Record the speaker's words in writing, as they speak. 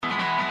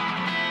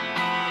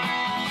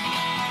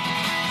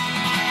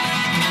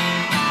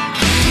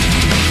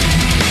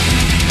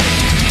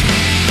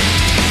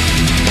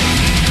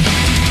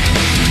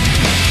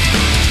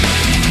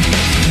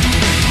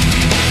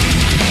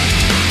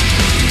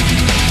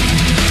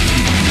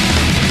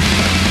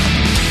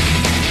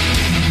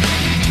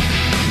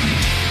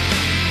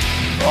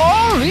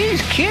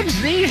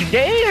these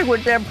days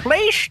with their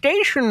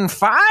PlayStation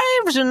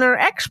 5s and their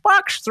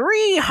Xbox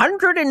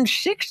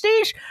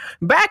 360s.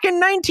 Back in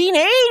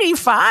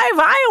 1985,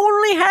 I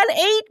only had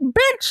 8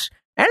 bits,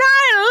 and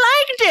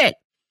I liked it.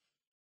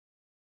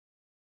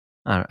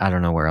 I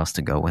don't know where else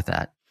to go with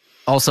that.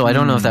 Also, I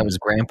don't know if that was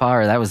Grandpa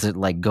or that was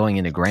like going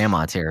into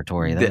Grandma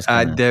territory.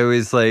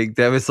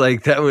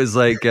 That was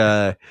like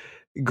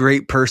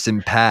great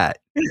person Pat,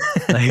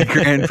 like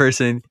grand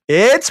person.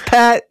 It's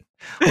Pat.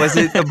 Was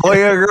it a boy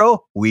or a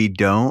girl? We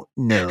don't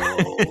know.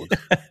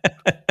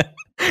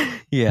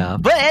 Yeah.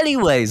 But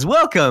anyways,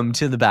 welcome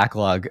to the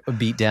Backlog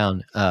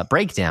Breakdown.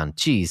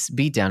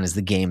 Beatdown is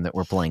the game that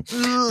we're playing.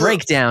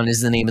 Breakdown is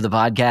the name of the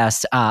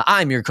podcast.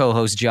 I'm your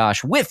co-host,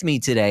 Josh. With me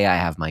today, I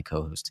have my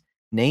co-host,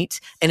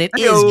 Nate. And it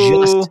is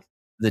just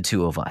the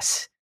two of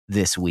us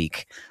this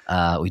week.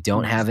 We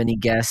don't have any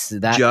guests.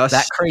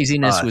 That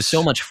craziness was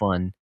so much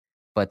fun.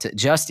 But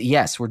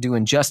we're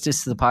doing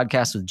justice to the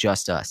podcast with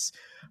just us.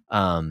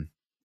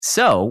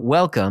 So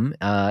welcome.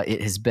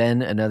 It has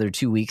been another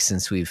 2 weeks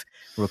since we've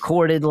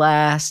recorded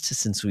last,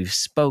 since we've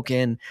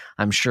spoken.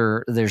 I'm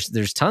sure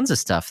there's tons of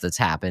stuff that's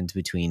happened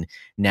between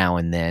now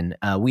and then.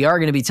 We are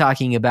going to be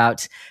talking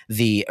about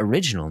the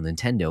original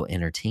Nintendo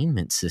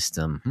Entertainment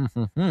System.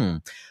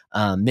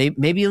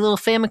 Maybe a little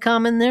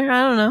Famicom in there.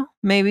 I don't know.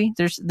 Maybe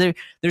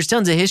there's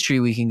tons of history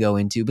we can go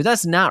into, but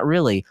that's not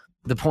really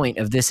the point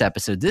of this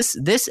episode.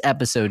 This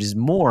episode is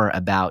more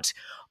about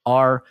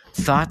our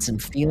thoughts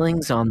and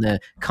feelings on the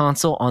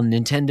console, on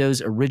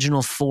Nintendo's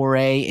original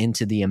foray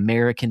into the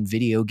American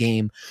video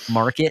game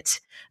market,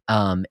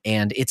 and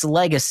its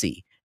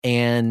legacy.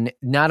 And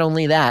not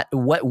only that,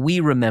 what we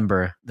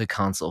remember the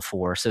console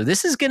for. So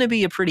this is going to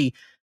be a pretty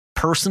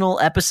personal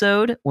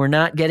episode. We're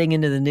not getting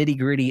into the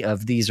nitty-gritty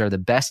of these are the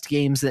best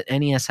games that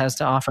NES has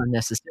to offer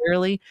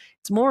necessarily.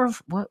 It's more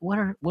of what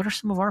are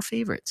some of our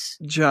favorites.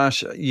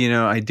 Josh,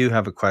 I do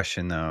have a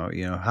question though.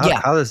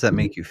 How does that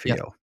make you feel?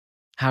 Yep.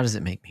 How does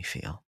it make me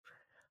feel?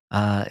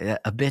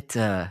 A bit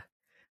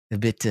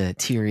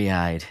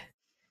teary-eyed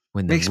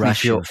when the makes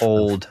rush me feel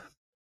old.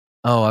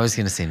 Oh, I was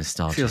going to say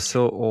nostalgic. I feel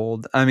so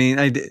old. I mean,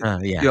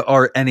 yeah.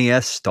 Or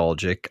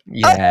NEStalgic.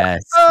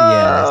 Yes.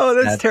 Oh,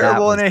 that's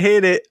terrible, and I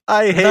hate it.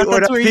 I hate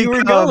what I've become. You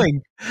were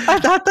going. I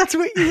thought that's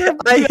what you were.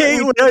 I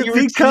hate what I've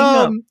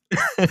become.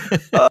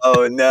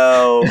 Oh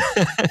no!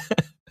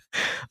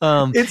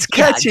 It's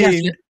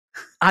catching. Yeah,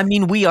 I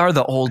mean, we are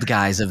the old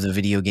guys of the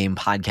video game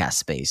podcast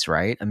space,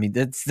 right? I mean,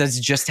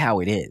 that's just how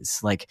it is.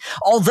 Like,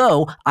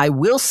 although I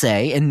will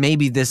say, and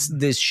maybe this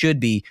should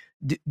be,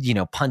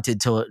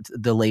 punted to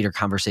the later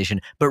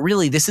conversation, but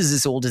really, this is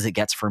as old as it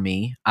gets for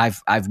me.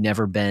 I've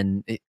never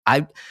been.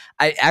 I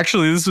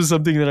actually, this was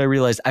something that I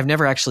realized. I've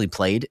never actually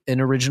played an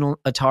original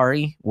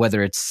Atari,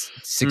 whether it's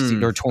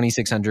 60 or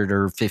 2600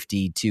 or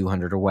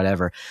 5200 or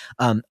whatever.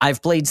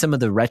 I've played some of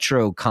the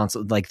retro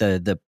console, like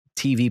the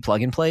TV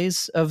plug and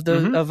plays of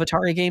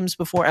Atari games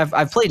before.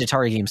 I've played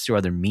Atari games through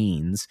other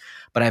means,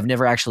 but I've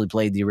never actually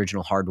played the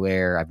original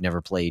hardware. I've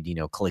never played,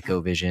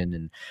 ColecoVision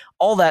and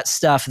all that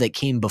stuff that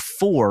came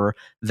before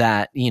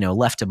that,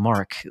 left a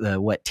mark,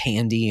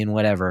 Tandy and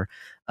whatever.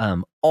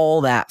 All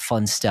that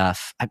fun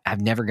stuff.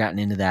 I've never gotten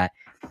into that.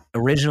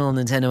 Original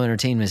Nintendo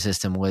Entertainment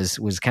System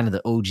was kind of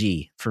the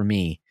OG for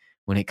me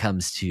when it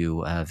comes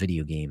to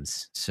video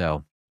games.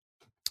 So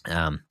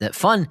that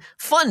fun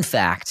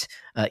fact.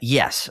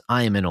 Yes,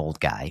 I am an old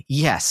guy.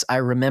 Yes, I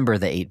remember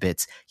the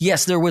 8-bits.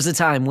 Yes, there was a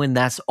time when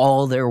that's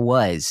all there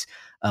was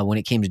when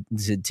it came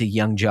to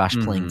young Josh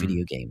playing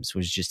video games,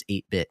 was just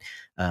 8-bit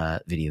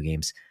video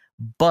games.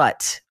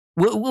 But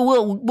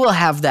we'll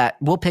have that.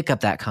 We'll pick up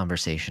that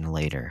conversation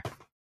later.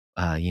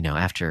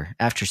 After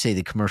say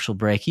the commercial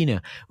break,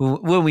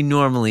 when we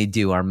normally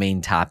do our main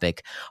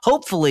topic.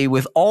 Hopefully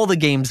with all the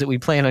games that we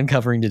plan on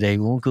covering today,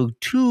 we won't go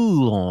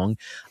too long.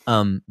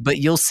 But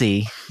you'll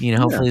see,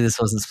 hopefully this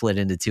wasn't split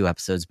into 2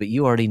 episodes, but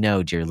you already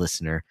know, dear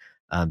listener,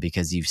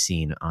 because you've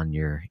seen on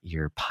your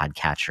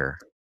podcatcher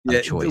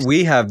of choice.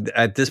 We have,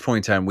 at this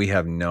point in time, we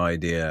have no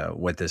idea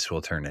what this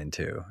will turn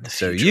into.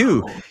 So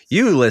you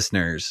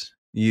listeners,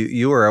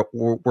 you are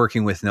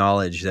working with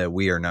knowledge that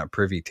we are not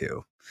privy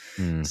to.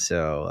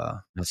 So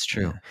that's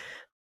true. Yeah.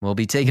 We'll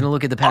be taking a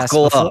look at the past.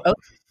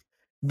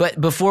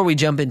 But before we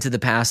jump into the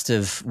past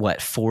of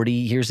 40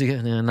 years ago,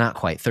 no, not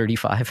quite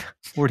 35,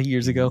 40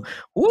 years ago.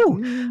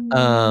 Woo!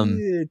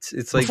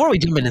 It's like, before we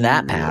jump into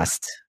that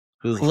past,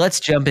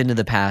 let's jump into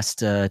the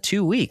past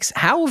 2 weeks.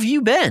 How have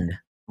you been?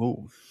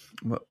 Oh,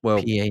 well,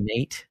 PA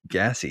Nate,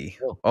 gassy.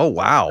 Oh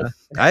wow,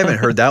 I haven't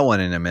heard that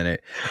one in a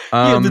minute.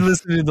 You've been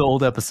listening to the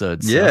old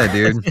episodes. So. Yeah,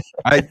 dude.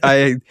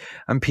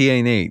 I'm PA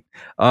Nate.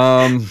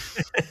 Wow,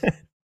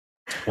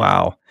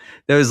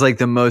 that was like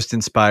the most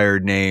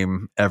inspired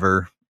name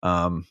ever.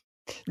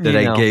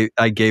 That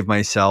I gave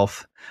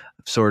myself,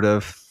 sort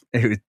of.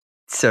 It was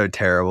so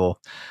terrible,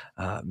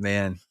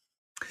 man.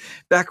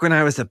 Back when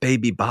I was a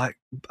baby podcast.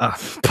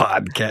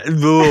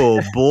 Oh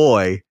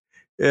boy.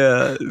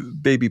 Yeah,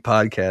 baby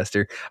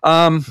podcaster.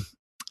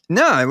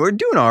 No, we're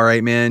doing all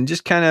right, man.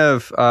 Just kind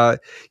of,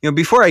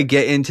 before I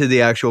get into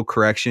the actual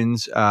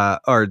corrections,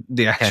 or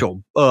the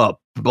actual,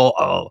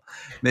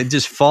 man,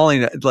 just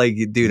falling, like,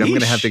 dude, I'm going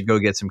to have to go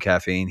get some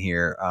caffeine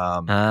here,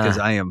 because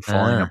I am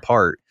falling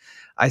apart.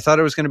 I thought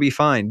it was going to be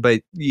fine,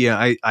 but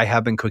yeah, I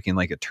have been cooking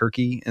like a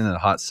turkey in the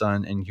hot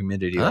sun and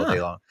humidity all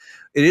day long.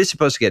 It is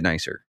supposed to get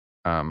nicer.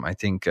 I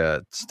think,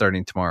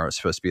 starting tomorrow, it's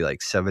supposed to be like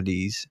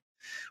 70s.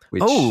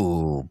 Which,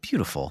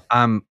 beautiful.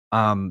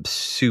 I'm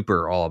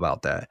super all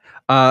about that.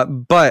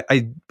 But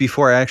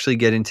before I actually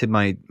get into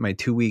my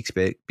 2 weeks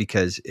bit,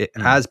 because it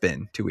has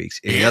been 2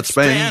 weeks. It's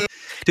been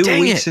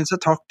 2 weeks since I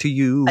talked to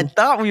you. I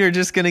thought we were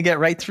just gonna get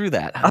right through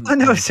that. Oh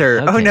no,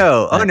 sir. Okay.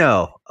 Oh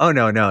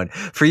no.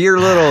 For your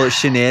little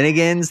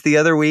shenanigans the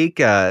other week,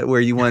 where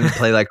you wanted to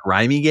play like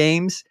rhymey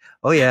games.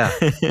 Oh yeah.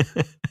 It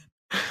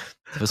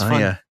was fun.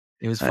 Yeah.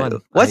 It was fun.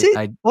 Was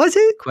it? Was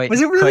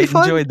it really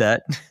fun? Enjoyed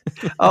that.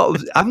 Oh,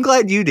 I'm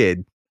glad you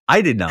did.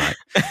 I did not.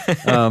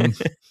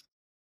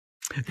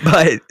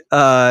 But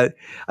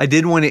I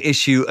did want to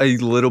issue a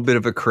little bit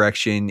of a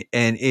correction,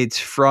 and it's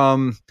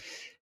from,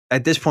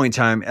 at this point in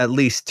time, at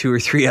least 2 or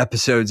 3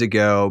 episodes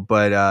ago.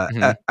 But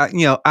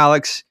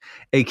Alex,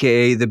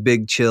 aka the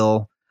Big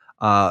Chill,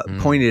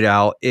 pointed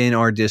out in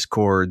our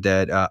Discord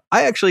that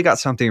I actually got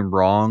something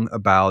wrong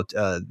about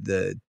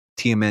the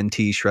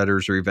TMNT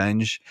Shredder's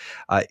Revenge.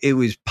 It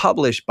was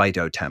published by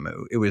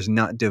Dotemu. It was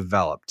not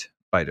developed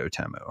by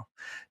Dotemu.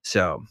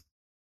 So,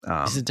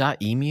 is it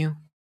 .emu?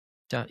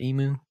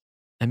 .emu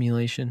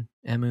emulation?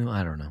 Emu?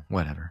 I don't know.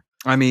 Whatever.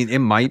 I mean, it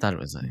might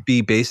be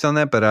based on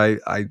that, but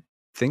I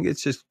think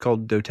it's just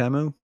called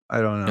Dotemu.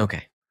 I don't know.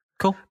 Okay,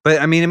 cool.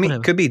 But I mean,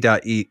 it could be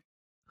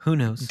Who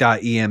knows?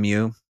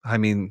 .emu. I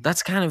mean,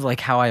 that's kind of like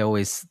how I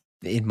always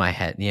in my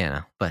head.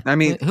 Yeah, but I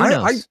mean, who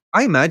knows?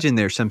 I imagine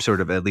there's some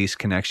sort of at least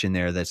connection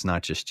there that's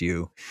not just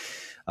you.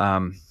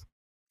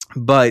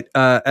 But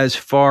as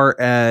far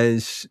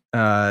as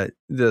the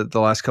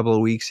last couple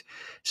of weeks,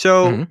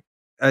 so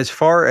as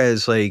far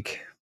as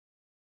like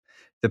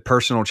the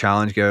personal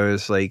challenge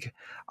goes, like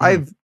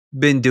I've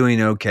been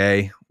doing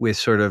okay with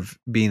sort of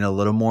being a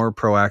little more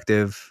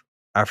proactive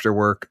after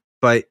work.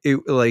 But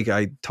like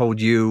I told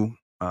you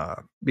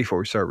before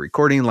we started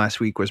recording, last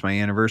week was my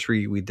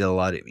anniversary. We did a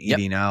lot of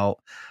eating out.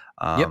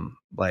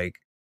 Like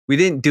we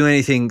didn't do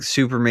anything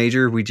super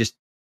major. We just,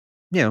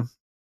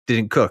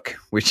 didn't cook,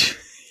 which,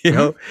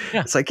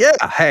 it's like,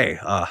 hey,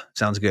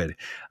 sounds good.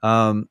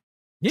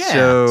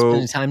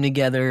 Spending time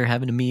together,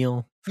 having a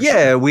meal.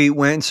 Yeah, we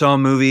went and saw a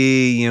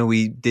movie,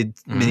 we did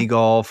mini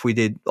golf, we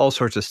did all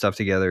sorts of stuff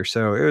together.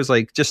 So it was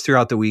like just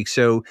throughout the week.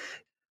 So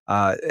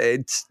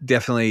it's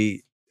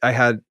definitely, I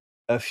had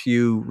a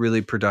few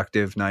really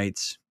productive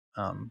nights.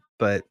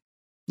 But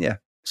yeah.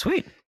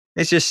 Sweet.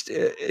 It's just,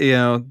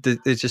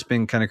 it's just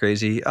been kind of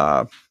crazy.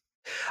 I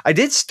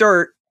did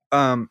start,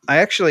 I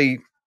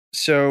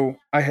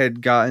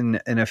had gotten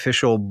an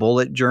official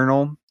bullet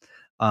journal.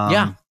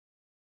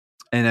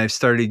 And I've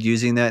started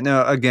using that.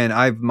 Now, again,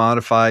 I've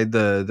modified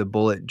the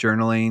bullet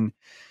journaling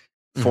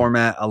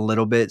format a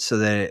little bit so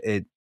that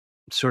it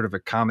sort of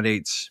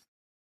accommodates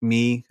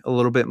me a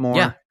little bit more.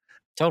 Yeah,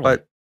 totally.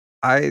 But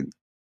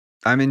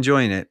I'm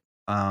enjoying it.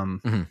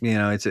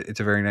 It's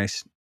a very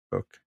nice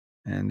book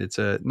and it's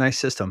a nice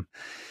system.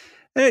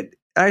 And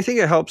I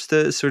think it helps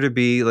to sort of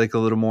be like a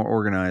little more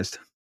organized.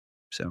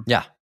 So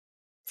yeah,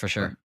 for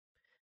sure.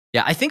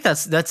 Yeah, I think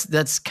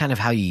that's kind of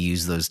how you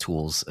use those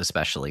tools,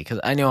 especially because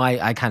I know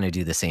I kind of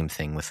do the same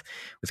thing with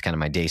kind of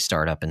my day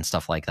startup and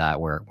stuff like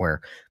that, where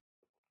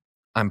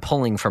I'm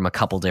pulling from a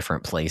couple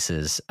different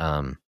places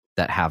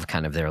that have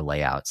kind of their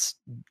layouts,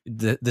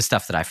 the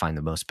stuff that I find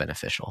the most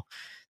beneficial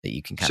that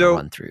you can kind of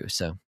run through.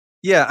 So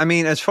yeah, I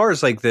mean, as far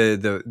as like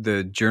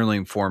the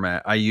journaling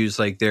format, I use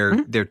like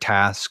their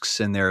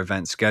tasks and their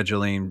event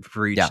scheduling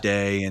for each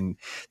day, and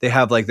they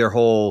have like their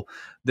whole.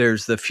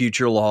 There's the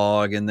future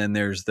log, and then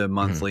there's the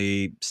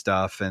monthly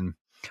stuff, and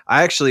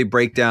I actually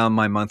break down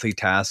my monthly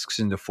tasks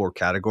into 4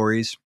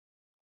 categories: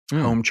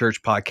 home,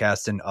 church,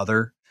 podcast, and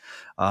other.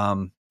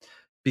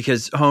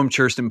 Because home,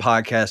 church, and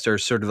podcast are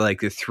sort of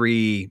like the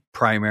 3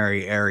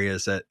 primary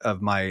areas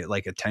of my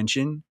like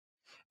attention,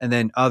 and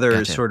then other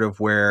is sort of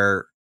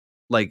where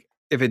like.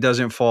 If it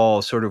doesn't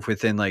fall sort of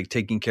within like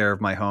taking care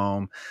of my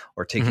home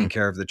or taking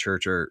care of the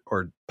church or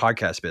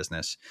podcast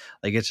business,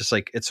 like it's just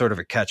like, it's sort of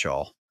a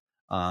catch-all.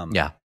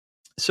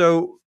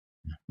 So,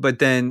 but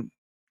then,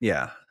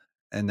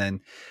 and then,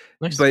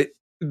 but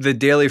the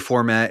daily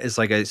format is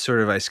like I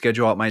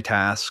schedule out my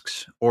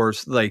tasks or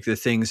like the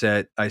things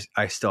that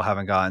I still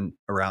haven't gotten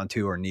around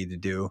to or need to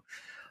do.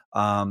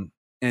 And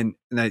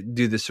I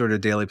do this sort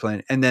of daily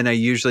plan. And then I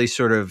usually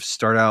sort of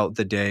start out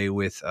the day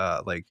with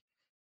like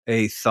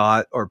a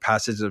thought or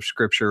passage of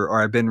scripture,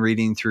 or I've been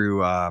reading through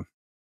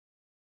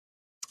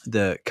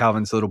the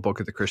Calvin's Little Book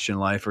of the Christian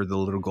Life, or the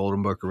Little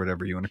Golden Book, or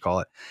whatever you want to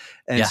call it.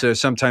 And so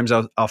sometimes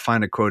I'll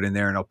find a quote in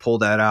there and I'll pull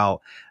that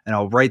out and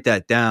I'll write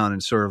that down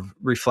and sort of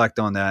reflect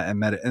on that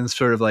and and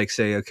sort of like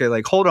say, okay,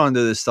 like hold on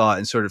to this thought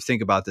and sort of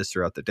think about this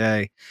throughout the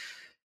day.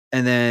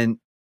 And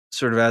then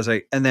sort of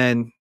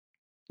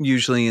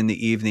usually in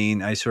the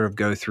evening, I sort of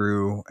go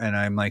through and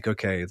I'm like,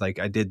 okay, like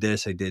I did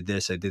this, I did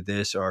this, I did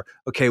this, or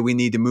okay, we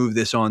need to move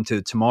this on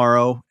to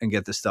tomorrow and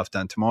get this stuff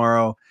done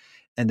tomorrow.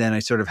 And then I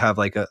sort of have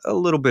like a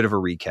little bit of a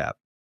recap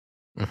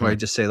where I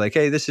just say like,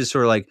 hey, this is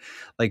sort of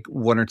like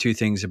one or two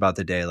things about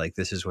the day. Like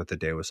this is what the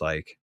day was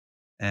like.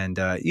 And,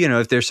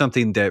 if there's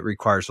something that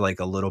requires like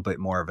a little bit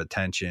more of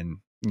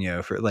attention,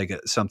 for like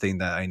something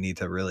that I need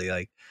to really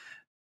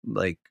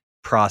like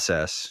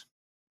process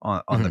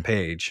on the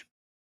page,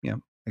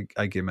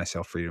 I give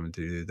myself freedom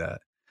to do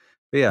that.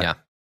 But yeah.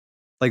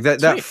 Like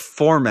that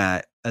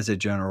format as a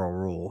general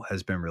rule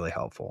has been really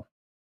helpful.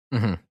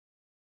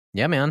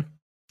 Yeah, man.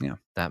 Yeah.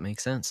 That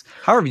makes sense.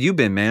 How have you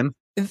been, man?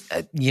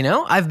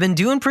 I've been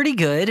doing pretty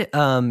good.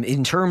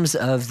 In terms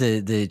of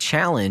the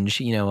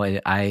challenge,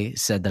 I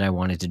said that I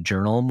wanted to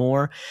journal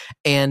more,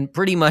 and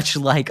pretty much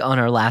like on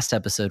our last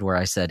episode where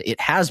I said it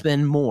has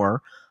been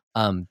more,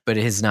 but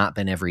it has not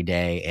been every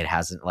day. It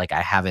hasn't, like,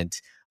 I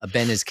haven't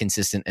been as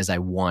consistent as I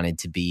wanted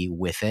to be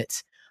with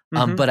it.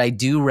 But I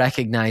do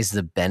recognize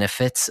the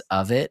benefits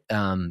of it.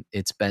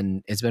 It's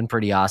been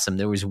pretty awesome.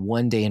 There was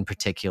one day in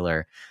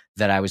particular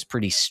that I was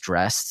pretty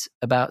stressed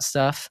about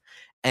stuff.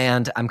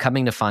 And I'm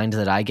coming to find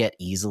that I get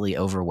easily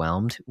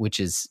overwhelmed, which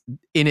is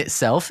in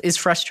itself is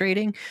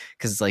frustrating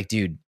because it's like,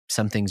 dude,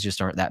 some things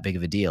just aren't that big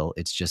of a deal.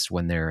 It's just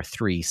when there are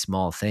three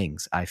small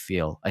things, I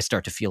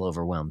start to feel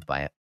overwhelmed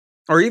by it.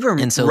 Or even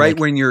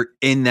when you're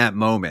in that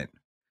moment,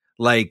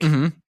 like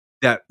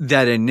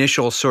that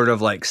initial sort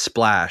of like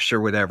splash or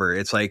whatever,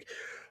 it's like,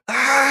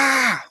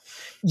 ah.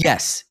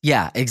 Yes.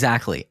 Yeah,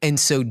 exactly. And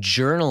so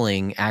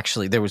journaling,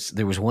 actually, there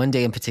was one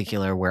day in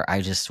particular where I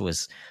just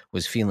was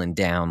feeling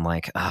down,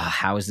 like,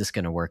 how is this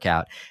going to work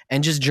out?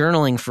 And just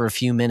journaling for a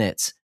few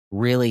minutes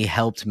really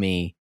helped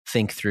me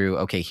think through,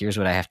 okay, here's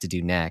what I have to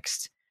do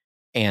next.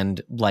 And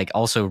like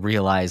also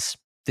realize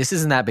this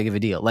isn't that big of a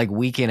deal. Like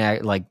we can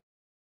act like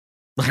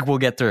we'll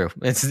get through.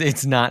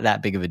 It's not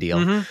that big of a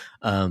deal.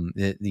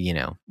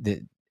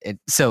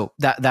 So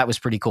that was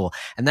pretty cool,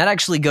 and that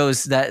actually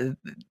goes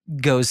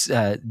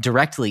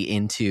directly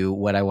into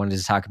what I wanted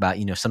to talk about.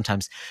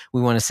 Sometimes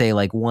we want to say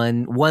like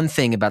one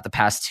thing about the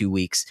past 2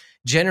 weeks.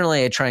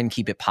 Generally, I try and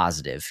keep it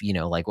positive.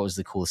 Like what was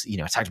the coolest?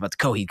 I talked about the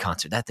Coheed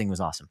concert. That thing was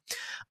awesome.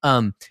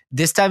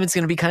 This time it's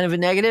going to be kind of a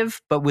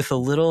negative, but with a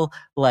little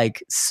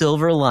like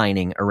silver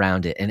lining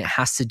around it, and it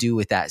has to do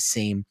with that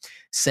same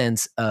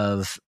sense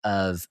of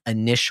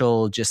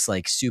initial just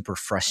like super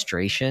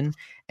frustration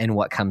and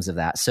what comes of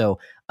that. So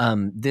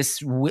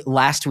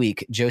last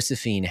week,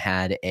 Josephine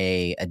had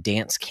a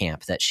dance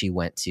camp that she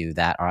went to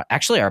that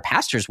actually our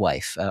pastor's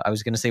wife, I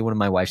was going to say one of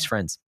my wife's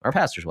friends, our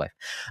pastor's wife,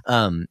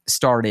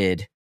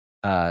 started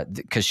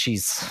because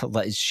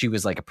she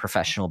was like a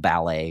professional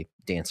ballet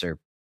dancer,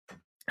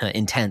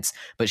 intense,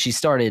 but she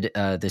started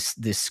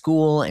this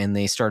school, and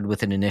they started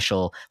with an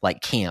initial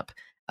like camp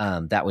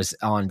that was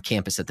on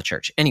campus at the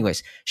church.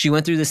 Anyways, she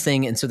went through this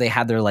thing, and so they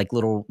had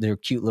their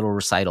cute little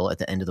recital at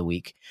the end of the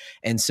week,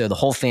 and so the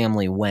whole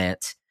family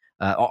went.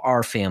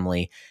 Our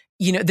family,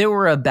 there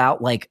were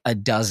about like a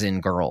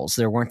dozen girls.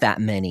 There weren't that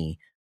many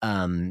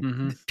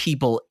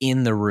people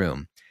in the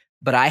room,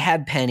 but I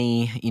had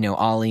Penny,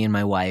 Ollie and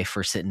my wife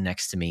were sitting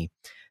next to me.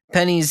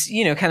 Penny's,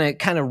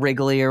 kind of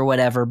wriggly or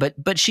whatever,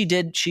 but she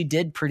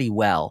did pretty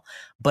well.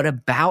 But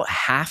about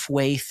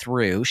halfway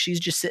through, she's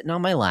just sitting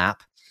on my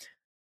lap.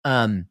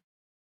 I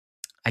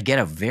get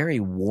a very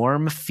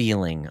warm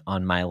feeling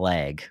on my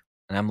leg,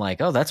 and I'm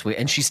like, oh, that's weird.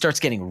 And she starts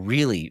getting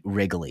really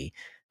wriggly.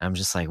 I'm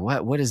just like,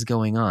 what is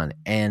going on?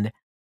 And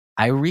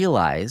I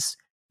realize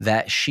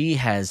that she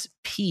has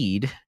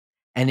peed,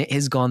 and it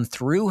has gone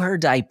through her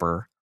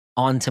diaper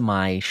onto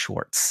my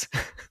shorts.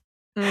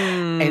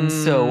 And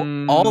so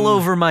all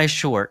over my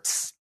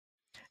shorts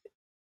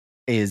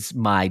is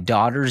my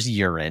daughter's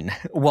urine,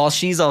 while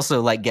she's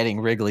also like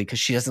getting wriggly because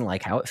she doesn't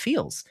like how it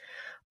feels.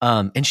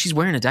 And she's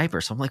wearing a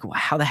diaper. So I'm like, well,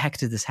 how the heck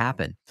did this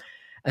happen?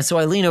 And so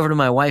I lean over to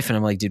my wife and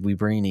I'm like, did we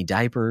bring any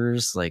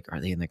diapers? Like, are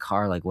they in the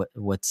car? Like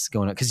what's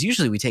going on? Because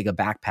usually we take a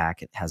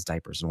backpack. It has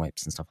diapers and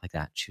wipes and stuff like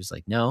that. She was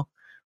like, no,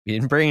 we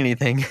didn't bring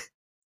anything.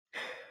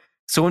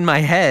 So in my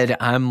head,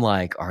 I'm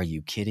like, are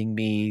you kidding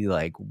me?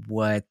 Like,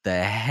 what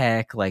the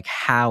heck? Like,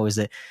 how is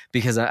it?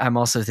 Because I'm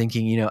also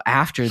thinking,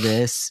 after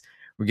this,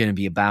 we're going to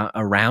be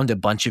around a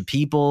bunch of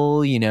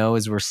people,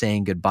 as we're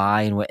saying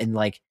goodbye. And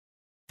like,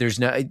 there's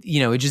no,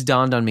 it just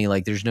dawned on me,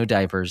 like, there's no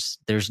diapers,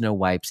 there's no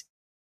wipes.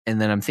 And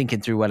then I'm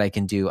thinking through what I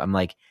can do. I'm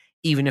like,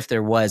 even if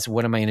there was,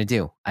 what am I going to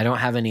do? I don't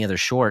have any other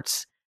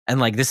shorts. And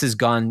like, this has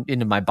gone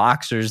into my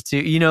boxers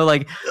too,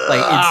 like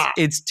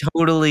it's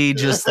totally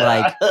just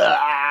like,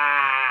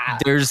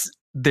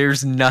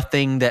 there's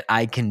nothing that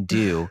I can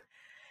do.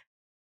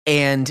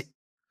 And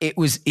it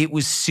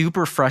was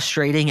super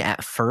frustrating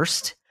at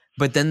first,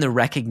 but then the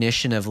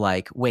recognition of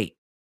like, wait,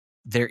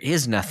 there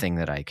is nothing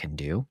that I can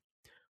do.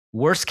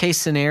 Worst case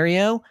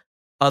scenario,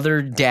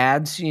 other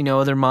dads,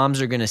 other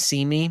moms are going to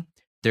see me.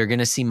 They're going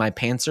to see my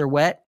pants are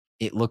wet.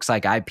 It looks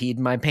like I peed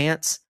in my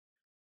pants,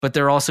 but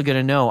they're also going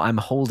to know I'm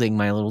holding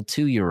my little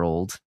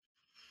 2-year-old.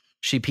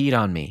 She peed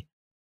on me.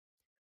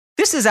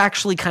 this is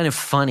actually kind of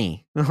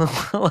funny.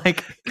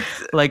 like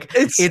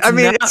it's I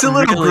mean, it's a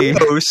little really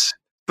gross,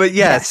 but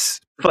yes,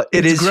 but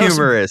it is gross.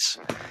 Humorous.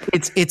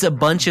 It's a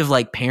bunch of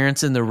like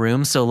parents in the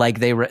room, so like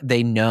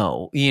they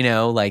know,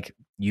 like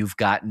you've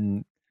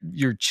gotten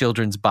your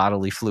children's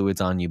bodily fluids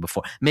on you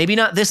before. Maybe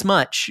not this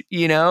much,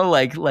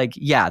 like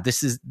yeah,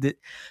 this is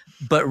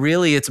but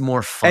really it's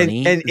more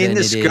funny and in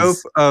the scope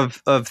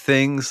of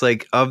things,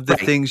 like of the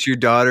right. things your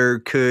daughter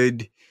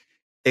could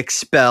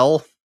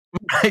expel.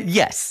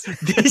 Yes.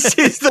 This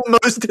is the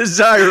most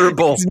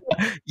desirable.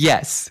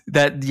 Yes,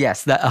 that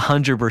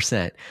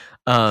 100%.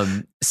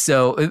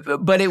 So,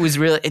 but it was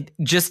really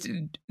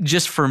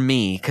just for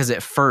me, because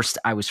at first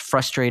I was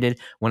frustrated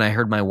when I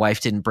heard my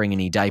wife didn't bring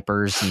any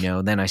diapers.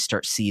 Then I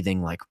start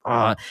seething like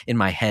in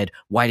my head.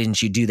 Why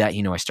didn't you do that?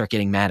 I start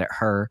getting mad at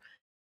her,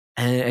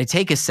 and I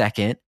take a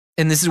second.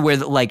 And this is where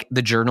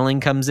the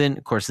journaling comes in.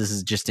 Of course, this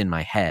is just in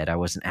my head. I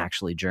wasn't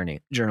actually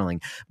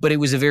journaling, but it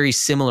was a very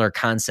similar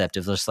concept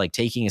of just like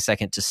taking a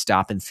second to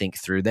stop and think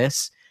through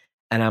this.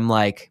 And I'm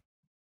like,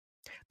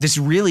 this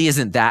really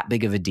isn't that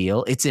big of a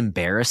deal. It's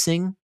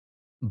embarrassing,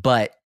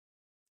 but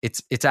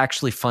it's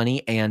actually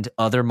funny, and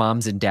other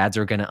moms and dads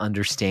are going to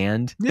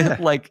understand. Yeah.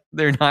 Like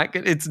they're not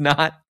good. It's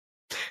not.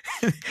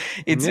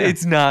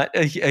 It's not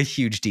a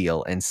huge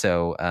deal. And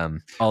so,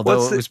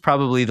 although it was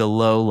probably the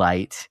low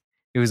light,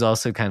 it was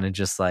also kind of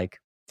just like,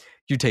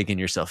 you're taking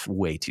yourself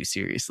way too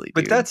seriously.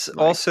 But dude. that's like,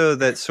 also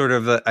that sort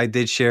of I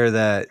did share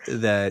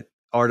that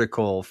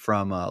article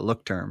from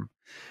Look Term,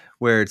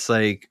 where it's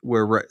like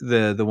where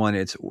the one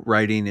it's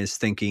writing is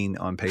thinking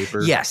on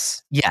paper.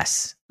 Yes.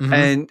 Mm-hmm.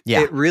 And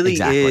it really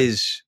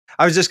is.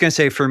 I was just going to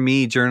say, for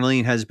me,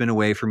 journaling has been a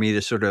way for me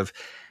to sort of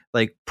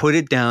like put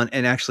it down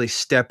and actually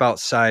step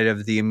outside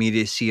of the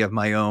immediacy of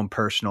my own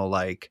personal,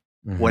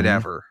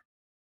 whatever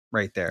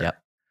right there. Yep.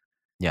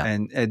 Yeah.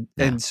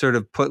 And sort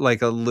of put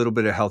like a little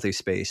bit of healthy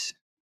space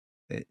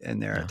in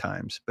there at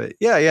times. But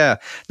yeah.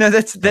 No,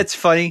 that's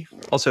funny.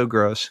 Also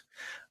gross.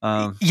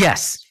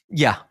 Yes.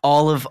 Yeah.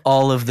 All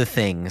of the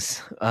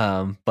things.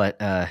 But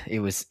it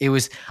was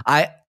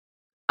I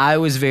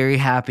was very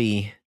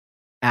happy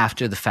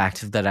after the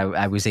fact that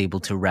I was able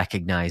to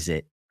recognize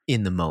it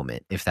in the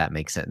moment, if that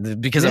makes sense,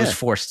 because I was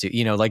forced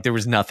to, like there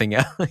was nothing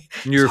else.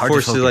 You were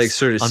forced to like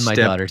sort of on my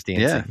daughter's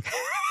dancing.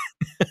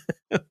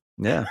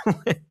 Yeah.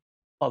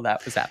 All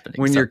that was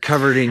happening. When you're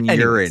covered in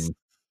urine.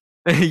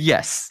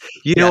 Yes.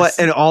 You know what?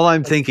 And all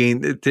I'm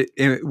thinking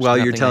while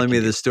you're telling me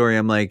this story,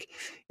 I'm like,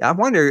 I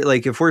wonder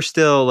like if we're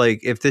still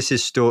like, if this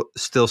is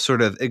still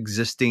sort of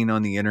existing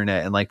on the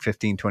internet in like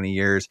 15, 20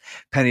 years,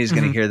 Penny's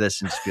going to hear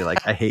this and just be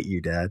like, I hate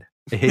you, Dad.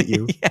 I hate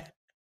you. Yeah.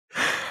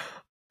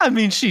 I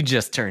mean, she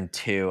just turned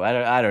 2.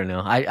 I don't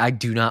know. I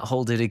do not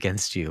hold it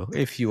against you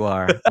if you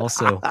are.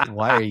 Also,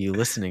 why are you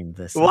listening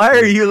to this? Why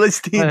are you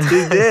listening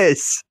to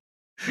this?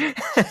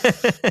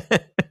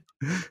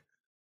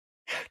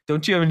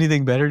 Don't you have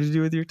anything better to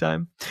do with your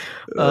time?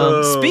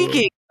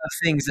 Speaking of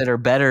things that are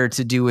better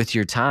to do with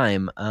your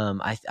time,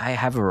 I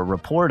have a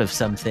report of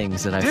some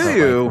things that I felt like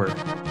were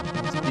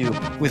to do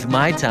with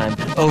my time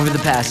over the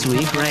past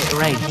week.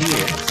 Right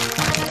here.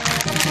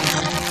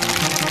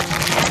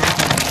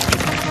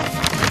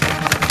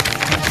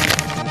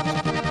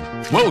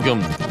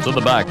 Welcome to the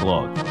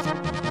backlog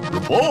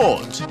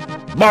report,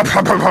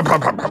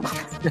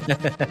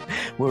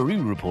 where we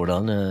report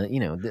on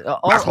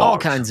all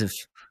kinds of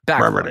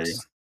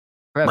backlogs.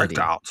 Brevity.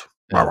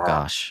 Oh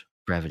gosh,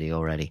 brevity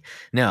already.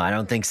 No, I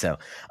don't think so.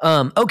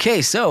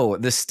 Okay, so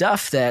the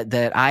stuff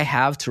that I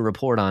have to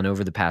report on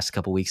over the past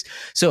couple weeks.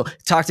 So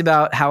talked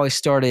about how I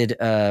started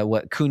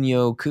Downtown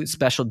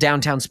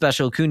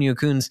Special,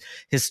 Kunio-kun's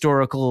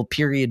historical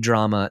period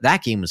drama.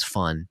 That game was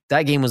fun.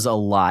 That game was a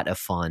lot of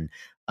fun.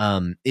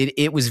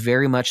 It was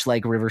very much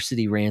like River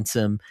City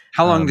Ransom.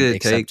 How long did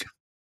it take?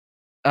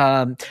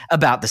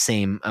 About the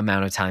same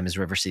amount of time as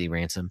River City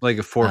Ransom. Like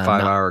a 4 or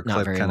 5 hour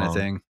clip kind of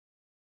thing.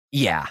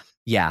 Yeah.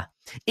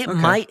 It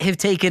might have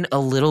taken a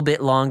little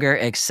bit longer,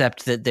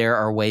 except that there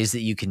are ways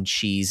that you can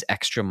cheese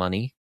extra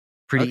money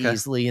pretty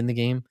easily in the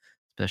game,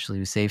 especially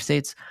with save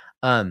states.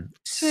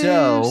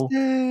 So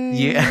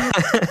yeah,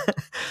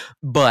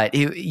 but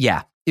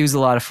it was a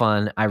lot of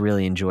fun. I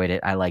really enjoyed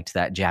it. I liked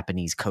that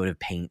Japanese coat of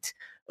paint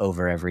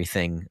over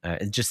everything,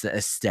 just the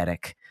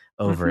aesthetic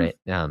over it,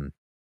 and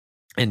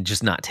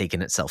just not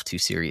taking itself too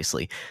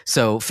seriously.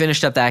 So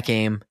finished up that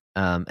game.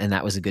 And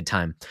that was a good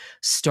time.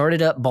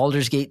 Started up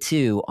Baldur's Gate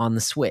 2 on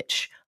the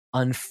Switch.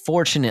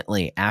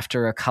 Unfortunately,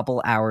 after a couple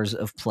hours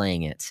of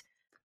playing it,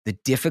 the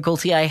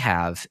difficulty I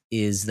have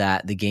is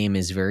that the game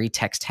is very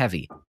text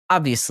heavy.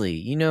 Obviously,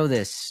 you know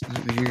this.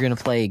 If you're going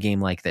to play a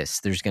game like this,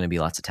 there's going to be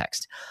lots of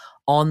text.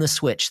 On the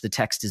Switch, the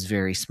text is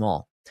very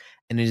small,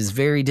 and it is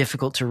very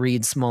difficult to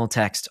read small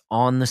text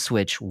on the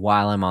Switch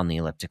while I'm on the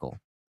elliptical,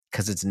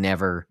 because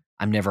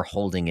I'm never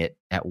holding it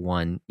at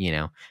one,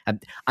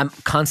 I'm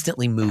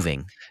constantly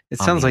moving. It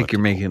sounds like you're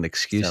making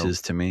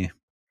excuses to me.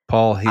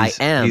 Paul,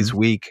 he's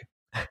weak.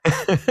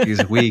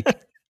 He's weak.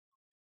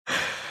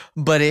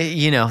 But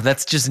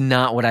that's just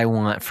not what I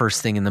want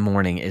first thing in the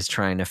morning, is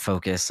trying to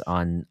focus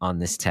on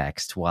this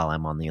text while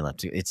I'm on the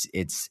elliptical.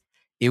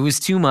 It was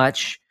too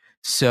much.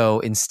 So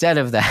instead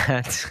of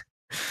that,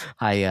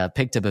 I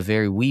picked up a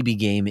very weeby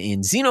game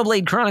in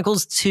Xenoblade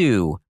Chronicles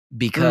 2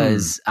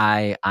 because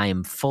I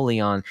am fully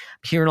on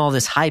hearing all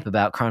this hype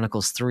about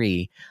Chronicles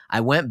 3.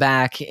 I went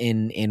back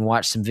and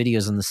watched some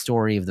videos on the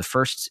story of the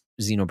first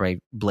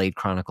Xenoblade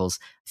Chronicles.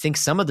 I think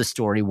some of the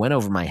story went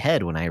over my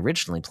head when I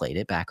originally played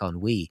it back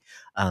on Wii,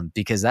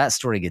 because that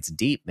story gets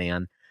deep,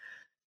 man.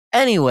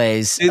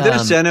 Anyways, dude,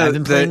 I've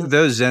been playing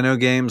those Xeno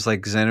games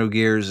like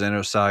Xenogears,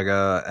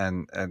 Xenosaga,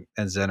 and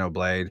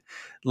Xenoblade,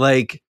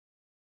 like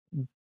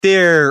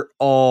they're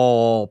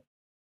all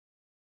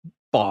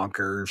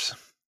bonkers.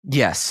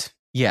 Yes.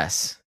 Yeah.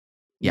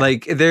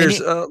 Like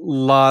there's a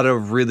lot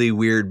of really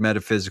weird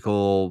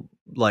metaphysical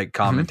like Mhm.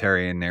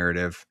 commentary and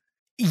narrative.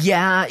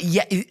 Yeah.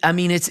 I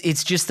mean,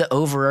 it's just the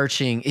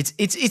overarching.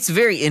 It's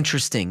very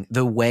interesting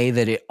the way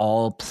that it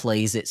all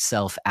plays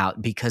itself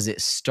out, because it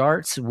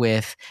starts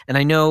with, and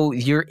I know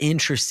you're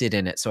interested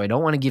in it, so I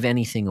don't want to give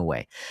anything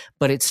away,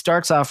 but it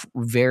starts off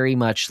very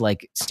much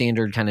like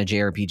standard kind of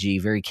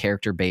JRPG, very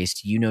character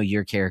based. You know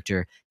your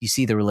character, you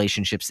see the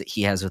relationships that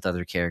he has with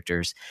other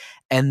characters,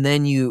 and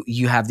then you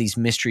have these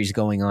mysteries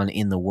going on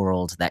in the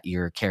world that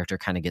your character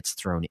kind of gets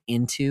thrown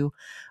into,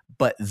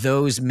 but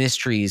those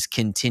mysteries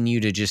continue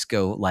to just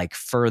go like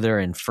further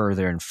and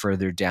further and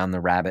further down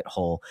the rabbit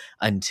hole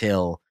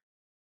until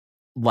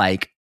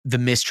like the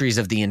mysteries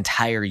of the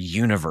entire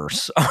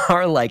universe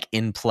are like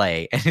in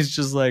play, and it's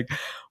just like,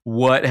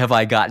 what have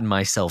I gotten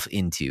myself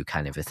into,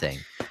 kind of a thing.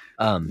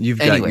 You've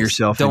gotten Anyways,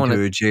 yourself don't want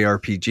into to. a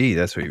JRPG.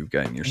 That's what you've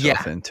gotten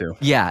yourself into.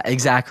 Yeah,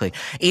 exactly.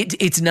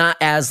 It's not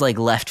as like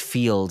left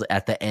field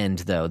at the end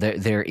though.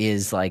 There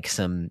is like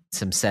some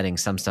setting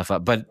some stuff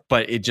up, but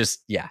it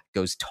just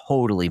goes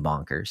totally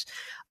bonkers.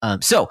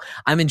 So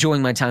I'm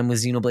enjoying my time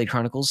with Xenoblade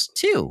Chronicles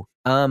 2.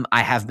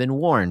 I have been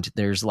warned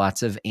there's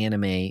lots of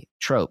anime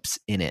tropes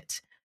in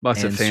it. Lots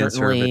of And fan service.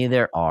 certainly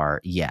there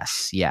are.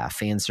 Yes,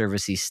 fan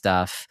servicey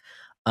stuff.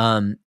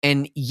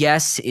 And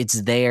yes,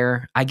 it's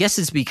there. I guess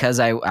it's because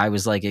I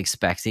was like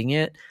expecting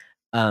it.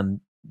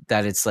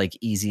 That it's like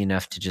easy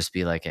enough to just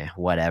be like,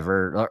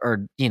 whatever,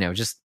 or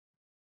just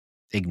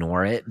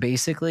ignore it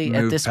basically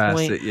at Move this past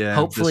point. it, yeah.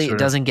 Hopefully it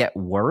doesn't get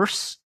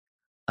worse.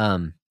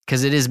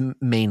 Because it is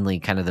mainly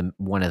kind of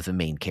one of the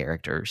main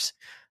characters.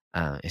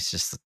 It's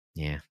just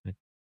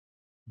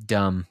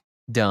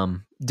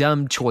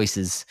dumb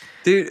choices,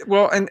 dude.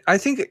 Well, and I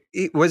think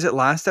was it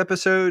last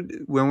episode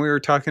when we were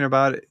talking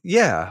about it?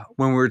 Yeah,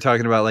 when we were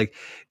talking about like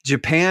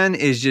Japan's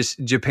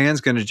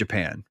going to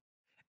Japan,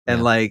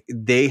 and like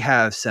they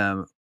have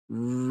some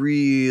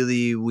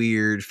really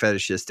weird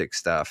fetishistic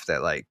stuff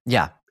that like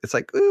it's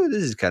like, ooh,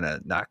 this is kind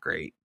of not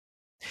great.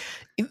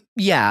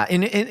 Yeah,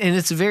 and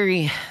it's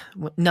very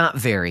not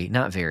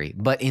very,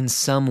 but in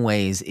some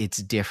ways it's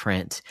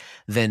different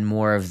than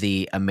more of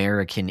the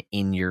American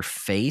in your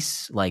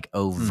face, like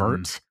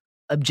overt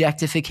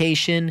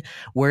objectification,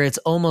 where it's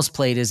almost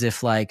played as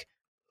if like,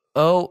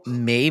 oh,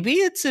 maybe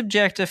it's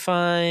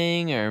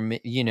objectifying, or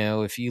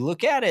if you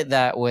look at it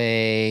that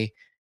way,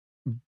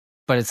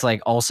 but it's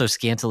like also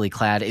scantily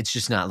clad. It's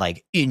just not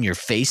like in your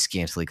face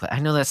scantily clad. I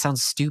know that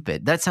sounds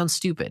stupid.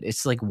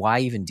 It's like, why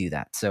even do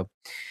that? So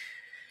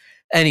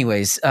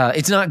anyways,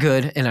 it's not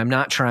good, and I'm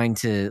not trying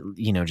to,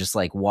 just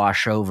like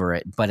wash over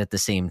it, but at the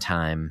same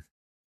time,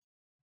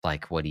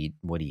 like, what do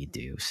you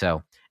do?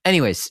 So,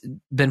 anyways,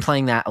 been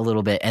playing that a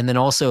little bit, and then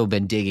also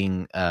been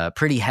digging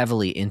pretty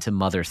heavily into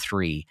Mother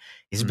 3.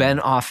 It's been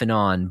off and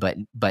on,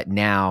 but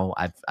now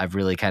I've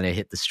really kind of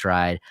hit the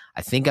stride.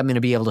 I think I'm going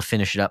to be able to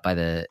finish it up by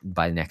the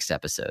next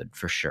episode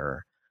for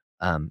sure.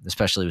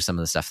 Especially with some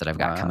of the stuff that I've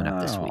got coming up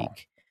this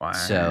week. Wow.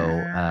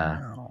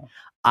 So,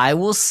 I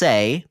will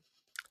say,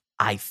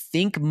 I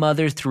think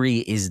Mother 3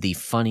 is the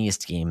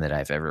funniest game that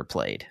I've ever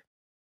played.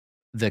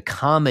 The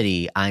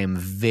comedy I am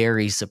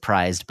very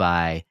surprised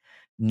by,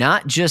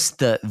 not just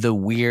the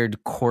weird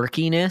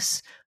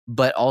quirkiness,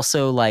 but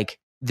also like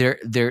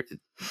they're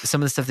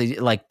some of the stuff they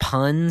do, like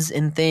puns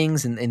and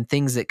things and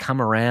things that come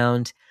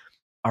around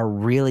are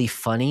really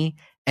funny.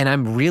 And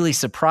I'm really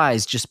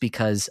surprised just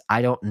because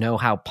I don't know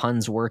how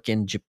puns work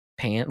in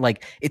Japan.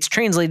 Like it's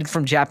translated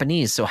from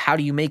Japanese. So how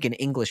do you make an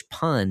English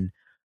pun?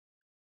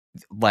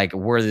 Like,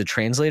 were the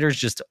translators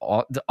just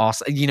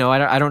awesome?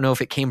 I don't know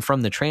if it came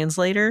from the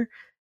translator.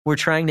 We're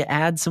trying to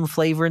add some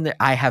flavor in there.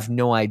 I have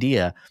no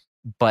idea,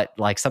 but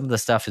like some of the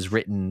stuff is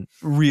written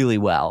really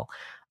well.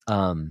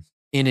 In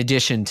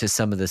addition to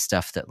some of the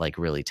stuff that like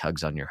really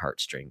tugs on your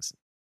heartstrings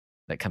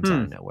that comes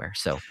out of nowhere.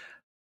 So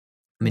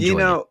I'm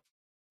enjoying it.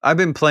 I've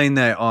been playing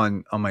that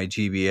on my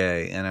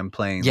GBA, and I'm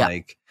playing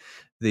like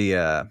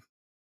the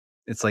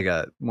it's like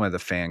one of the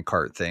fan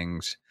cart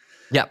things.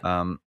 Yeah.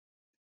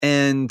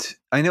 And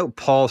I know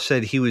Paul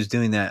said he was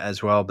doing that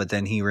as well, but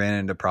then he ran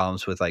into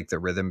problems with like the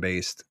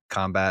rhythm-based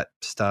combat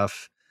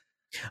stuff.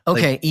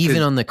 Okay, like,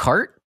 even on the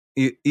cart?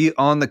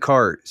 On the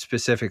cart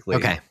specifically.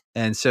 Okay.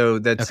 And so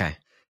that's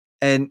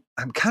And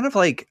I'm kind of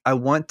like, I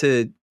want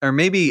to, or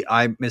maybe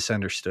I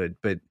misunderstood,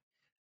 but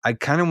I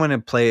kind of want to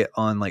play it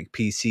on like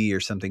PC or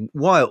something.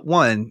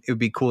 One, it would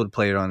be cool to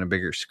play it on a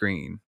bigger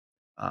screen.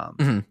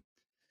 Mm-hmm.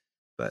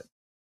 But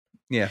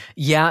yeah.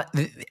 Yeah,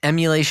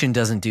 emulation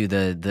doesn't do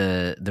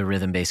the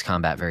rhythm-based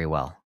combat very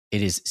well.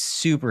 It is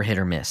super hit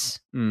or miss.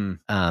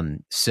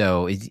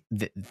 So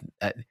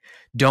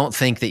don't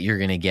think that you're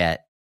going to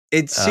get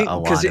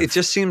because it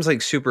just seems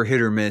like super hit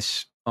or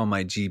miss on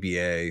my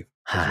GBA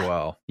as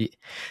well.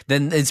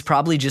 Then it's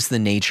probably just the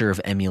nature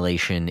of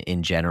emulation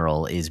in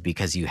general is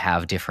because you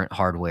have different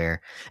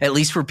hardware. At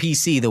least for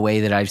PC, the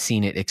way that I've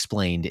seen it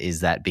explained is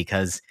that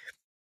because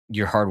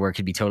your hardware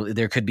could be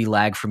there could be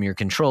lag from your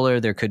controller.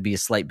 There could be a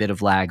slight bit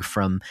of lag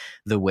from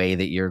the way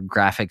that your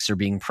graphics are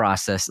being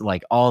processed,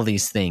 like all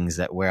these things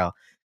that, well,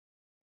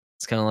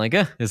 it's kind of like,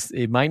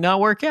 it might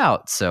not work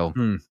out. So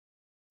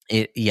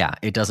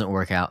it doesn't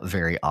work out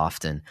very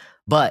often.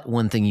 But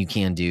one thing you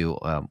can do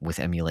with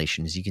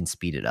emulation is you can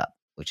speed it up,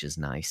 which is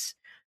nice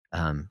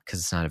because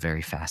it's not a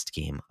very fast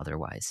game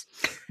otherwise.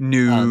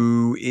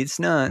 No, it's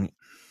not.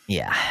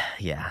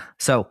 Yeah.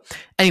 So,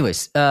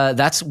 anyways,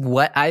 that's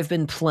what I've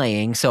been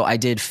playing. So I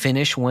did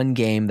finish one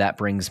game that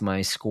brings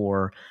my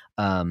score.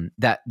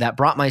 That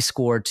brought my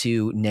score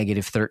to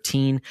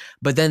 -13,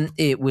 but then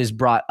it was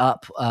brought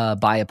up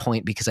by a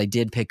point because I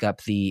did pick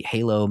up the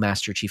Halo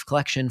Master Chief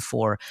Collection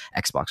for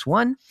Xbox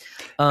One.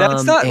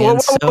 That's not.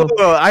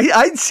 Whoa.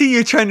 I'd see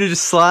you trying to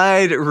just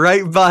slide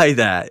right by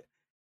that.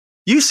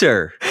 You,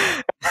 sir,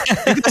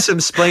 you got some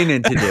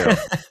explaining to do.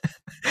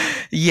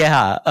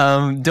 Yeah,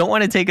 don't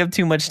want to take up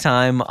too much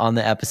time on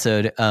the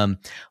episode,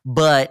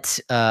 but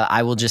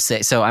I will just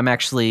say, so I'm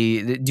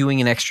actually doing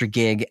an extra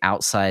gig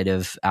outside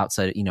of,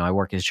 I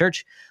work at a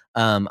church.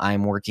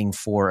 I'm working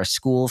for a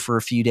school for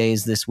a few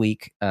days this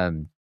week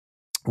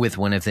with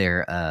one of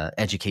their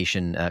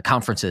education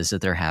conferences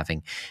that they're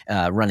having,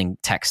 running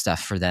tech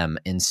stuff for them.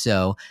 And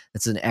so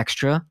it's an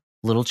extra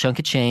little chunk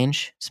of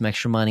change, some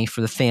extra money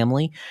for the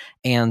family.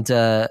 And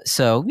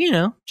so,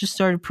 just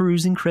started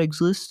perusing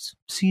Craigslist,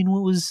 seeing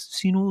what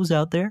was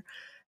out there,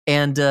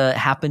 and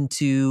happened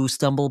to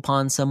stumble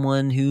upon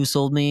someone who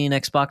sold me an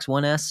Xbox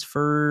One S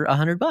for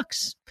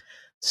 $100.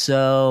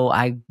 So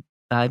I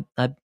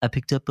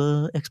picked up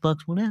a Xbox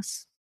One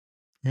S.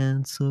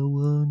 And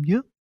so,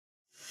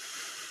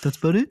 that's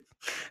about it.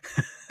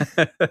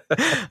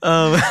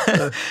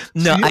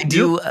 No, I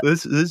do.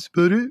 That's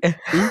about it.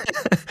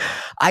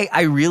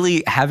 I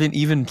really haven't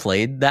even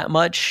played that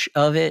much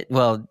of it.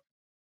 Well,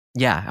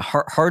 yeah,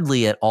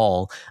 hardly at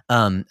all.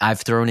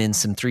 I've thrown in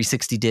some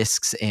 360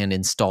 discs and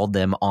installed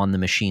them on the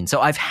machine. So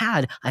I've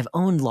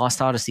owned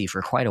Lost Odyssey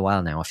for quite a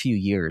while now, a few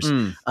years,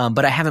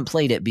 but I haven't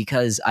played it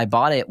because I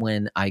bought it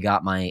when I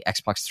got my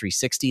Xbox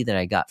 360 that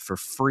I got for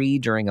free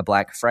during a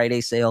Black Friday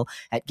sale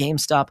at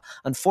GameStop.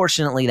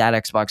 Unfortunately, that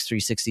Xbox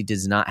 360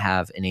 does not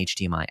have an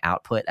HDMI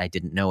output. I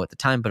didn't know at the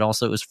time, but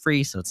also it was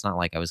free, so it's not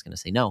like I was going to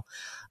say no.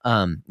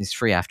 It's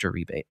free after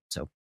rebate,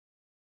 so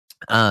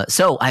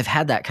I've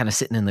had that kind of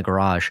sitting in the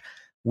garage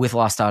with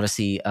Lost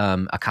Odyssey,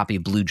 a copy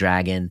of Blue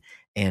Dragon,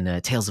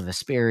 and Tales of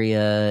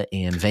Vesperia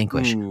and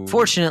Vanquish. Ooh.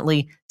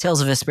 Fortunately,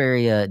 Tales of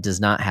Vesperia does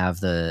not have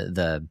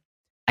the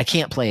I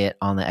can't play it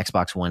on the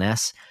Xbox One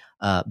S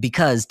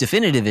because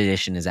Definitive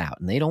Edition is out,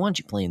 and they don't want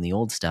you playing the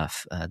old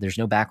stuff. There's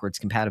no backwards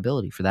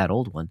compatibility for that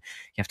old one.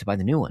 You have to buy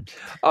the new one.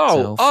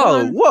 Whoa.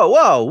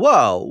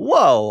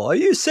 Are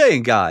you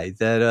saying, Guy,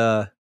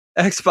 that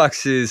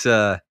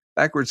Xbox's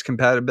backwards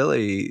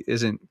compatibility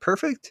isn't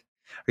perfect?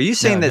 Are you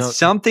saying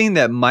something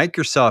that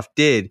Microsoft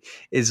did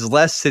is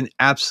less than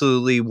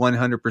absolutely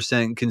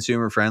 100%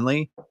 consumer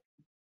friendly?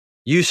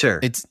 You, sir.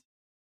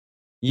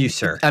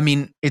 Sir. I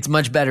mean, it's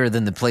much better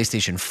than the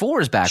PlayStation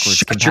 4's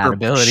backwards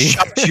compatibility.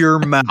 Shut your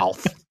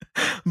mouth.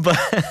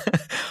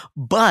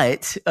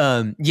 But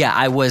yeah,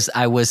 I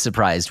was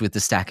surprised with the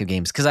stack of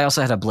games because I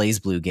also had a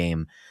BlazBlue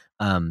game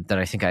that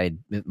I think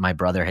my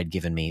brother had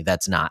given me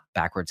that's not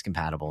backwards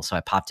compatible. So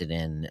I popped it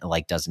in,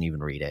 doesn't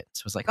even read it.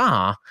 So I was like,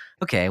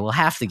 okay, well,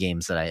 half the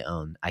games that I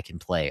own, I can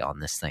play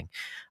on this thing.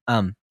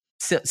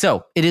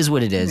 So it is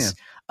what it is.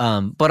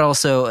 Yeah. But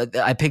also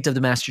I picked up the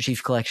Master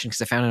Chief Collection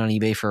because I found it on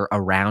eBay for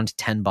around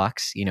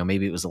 $10.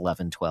 Maybe it was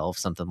 11, 12,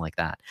 something like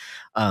that.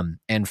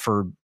 And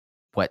for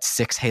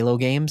 6 Halo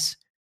games,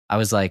 I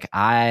was like,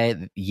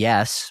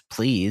 yes,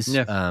 please.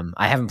 Yeah.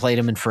 I haven't played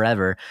them in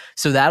forever.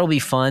 So that'll be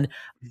fun.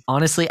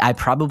 Honestly, I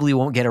probably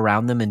won't get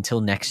around them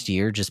until next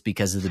year just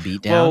because of the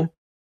beatdown. Well,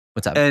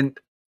 what's up? And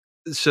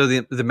so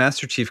the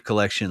Master Chief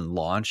Collection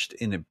launched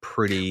in a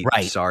pretty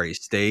sorry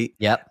state.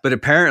 Yep. But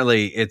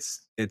apparently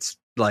it's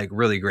like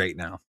really great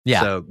now.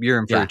 Yeah. So you're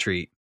in for a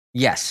treat.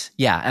 Yes.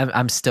 Yeah.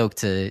 I'm stoked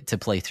to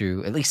play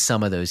through at least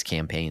some of those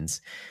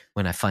campaigns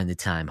when I find the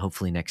time,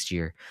 hopefully next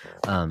year,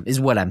 is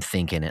what I'm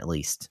thinking, at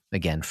least,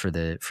 again, for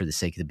the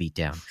sake of the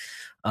beatdown.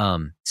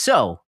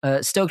 So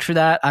stoked for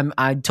that.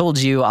 I told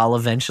you I'll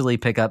eventually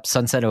pick up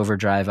Sunset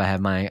Overdrive. I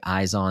have my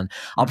eyes on.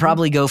 I'll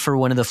probably go for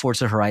one of the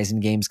Forza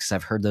Horizon games because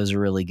I've heard those are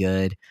really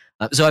good.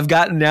 So I've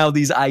gotten now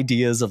these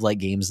ideas of like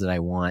games that I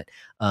want.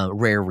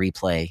 Rare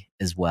Replay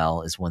as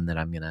well is one that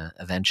I'm gonna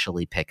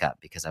eventually pick up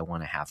because I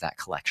want to have that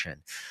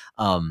collection.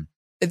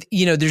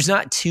 There's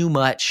not too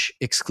much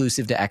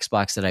exclusive to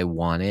Xbox that I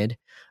wanted,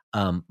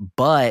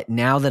 but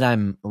now that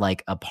I'm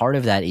like a part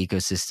of that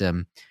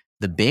ecosystem,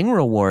 the Bing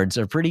rewards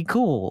are pretty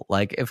cool.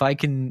 Like if I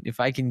can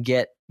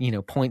get,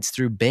 points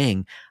through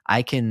Bing,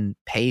 I can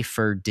pay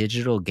for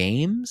digital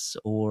games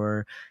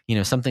or,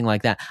 something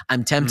like that.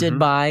 I'm tempted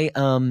by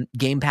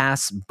Game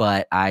Pass,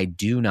 but I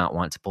do not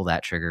want to pull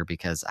that trigger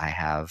because I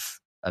have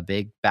a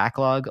big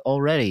backlog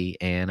already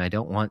and I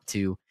don't want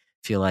to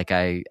feel like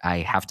I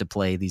have to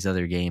play these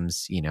other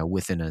games,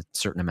 within a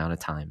certain amount of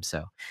time.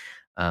 So,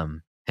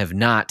 have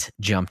not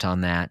jumped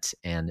on that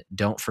and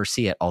don't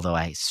foresee it, although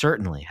I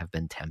certainly have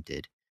been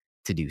tempted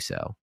to do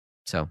so.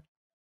 So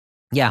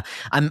yeah,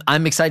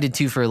 I'm excited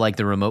too for like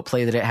the remote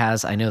play that it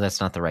has. I know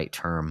that's not the right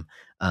term,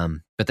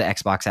 but the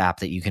Xbox app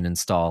that you can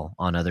install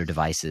on other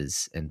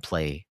devices and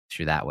play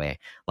through that way,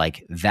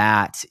 like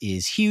that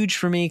is huge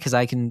for me because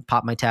I can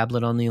pop my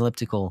tablet on the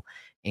elliptical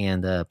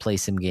and play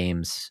some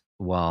games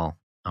while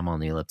I'm on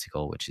the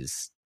elliptical, which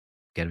is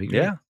gonna be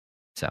great. Yeah.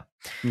 So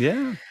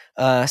yeah,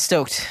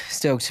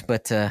 stoked,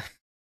 but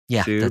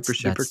yeah,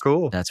 super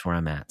cool. That's where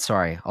I'm at.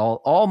 Sorry,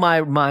 all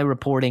my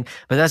reporting,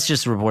 but that's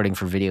just reporting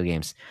for video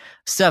games.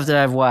 Stuff that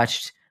I've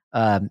watched.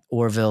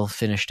 Orville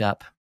finished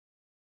up,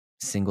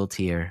 single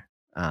tier.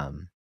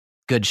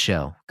 Good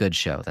show.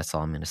 That's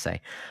all I'm going to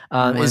say.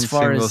 As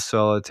far as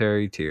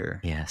solitary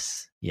tier.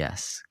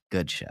 Yes,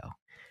 good show.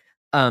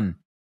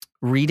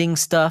 Reading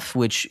stuff,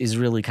 which is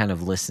really kind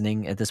of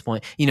listening at this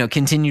point.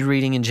 Continued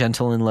reading in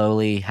Gentle and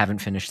Lowly. Haven't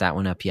finished that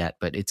one up yet,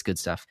 but it's good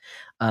stuff.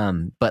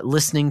 But I've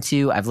listened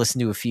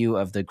to a few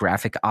of the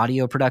graphic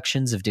audio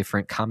productions of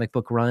different comic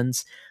book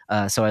runs.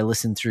 So I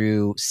listened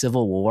through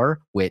Civil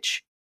War,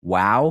 which,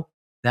 wow,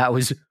 that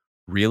was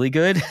really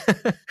good.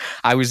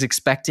 I was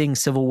expecting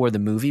Civil War the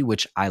movie,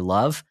 which I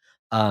love,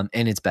 and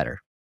it's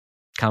better.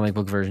 Comic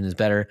book version is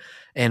better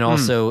and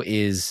also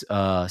is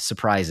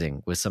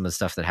surprising with some of the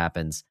stuff that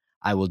happens.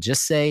 I will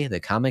just say the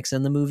comics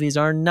and the movies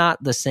are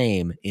not the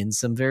same in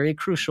some very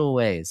crucial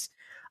ways.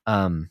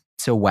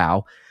 So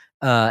wow.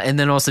 And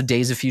then also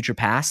Days of Future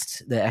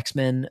Past, the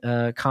X-Men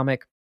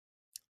comic.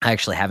 I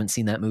actually haven't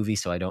seen that movie,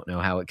 so I don't know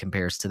how it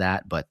compares to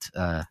that, but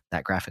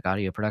that graphic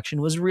audio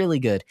production was really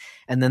good.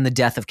 And then The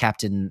Death of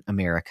Captain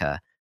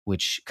America,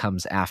 which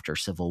comes after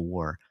Civil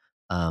War,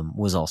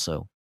 was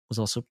also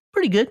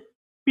pretty good.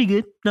 Pretty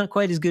good. Not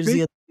quite as good as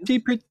the other.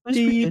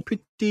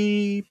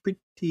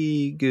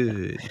 Pretty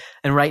good.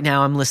 And right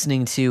now I'm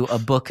listening to a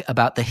book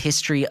about the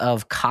history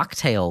of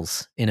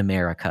cocktails in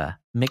America,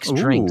 mixed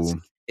drinks.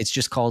 It's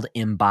just called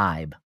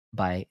Imbibe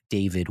by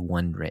David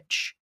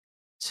Wondrich.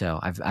 So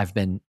I've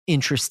been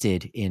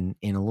interested in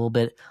a little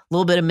bit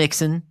of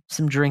mixing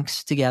some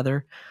drinks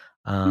together.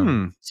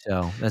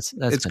 So that's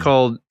it's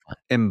called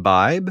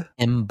Imbibe.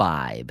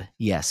 Imbibe,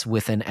 yes,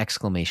 with an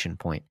exclamation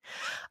point.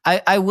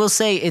 I will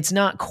say it's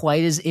not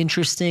quite as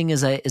interesting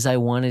as I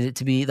wanted it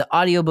to be. The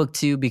audiobook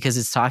too, because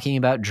it's talking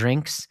about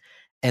drinks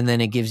and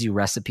then it gives you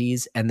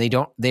recipes and they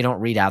don't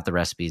read out the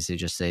recipes. They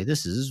just say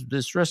this is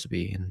this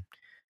recipe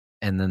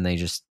and then they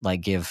just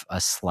like give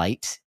a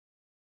slight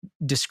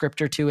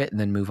descriptor to it and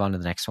then move on to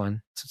the next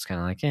one. So it's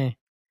kind of like,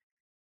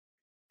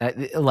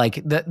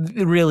 like that.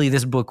 Really,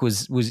 this book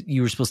was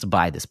you were supposed to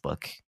buy this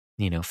book,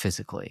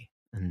 physically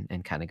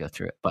and kind of go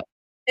through it. But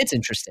it's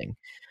interesting.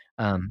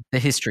 The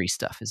history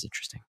stuff is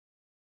interesting.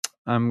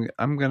 I'm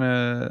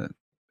gonna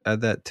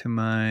add that to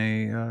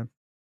my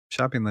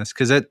shopping list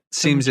because it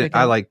seems that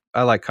I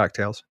like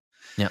cocktails.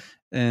 Yeah,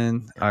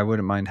 and I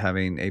wouldn't mind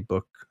having a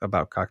book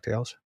about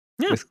cocktails.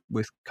 Yeah.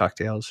 with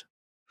cocktails.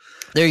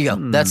 There you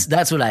go.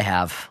 That's what I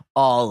have.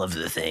 All of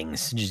the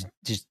things.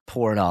 Just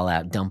pour it all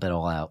out, dump it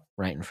all out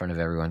right in front of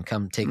everyone.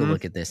 Come take a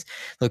look at this.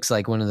 Looks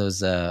like one of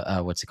those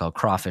what's it called?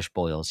 Crawfish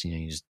boils.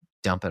 You just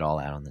dump it all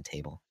out on the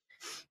table.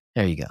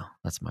 There you go.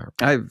 That's my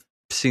report. I've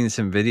seen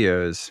some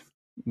videos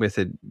with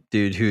a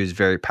dude who's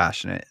very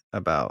passionate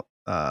about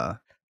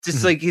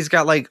just like he's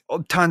got like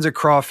tons of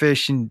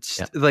crawfish and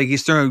like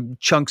he's throwing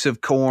chunks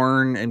of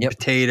corn and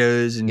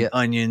potatoes and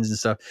onions and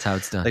stuff. That's how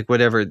it's done. Like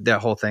whatever that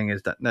whole thing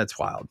is, that's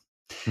wild.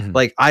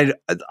 Like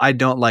I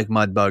don't like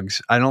mud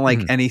bugs. I don't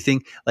like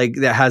anything like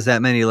that has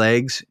that many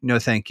legs. No,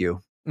 thank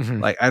you.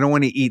 Like I don't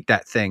want to eat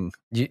that thing.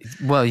 You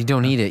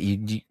don't eat it.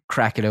 You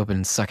crack it open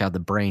and suck out the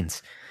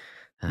brains.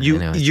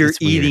 You're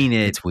eating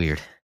it. It's weird.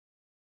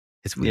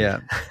 It's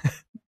weird.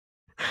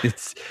 Yeah.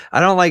 I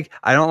don't like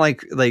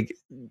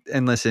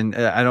and listen,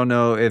 I don't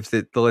know if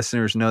the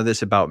listeners know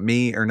this about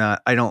me or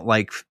not. I don't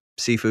like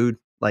seafood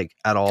like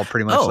at all,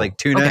 pretty much. Like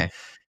tuna. Okay.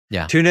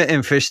 Yeah. Tuna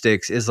and fish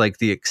sticks is like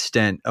the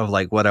extent of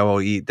like what I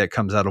will eat that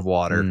comes out of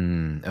water.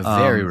 A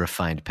very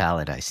refined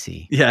palate, I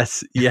see.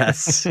 Yes.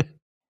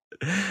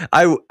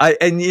 I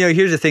and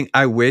here's the thing.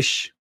 I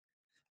wish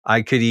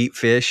I could eat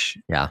fish.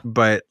 Yeah.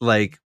 But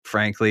like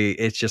frankly,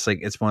 it's just like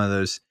it's one of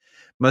those.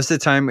 Most of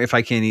the time, if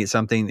I can't eat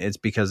something, it's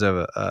because of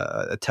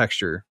a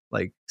texture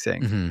like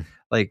thing.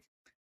 Like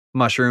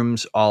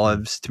mushrooms,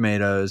 olives,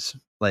 tomatoes.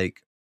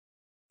 Like,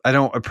 I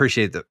don't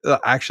appreciate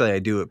actually, I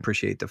do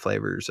appreciate the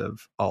flavors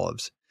of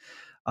olives.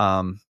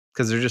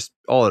 Because they're just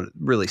all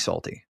really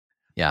salty.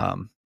 Yeah.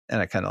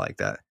 And I kind of like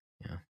that.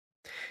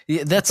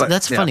 Yeah,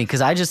 that's funny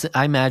because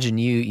I imagine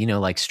you know,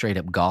 like straight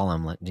up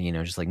Gollum, you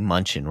know, just like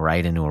munching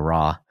right into a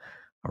raw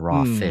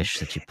fish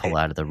that you pull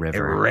out of the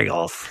river. It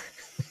wriggles.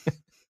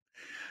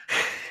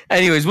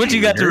 Anyways, what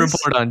you got to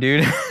report on,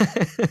 dude?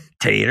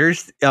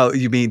 Taters? Oh,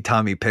 you mean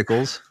Tommy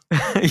Pickles?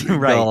 Right.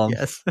 Gollum.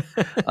 Yes.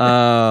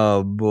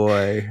 Oh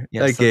boy,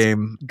 yes, that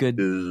game.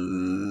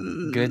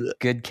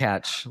 Good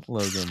catch,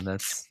 Logan.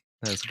 That's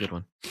a good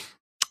one.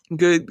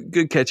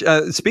 Good catch.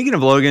 Speaking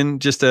of Logan,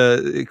 just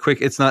a quick,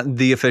 it's not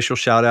the official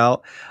shout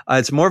out.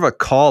 It's more of a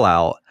call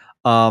out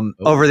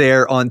over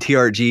there on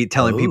TRG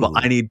telling people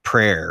I need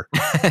prayer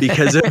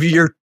because of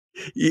your,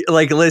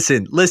 like,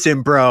 listen,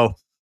 bro.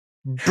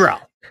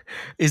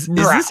 Is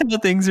this how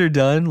things are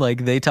done?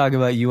 Like they talk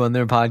about you on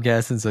their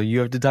podcast, and so you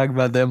have to talk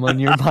about them on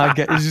your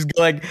podcast. It's just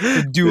like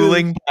the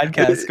dueling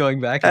podcasts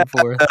going back and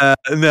forth.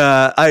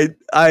 No,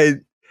 I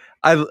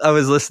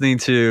was listening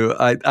to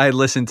I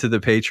listened to the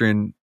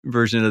patron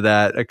version of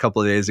that a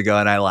couple of days ago,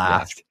 and I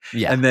laughed.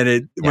 Yeah. And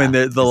then when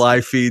the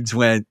live feeds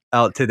went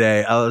out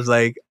today, I was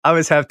like, I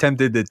was half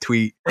tempted to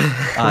tweet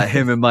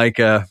him and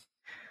Micah,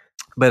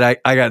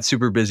 but I got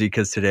super busy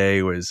because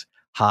today was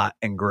hot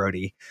and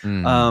grody.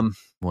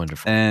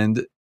 Wonderful.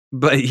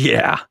 But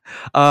yeah,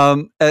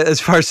 as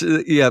far as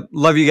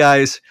love you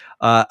guys.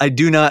 I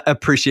do not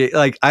appreciate,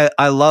 like,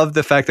 I love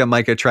the fact that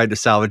Micah tried to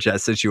salvage that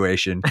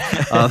situation.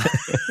 But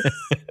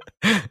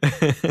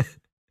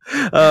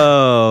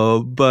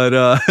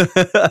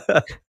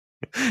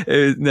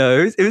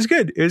it was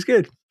good. It was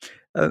good.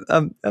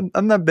 I'm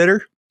not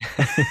bitter.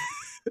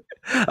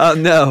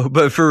 No,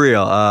 but for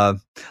real,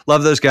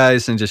 love those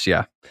guys, and just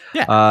yeah.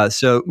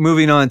 So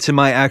moving on to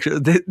my actual,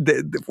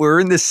 we're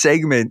in this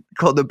segment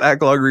called the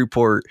backlog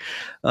report,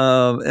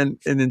 and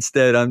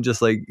instead I'm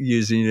just like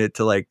using it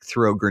to like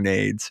throw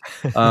grenades.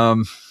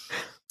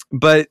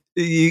 But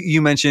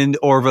you mentioned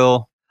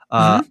Orville.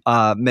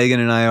 Megan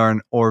and I are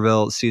on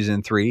Orville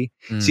season 3.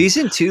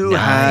 Season 2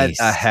 had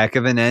a heck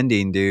of an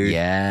ending, dude.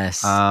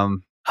 Yes. Oh,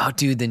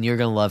 dude, then you're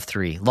gonna love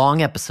 3.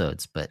 Long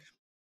episodes, but.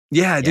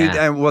 Yeah, dude.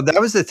 Well,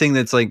 that was the thing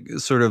that's like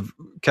sort of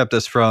kept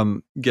us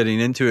from getting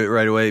into it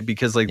right away,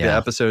 because like the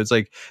episodes,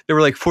 like they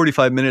were like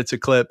 45 minutes a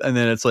clip, and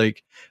then it's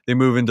like they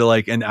move into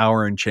like an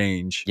hour and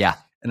change. Yeah.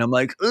 And I'm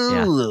like,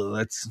 ooh,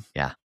 that's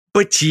yeah.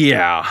 But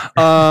yeah.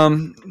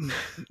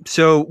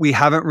 So we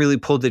haven't really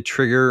pulled the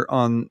trigger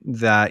on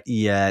that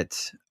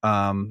yet.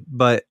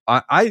 But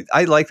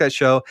I like that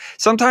show.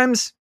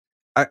 Sometimes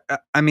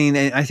I mean,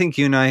 I think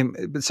you and I,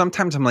 but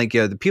sometimes I'm like,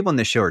 yeah, the people in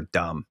this show are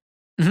dumb.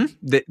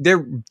 Mm-hmm.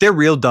 They're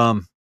real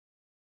dumb.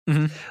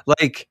 Mm-hmm.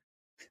 Like,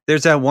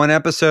 there's that one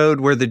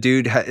episode where the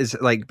dude is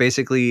like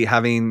basically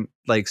having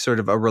like sort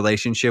of a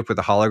relationship with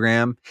a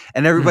hologram,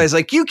 and everybody's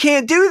like, you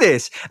can't do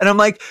this. And I'm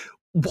like,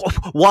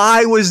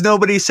 why was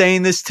nobody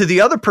saying this to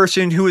the other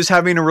person who was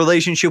having a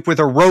relationship with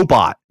a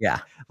robot? Yeah.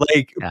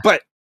 Like,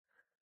 but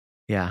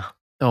yeah.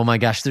 Oh my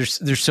gosh.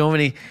 There's so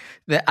many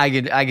that I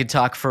could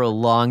talk for a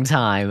long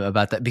time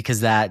about that,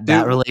 because that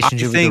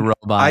relationship with the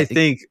robot, I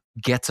think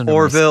gets under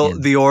Orville. my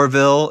skin. The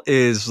Orville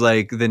is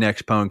like the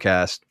next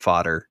Pwnecast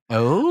fodder.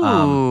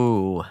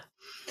 Oh,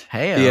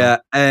 hey, yeah,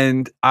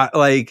 and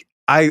I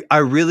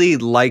really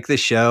like the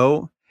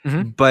show,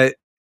 but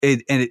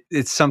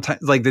it's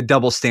sometimes like the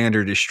double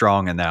standard is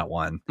strong in that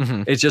one.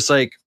 It's just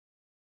like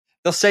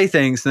they'll say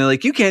things and they're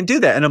like, you can't do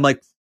that, and I'm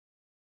like,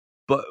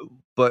 but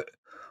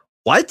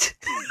what?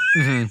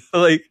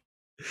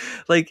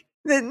 like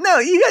no,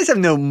 you guys have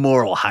no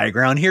moral high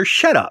ground here.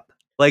 Shut up.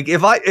 Like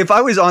if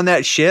I was on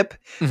that ship,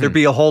 there'd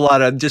be a whole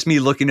lot of just me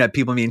looking at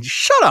people being,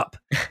 shut up.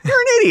 You're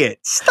an idiot.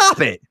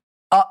 Stop it.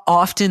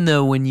 Often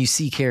though, when you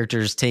see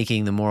characters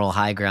taking the moral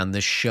high ground,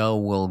 the show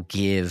will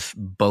give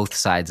both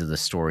sides of the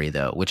story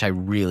though, which I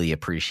really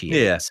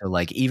appreciate. Yeah. So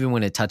like, even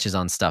when it touches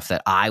on stuff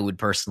that I would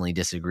personally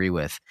disagree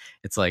with,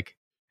 it's like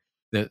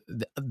the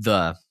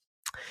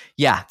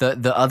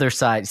other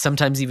side,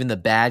 sometimes even the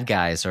bad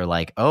guys are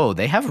like, oh,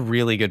 they have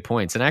really good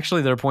points, and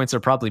actually their points are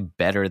probably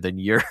better than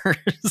yours.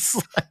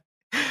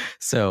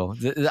 So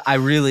I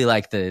really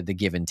like the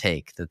give and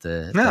take that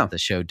the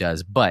show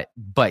does. But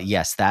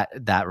yes,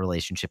 that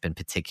relationship in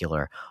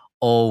particular,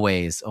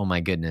 always, oh my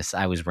goodness,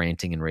 I was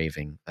ranting and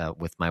raving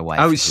with my wife.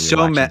 I was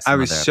so mad. I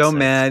was so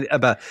mad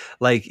about,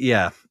 like,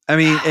 yeah. I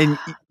mean, and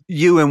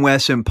you and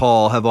Wes and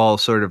Paul have all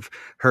sort of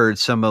heard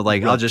some of,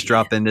 like, I'll just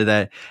drop into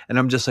that, and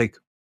I'm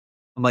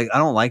like, I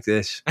don't like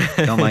this.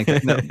 Don't like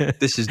it. No,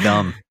 this is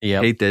dumb.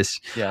 Hate this.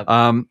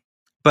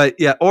 But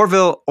yeah,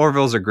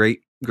 Orville's a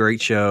great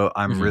show.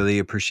 I'm really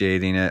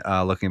appreciating it.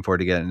 Looking forward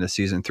to getting into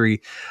season 3.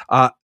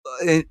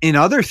 In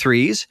other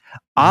threes,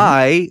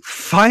 I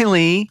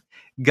finally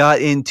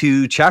got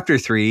into chapter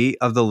 3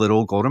 of the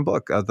Little Golden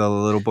Book, of the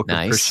Little Book of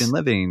Christian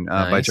Living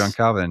by John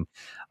Calvin.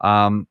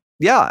 And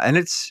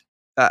it's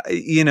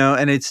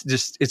and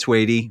it's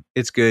weighty.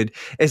 It's good.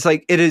 It's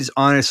like, it is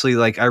honestly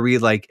like, I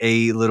read like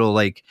a little,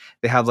 like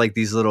they have like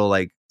these little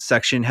like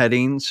section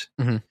headings,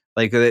 Mm-hmm.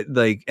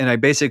 and I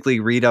basically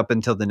read up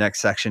until the next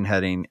section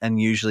heading.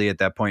 And usually at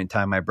that point in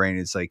time, my brain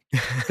is like,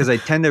 because I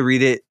tend to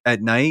read it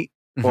at night,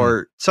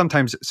 or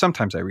sometimes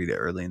I read it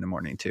early in the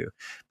morning too.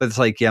 But it's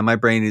like, yeah, my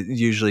brain is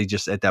usually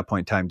just at that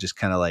point in time, just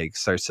kind of like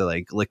starts to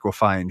like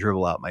liquefy and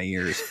dribble out my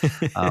ears.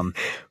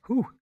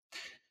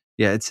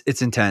 Yeah,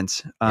 it's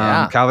intense.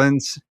 Yeah.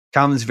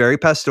 Calvin's very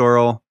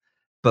pastoral,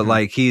 but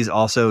like he's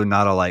also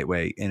not a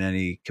lightweight in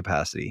any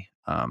capacity.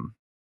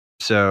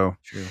 So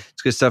True.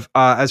 It's good stuff.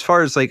 As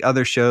far as like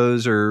other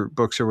shows or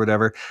books or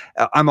whatever,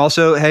 I'm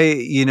also,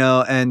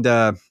 and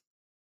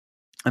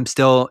I'm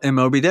still in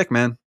Moby Dick,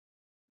 man.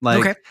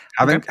 Like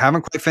haven't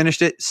quite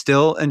finished it.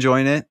 Still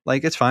enjoying it.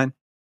 Like it's fine.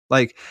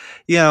 Like,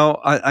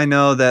 I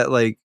know that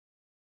like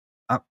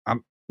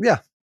I'm yeah,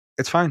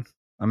 it's fine.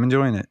 I'm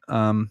enjoying it.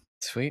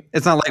 Sweet.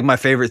 It's not like my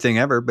favorite thing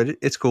ever, but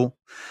it's cool.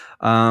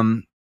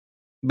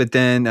 But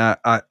then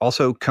I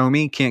also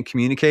Comey Can't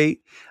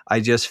Communicate.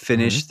 I just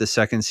finished the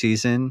second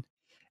season,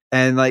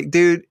 and like,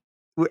 dude,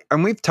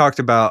 and we've talked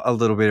about a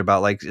little bit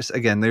about like, just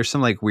again, there's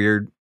some like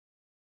weird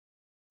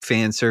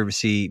fan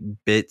servicey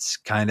bits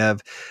kind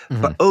of,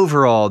 but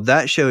overall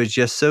that show is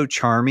just so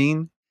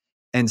charming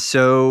and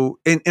so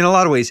in a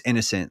lot of ways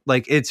innocent.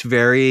 Like it's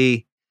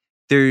very,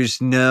 there's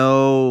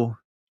no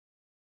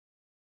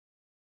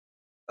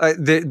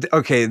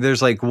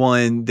there's like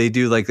one, they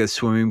do like the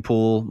swimming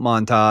pool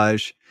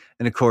montage,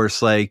 and of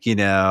course, like,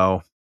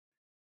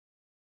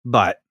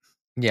 but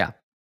yeah,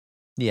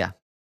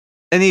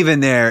 and even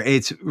there,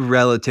 it's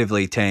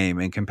relatively tame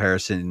in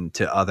comparison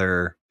to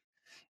other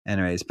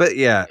animes. But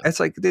yeah, it's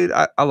like, dude,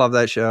 I love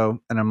that show,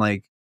 and I'm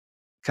like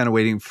kind of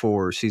waiting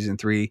for season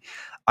 3.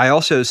 I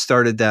also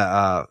started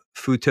that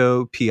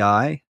Futo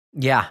PI.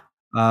 Yeah.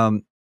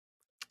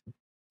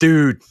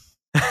 Dude.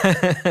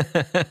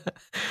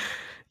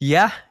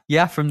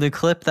 Yeah, from the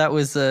clip that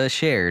was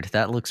shared,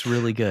 that looks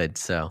really good.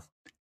 So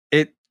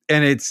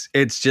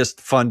it's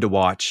just fun to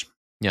watch.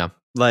 Yeah.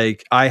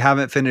 Like I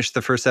haven't finished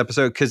the first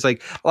episode because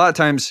like a lot of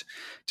times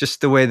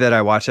just the way that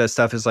I watch that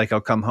stuff is like I'll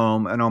come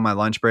home and on my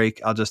lunch break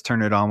I'll just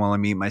turn it on while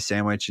I'm eating my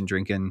sandwich and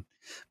drinking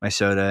my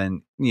soda,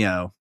 and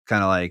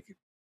kind of like,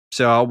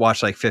 so I'll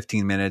watch like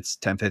 15 minutes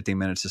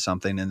of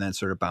something and then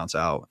sort of bounce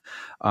out,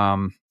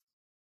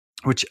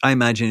 which I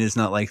imagine is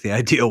not like the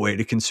ideal way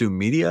to consume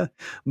media,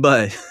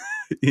 but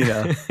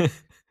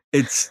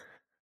it's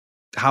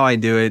how I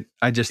do it.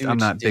 I'm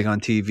not big on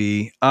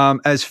TV.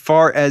 As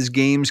far as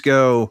games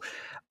go,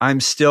 I'm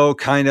still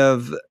kind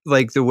of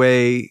like the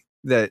way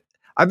that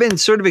I've been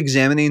sort of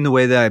examining the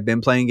way that I've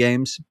been playing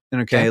games.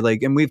 And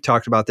and we've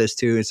talked about this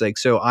too. It's like,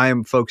 so I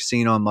am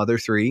focusing on Mother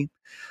 3.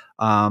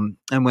 And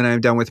when I'm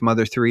done with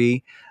Mother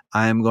 3,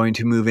 I'm going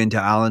to move into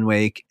Alan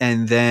Wake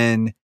and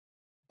then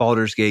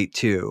Baldur's Gate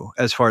 2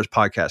 as far as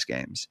podcast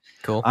games.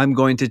 Cool. I'm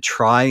going to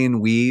try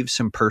and weave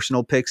some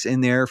personal picks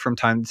in there from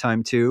time to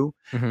time too.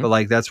 But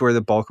like that's where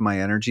the bulk of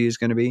my energy is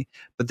going to be.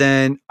 But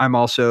then I'm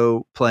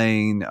also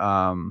playing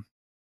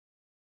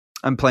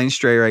I'm playing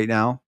Stray right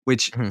now,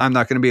 which I'm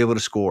not going to be able to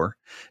score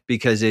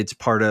because it's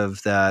part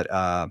of that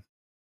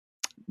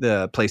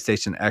the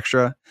PlayStation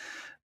Extra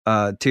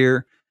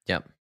tier.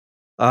 Yep.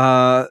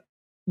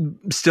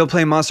 Still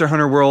playing Monster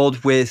Hunter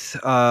World with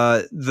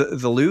the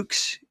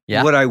Lukes.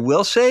 Yeah. What I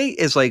will say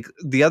is like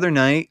the other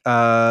night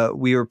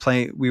we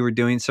were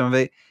doing some of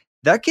it.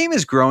 That game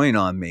is growing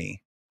on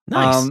me.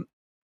 Nice.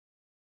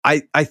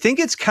 I think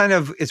it's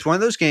one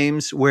of those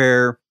games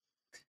where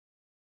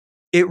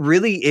it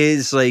really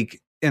is like,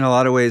 in a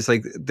lot of ways,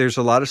 like there's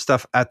a lot of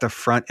stuff at the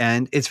front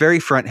end. It's very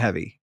front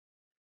heavy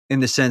in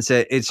the sense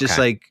that it's just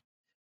like,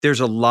 there's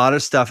a lot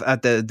of stuff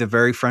at the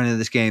very front of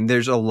this game.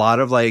 There's a lot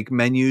of like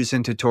menus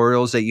and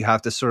tutorials that you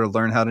have to sort of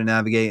learn how to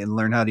navigate and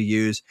learn how to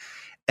use.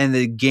 And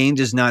the game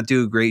does not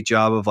do a great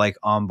job of like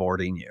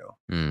onboarding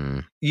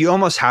you. You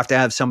almost have to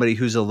have somebody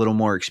who's a little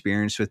more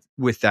experienced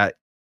with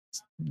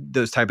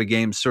those type of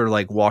games, sort of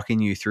like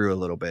walking you through a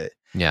little bit.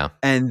 Yeah.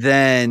 And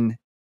then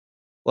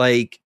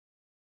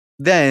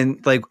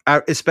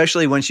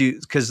especially once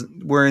because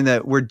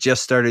we're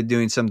just started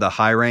doing some of the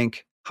high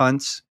rank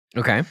hunts.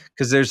 Okay.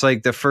 Because there's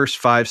like the first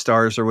 5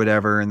 stars or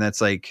whatever, and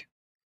that's like,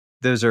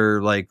 those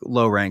are like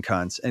low rank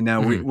hunts. And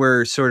now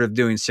we're sort of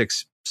doing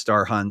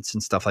 6-star hunts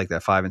and stuff like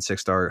that, 5 and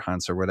 6-star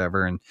hunts or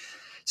whatever. And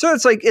so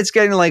it's like, it's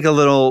getting like a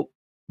little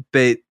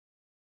bit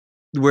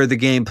where the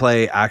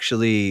gameplay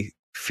actually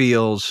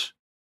feels,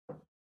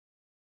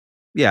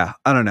 I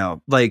don't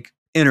know, like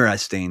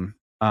interesting.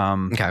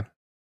 Okay.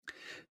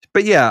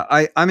 But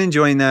yeah, I'm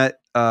enjoying that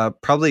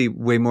probably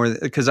way more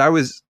because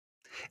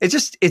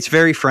it's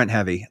very front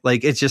heavy.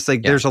 Like it's just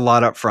like there's a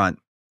lot up front,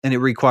 and it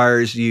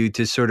requires you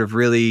to sort of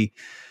really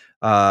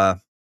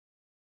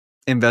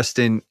invest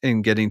in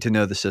getting to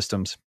know the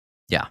systems.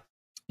 Yeah.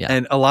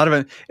 And a lot of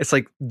it, it's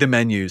like the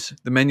menus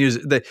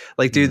that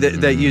like, dude,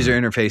 that user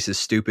interface is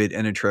stupid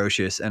and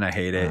atrocious, and I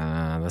hate it.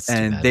 That's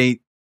and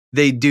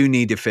they do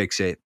need to fix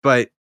it,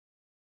 but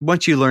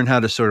once you learn how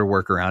to sort of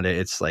work around it,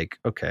 it's like,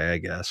 okay, I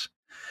guess.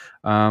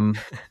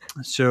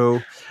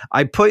 So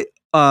I put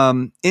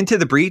Into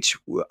the Breach,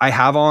 I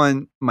have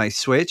on my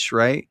Switch,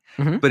 right?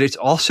 Mm-hmm. But it's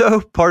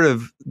also part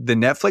of the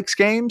Netflix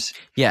games.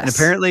 Yes. And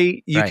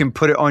apparently you can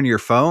put it on your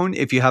phone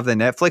if you have the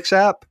Netflix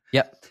app.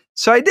 Yep.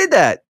 So I did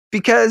that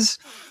because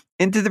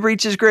Into the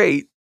Breach is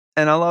great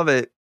and I love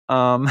it.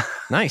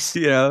 Nice.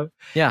 You know,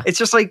 yeah. It's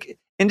just like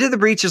Into the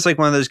Breach is like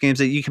one of those games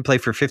that you can play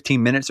for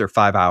 15 minutes or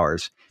 5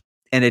 hours.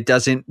 And it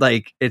doesn't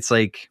like, it's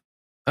like,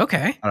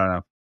 okay. I don't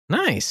know.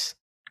 Nice.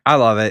 I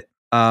love it.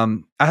 I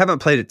haven't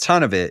played a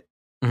ton of it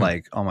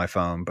like on my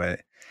phone,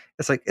 but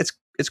it's like,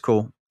 it's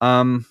cool.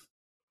 I'm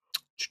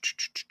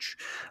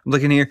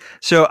looking here.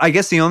 So I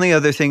guess the only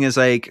other thing is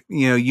like,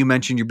 you know, you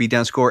mentioned your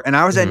beatdown score and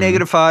I was at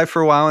 -5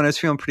 for a while and I was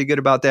feeling pretty good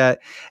about that.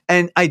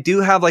 And I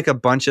do have like a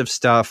bunch of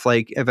stuff.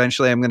 Like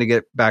eventually I'm going to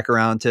get back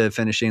around to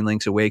finishing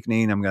Link's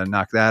Awakening. I'm going to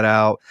knock that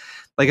out.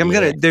 Like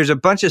there's a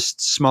bunch of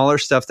smaller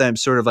stuff that I'm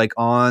sort of like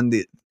on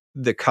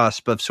the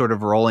cusp of sort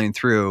of rolling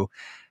through,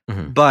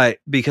 but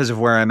because of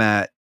where I'm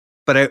at,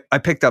 but I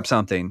picked up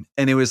something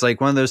and it was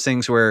like one of those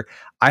things where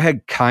I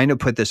had kind of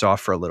put this off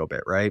for a little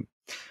bit. Right.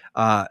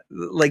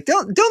 Like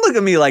don't look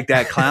at me like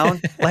that, clown.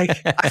 Like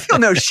I feel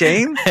no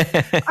shame.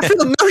 I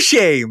feel no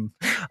shame.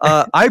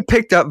 I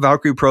picked up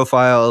Valkyrie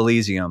Profile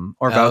Elysium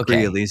or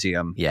Valkyrie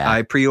Elysium. Yeah.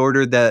 I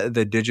pre-ordered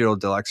the digital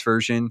deluxe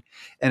version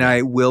and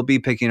I will be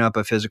picking up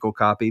a physical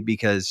copy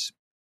because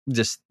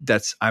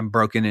I'm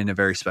broken in a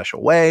very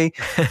special way.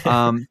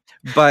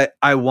 But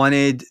I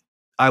wanted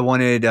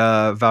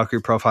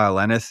Valkyrie Profile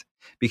Lenneth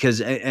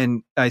because,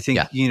 and I think,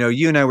 you know,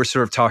 you and I were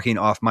sort of talking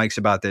off mics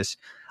about this.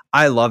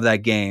 I love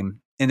that game.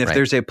 And if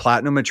there's a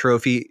platinum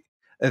trophy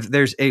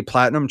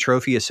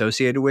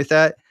associated with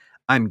that,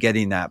 I'm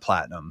getting that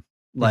platinum.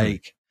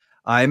 Like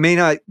I may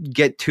not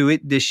get to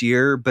it this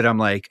year, but I'm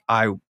like,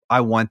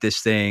 I want this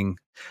thing.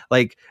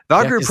 Like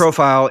Valkyrie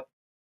Profile.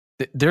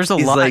 There's a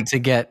lot to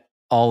get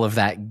all of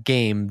that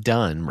game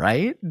done,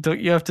 right?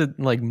 Don't you have to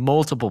like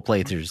multiple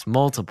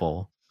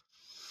playthroughs,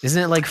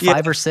 Isn't it like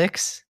 5 or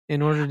 6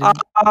 in order to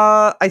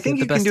I think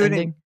you can do it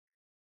in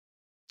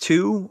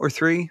 2 or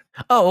 3.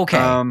 Oh,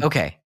 okay.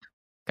 Okay.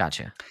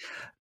 Gotcha.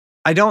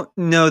 I don't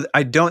know.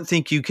 I don't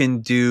think you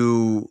can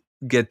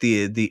get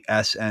the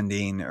S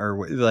ending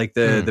or like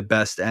the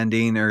best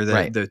ending or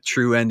the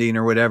true ending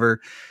or whatever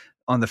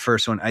on the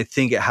first one. I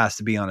think it has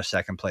to be on a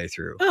second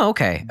playthrough. Oh,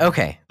 okay.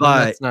 Okay. But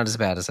well, that's not as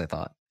bad as I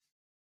thought.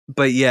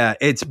 But yeah,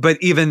 but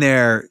even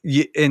there,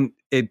 and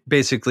it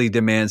basically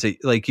demands that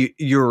like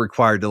you're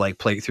required to like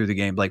play through the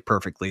game like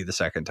perfectly the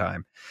second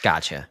time.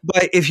 Gotcha.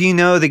 But if you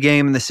know the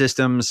game and the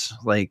systems,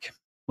 like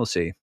we'll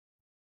see.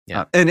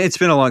 Yeah. And it's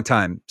been a long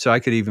time, so I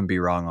could even be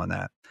wrong on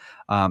that.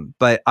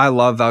 But I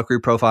love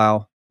Valkyrie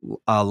Profile,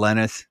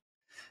 Lenneth.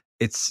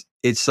 It's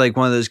like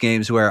one of those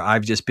games where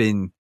I've just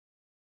been,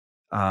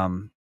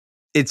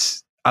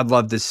 I'd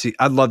love to see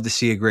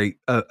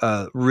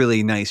a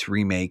really nice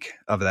remake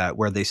of that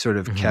where they sort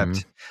of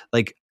kept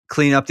like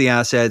clean up the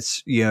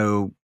assets, you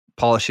know,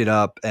 polish it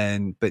up.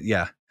 But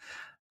yeah,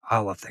 I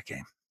love that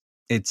game.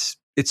 It's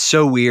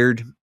so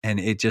weird. And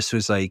it just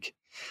was like,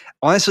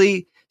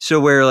 honestly, so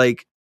where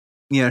like,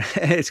 you know,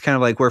 it's kind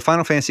of like where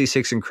Final Fantasy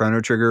VI and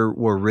Chrono Trigger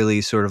were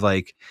really sort of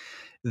like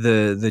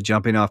the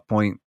jumping off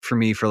point for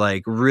me for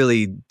like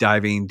really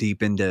diving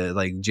deep into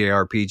like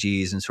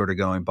JRPGs and sort of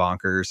going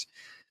bonkers.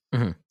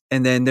 And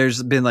then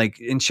there's been like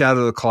in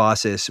Shadow of the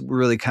Colossus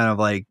really kind of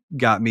like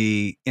got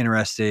me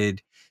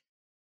interested.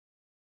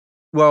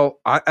 Well,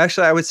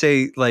 I would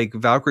say like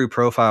Valkyrie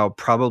Profile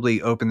probably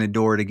opened the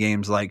door to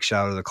games like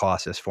Shadow of the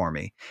Colossus for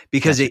me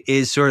because it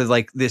is sort of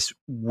like this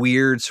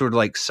weird sort of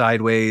like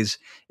sideways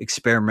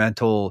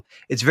experimental.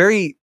 It's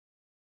very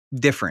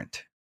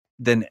different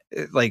than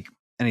like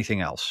anything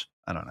else.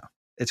 I don't know.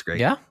 It's great.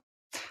 Yeah.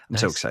 I'm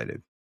so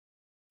excited.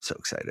 So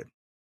excited.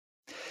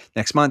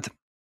 Next month.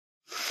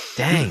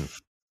 Dang.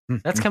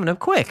 That's coming up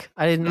quick.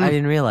 I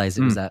didn't realize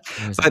it was that.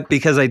 But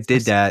because I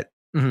did that,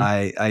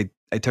 I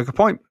took a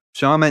point.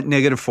 So I'm at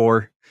 -4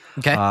 for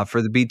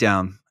the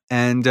beatdown.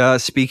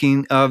 And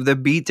speaking of the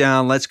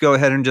beatdown, let's go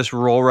ahead and just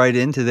roll right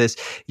into this.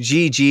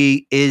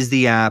 GG is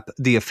the app,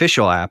 the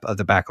official app of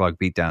the Backlog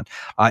Beatdown.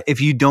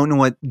 If you don't know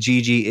what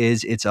GG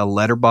is, it's a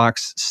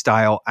letterbox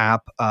style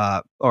app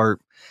or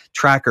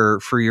tracker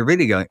for your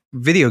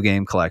video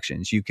game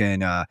collections. You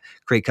can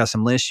create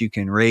custom lists, you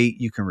can rate,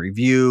 you can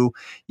review,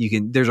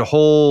 there's a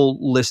whole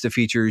list of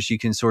features. You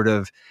can sort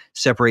of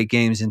separate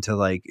games into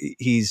like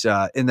he's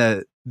in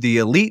the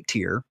elite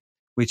tier,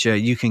 which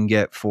you can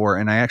get for,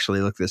 and I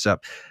actually looked this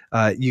up.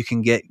 You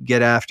can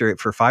get after it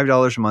for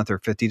 $5 a month or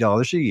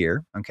 $50 a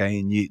year. Okay.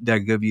 And that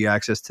give you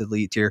access to the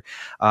elite tier.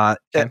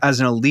 As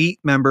an elite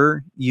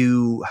member,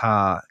 you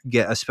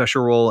get a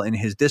special role in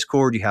his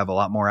Discord. You have a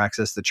lot more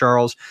access to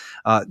Charles.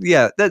 By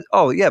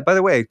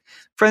the way,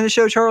 friend of the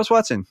show, Charles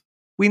Watson.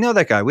 We know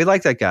that guy. We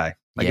like that guy.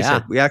 Like I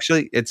said,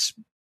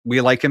 we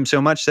like him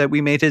so much that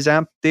we made his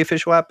app the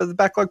official app of the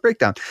Backlog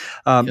Breakdown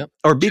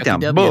or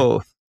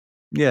Beatdown.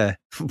 Yeah.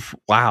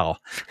 Wow.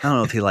 I don't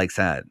know if he likes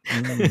that.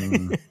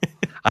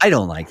 I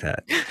don't like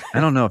that. I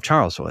don't know if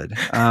Charles would.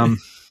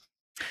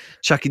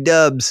 Chucky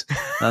Dubs.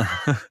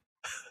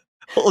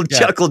 Old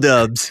Chuckle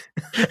Dubs.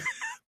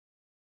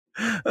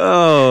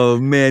 Oh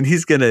man,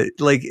 he's gonna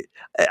like.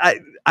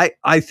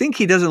 I think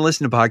he doesn't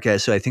listen to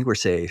podcasts, so I think we're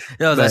safe.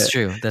 No, that's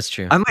true. That's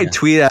true. I might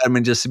tweet at him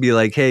and just be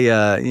like, "Hey,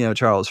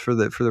 Charles, for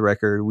the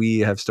record, we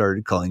have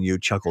started calling you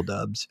Chuckle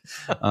Dubs."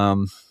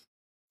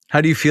 How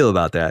do you feel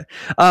about that?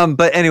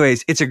 But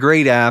anyways, it's a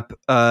great app.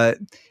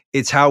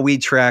 It's how we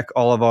track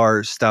all of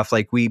our stuff.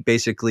 Like we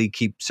basically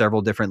keep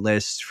several different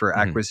lists for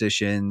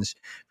acquisitions,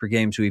 for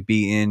games we've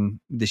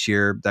beaten this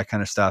year, that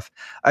kind of stuff.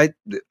 I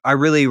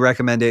really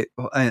recommend it.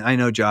 I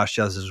know Josh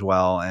does as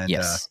well, and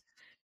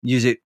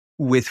use it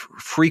with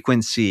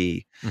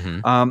frequency.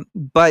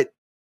 But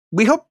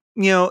we hope,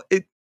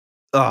 it.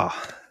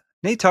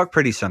 Nate Talk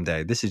Pretty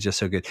someday. This is just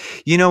so good.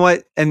 You know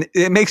what? And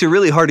it makes it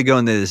really hard to go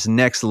into this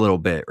next little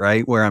bit,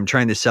 right? Where I'm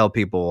trying to sell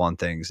people on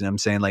things. And I'm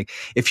saying like,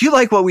 if you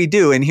like what we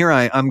do, and here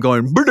I'm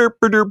going, but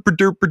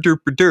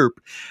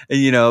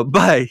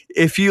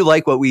if you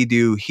like what we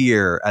do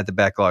here at the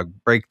Backlog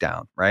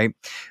Breakdown, right?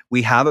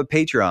 We have a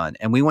Patreon,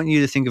 and we want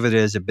you to think of it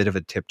as a bit of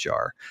a tip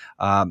jar.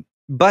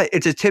 But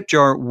it's a tip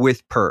jar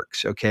with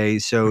perks, okay?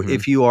 So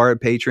if you are a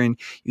patron,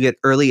 you get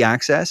early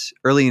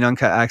and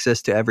uncut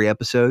access to every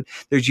episode.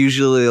 There's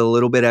usually a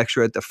little bit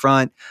extra at the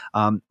front.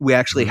 We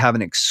actually have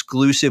an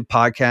exclusive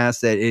podcast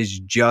that is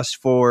just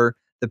for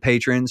the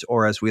patrons,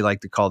 or as we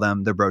like to call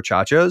them, the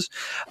brochachos.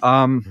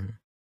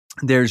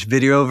 There's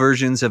video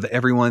versions of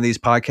every one of these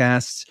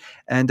podcasts,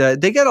 and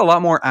they get a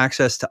lot more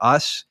access to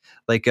us.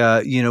 Like,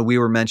 we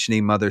were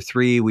mentioning Mother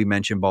 3, we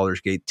mentioned Baldur's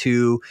Gate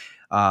 2.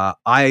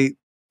 I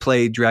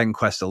played Dragon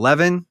Quest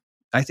 11.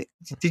 I think.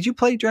 Did you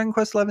play Dragon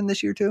Quest 11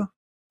 this year too?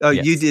 Oh,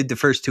 yes. You did the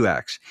first 2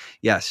 acts.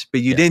 Yes,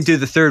 but you didn't do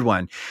the third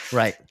one.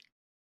 Right.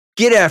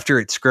 Get after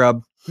it,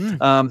 scrub.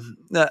 Sorry,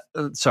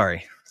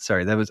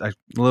 that was a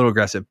little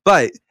aggressive.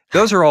 But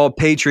those are all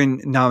patron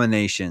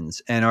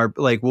nominations, and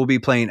we'll be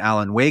playing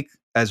Alan Wake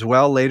as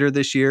well later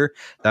this year.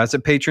 That's a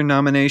patron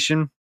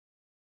nomination.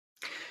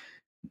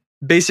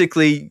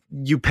 Basically,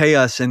 you pay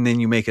us and then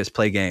you make us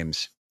play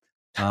games.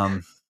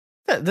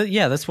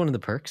 That's one of the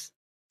perks.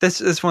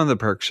 That's one of the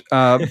perks.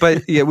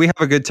 But yeah, we have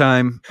a good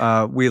time.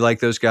 We like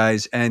those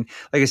guys. And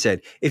like I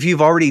said, if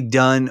you've already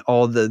done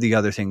all the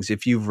other things,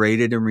 if you've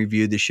rated and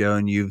reviewed the show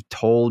and you've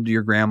told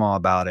your grandma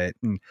about it,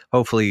 and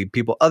hopefully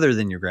people other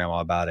than your grandma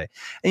about it,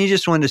 and you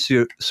just wanted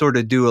to sort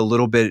of do a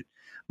little bit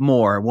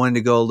more, wanted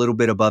to go a little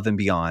bit above and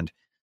beyond,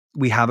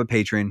 we have a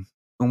Patreon,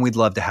 and we'd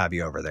love to have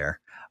you over there.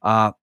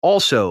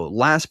 Also,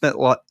 last but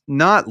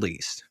not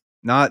least,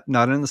 not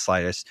in the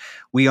slightest,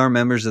 we are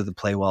members of the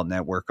Playwell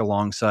Network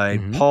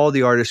alongside Paul,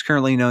 the artist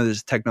currently known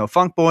as Techno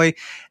Funk Boy,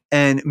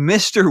 and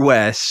Mr.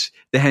 Wes,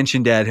 the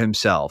Henshin Dad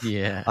himself.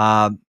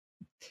 Yeah.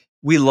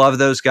 We love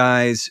those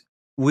guys.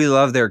 We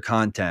love their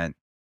content.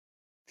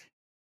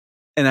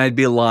 And I'd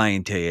be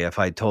lying to you if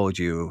I told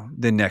you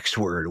the next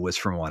word was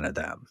from one of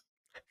them.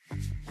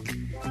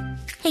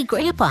 Hey,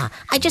 Grandpa,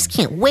 I just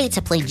can't wait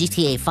to play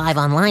GTA 5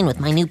 online with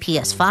my new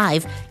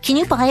PS5. Can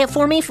you buy it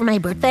for me for my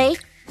birthday?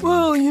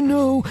 Well,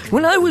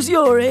 when I was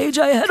your age,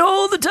 I had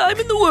all the time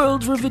in the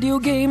world for video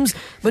games,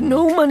 but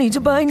no money to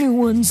buy new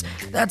ones.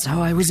 That's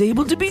how I was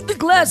able to beat the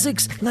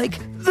classics, like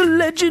The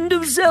Legend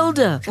of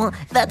Zelda. Well,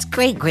 that's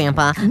great,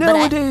 Grandpa.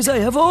 Nowadays, I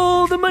have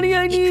all the money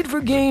I need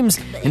for games.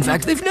 In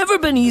fact, they've never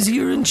been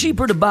easier and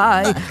cheaper to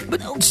buy.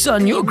 But,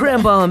 son, your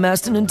grandpa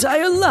amassed an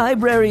entire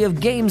library of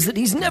games that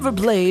he's never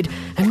played.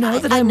 And now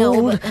that I'm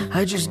old,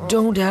 I just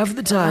don't have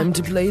the time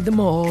to play them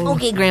all.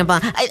 Okay, Grandpa,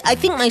 I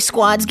think my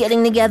squad's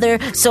getting together,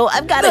 so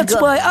I've got to go.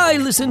 That's why I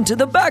listen to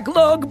the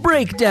Backlog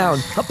Breakdown,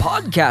 a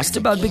podcast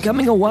about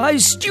becoming a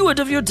wise steward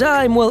of your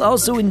time while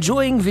also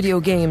enjoying video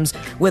games.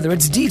 Whether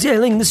it's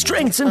detailing the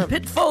strengths and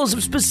pitfalls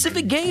of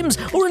specific games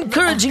or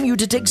encouraging you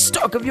to take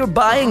stock of your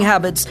buying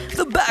habits,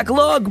 the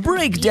Backlog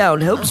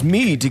Breakdown helps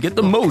me to get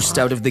the most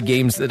out of the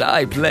games that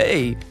I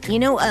play.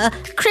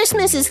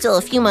 Christmas is still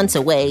a few months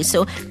away,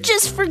 so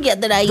just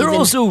forget that They're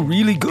also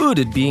really good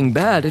at being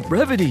bad at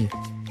brevity.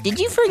 Did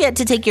you forget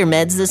to take your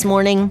meds this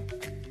morning?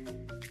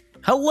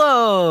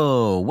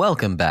 Hello!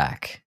 Welcome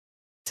back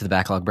to the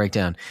Backlog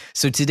Breakdown.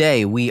 So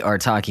today we are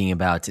talking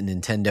about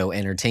Nintendo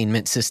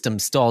Entertainment System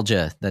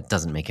nostalgia. That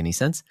doesn't make any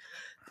sense.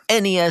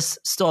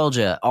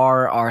 NEStalgia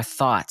are our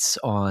thoughts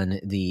on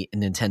the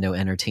Nintendo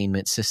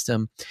Entertainment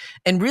System.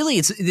 And really,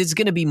 it's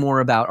going to be more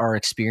about our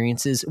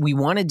experiences. We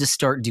wanted to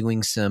start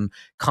doing some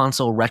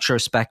console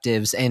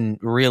retrospectives, and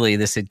really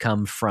this had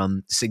come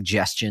from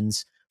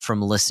suggestions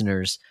from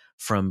listeners,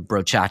 from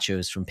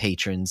brochachos, from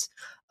patrons.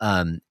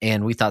 And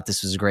we thought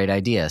this was a great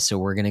idea. So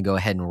we're going to go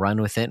ahead and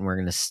run with it. And we're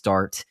going to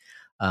start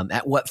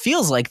at what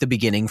feels like the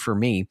beginning for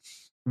me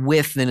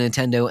with the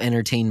Nintendo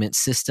Entertainment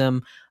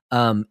System.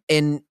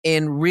 And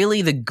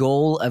really the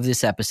goal of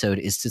this episode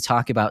is to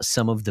talk about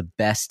some of the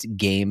best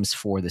games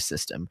for the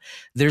system.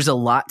 There's a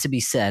lot to be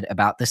said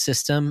about the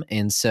system.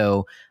 And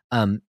so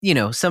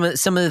Some of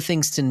the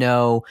things to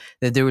know,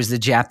 that there was the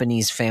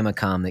Japanese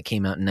Famicom that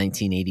came out in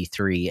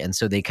 1983, and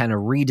so they kind of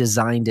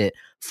redesigned it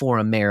for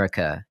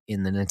America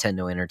in the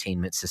Nintendo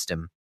Entertainment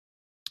System.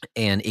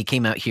 And it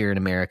came out here in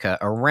America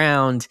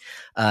around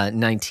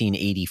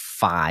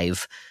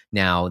 1985.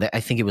 Now, I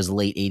think it was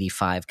late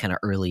 85, kind of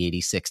early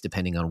 86,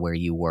 depending on where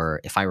you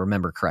were. If I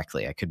remember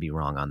correctly, I could be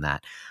wrong on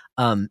that.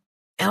 And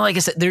like I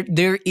said,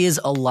 there is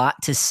a lot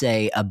to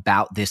say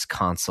about this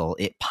console.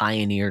 It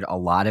pioneered a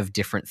lot of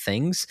different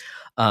things.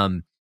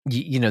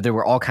 There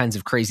were all kinds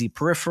of crazy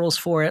peripherals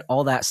for it,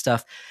 all that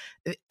stuff.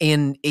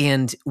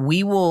 And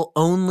we will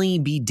only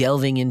be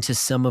delving into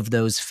some of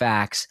those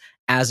facts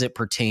as it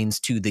pertains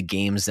to the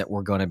games that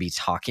we're going to be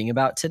talking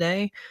about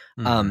today.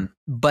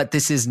 But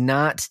this is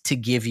not to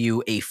give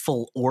you a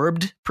full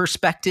orbed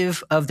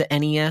perspective of the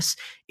NES.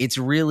 It's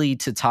really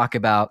to talk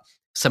about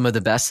some of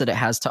the best that it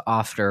has to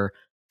offer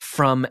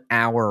from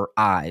our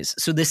eyes.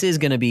 So this is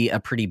going to be a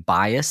pretty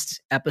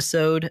biased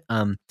episode,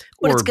 but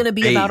it's going to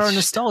be about our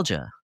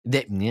nostalgia.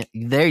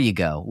 There you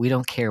go. We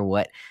don't care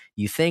what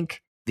you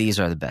think.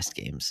 These are the best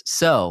games.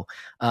 So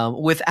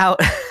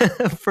without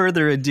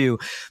further ado,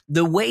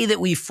 the way that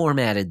we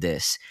formatted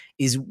this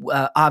is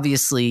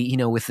obviously,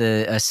 with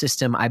a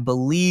system, I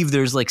believe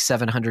there's like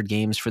 700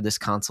 games for this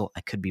console.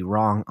 I could be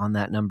wrong on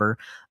that number.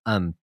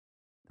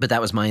 But that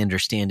was my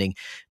understanding.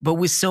 But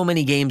with so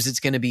many games,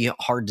 it's going to be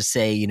hard to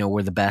say,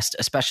 we're the best,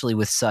 especially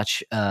with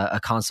such a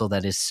console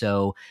that is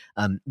so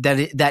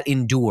that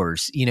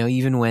endures.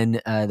 Even when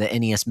the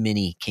NES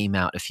Mini came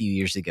out a few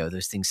years ago,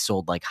 those things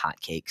sold like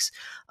hotcakes.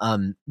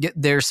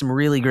 There's some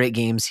really great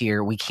games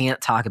here. We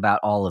can't talk about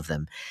all of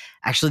them.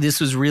 Actually,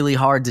 this was really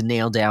hard to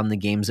nail down the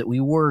games that we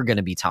were going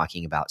to be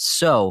talking about.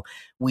 So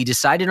we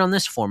decided on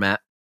this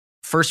format.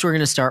 First, we're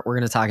going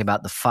to talk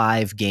about the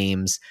 5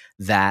 games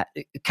that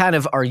kind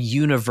of are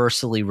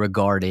universally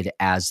regarded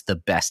as the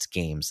best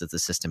games that the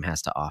system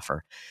has to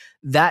offer.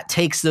 That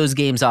takes those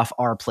games off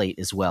our plate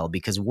as well,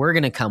 because we're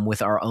going to come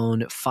with our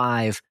own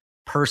 5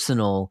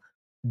 personal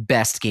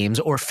best games,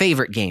 or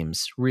favorite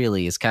games,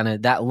 really. Is kind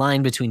of that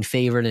line between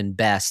favorite and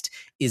best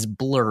is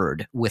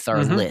blurred with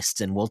our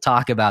list, and we'll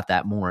talk about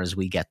that more as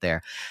we get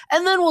there.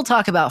 And then we'll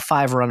talk about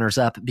 5 runners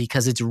up,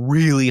 because it's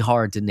really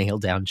hard to nail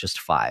down just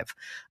 5.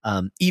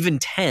 Even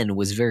 10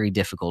 was very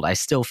difficult. I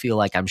still feel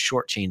like I'm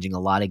shortchanging a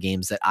lot of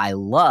games that I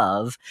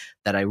love,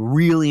 that I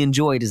really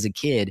enjoyed as a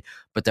kid,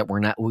 but that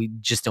we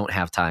just don't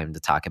have time to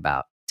talk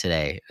about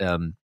today.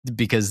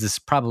 Because this is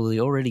probably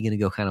already going to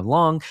go kind of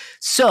long.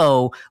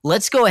 So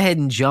let's go ahead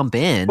and jump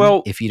in,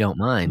 if you don't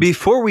mind.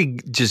 Before we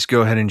just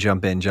go ahead and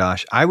jump in,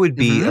 Josh, I would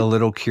be a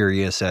little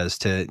curious as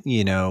to,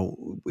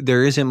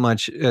 there isn't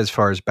much as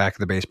far as back of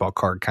the baseball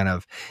card kind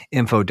of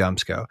info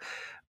dumps go.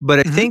 But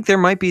I think there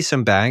might be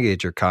some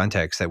baggage or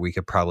context that we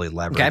could probably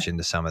leverage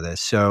into some of this.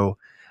 So,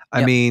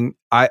 I mean,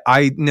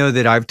 I know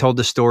that I've told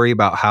the story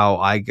about how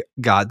I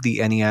got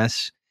the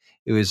NES.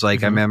 It was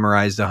like I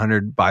memorized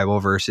 100 Bible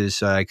verses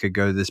so I could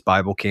go to this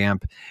Bible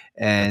camp.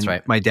 And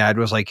my dad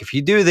was like, if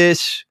you do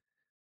this,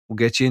 we'll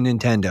get you a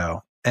Nintendo.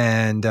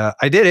 And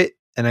I did it,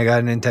 and I got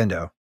a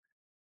Nintendo.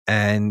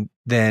 And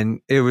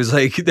then it was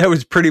like, that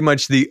was pretty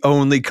much the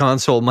only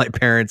console my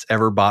parents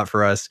ever bought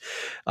for us,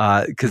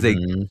 because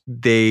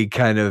they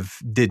kind of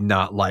did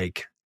not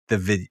like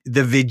the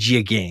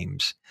video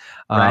games.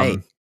 Right.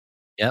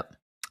 Yep.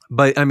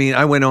 But I mean,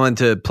 I went on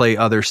to play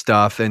other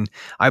stuff, and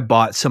I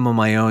bought some of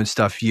my own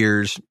stuff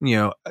years,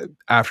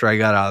 after I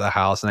got out of the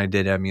house, and I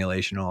did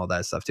emulation and all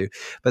that stuff too.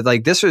 But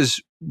like, this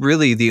was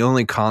really the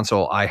only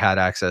console I had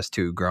access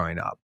to growing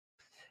up.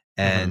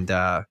 And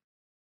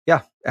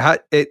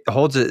it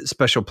holds a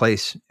special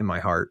place in my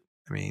heart.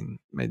 I mean,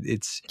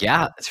 it's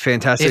a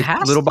fantastic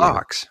little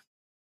box.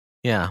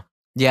 Yeah.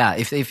 Yeah,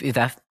 if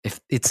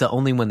it's the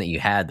only one that you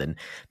had, then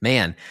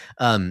man,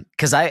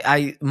 because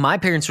my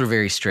parents were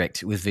very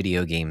strict with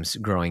video games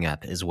growing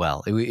up as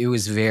well. It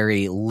was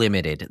very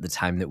limited the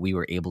time that we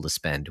were able to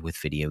spend with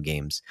video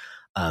games.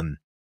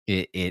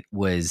 We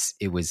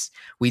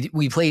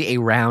played a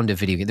round of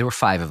video games. There were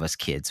 5 of us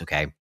kids.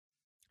 Okay,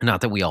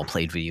 not that we all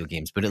played video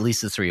games, but at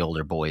least the 3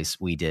 older boys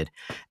we did.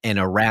 And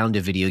a round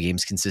of video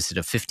games consisted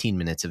of 15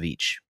 minutes of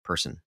each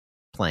person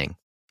playing.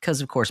 Because,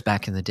 of course,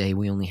 back in the day,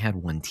 we only had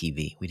one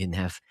TV. We didn't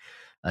have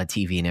a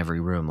TV in every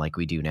room like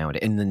we do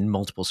nowadays, and then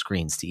multiple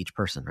screens to each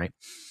person, right?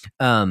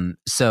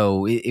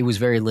 So it was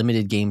very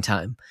limited game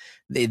time.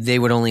 They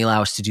would only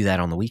allow us to do that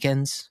on the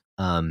weekends.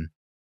 And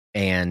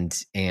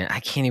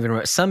I can't even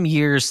remember. Some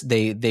years,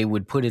 they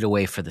would put it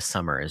away for the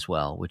summer as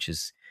well, which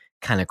is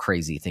kind of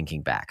crazy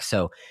thinking back.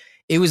 So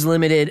it was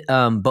limited,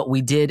 but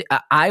we did.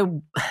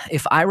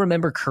 If I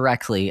remember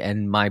correctly,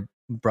 and my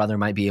brother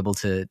might be able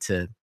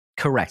to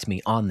correct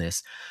me on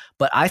this,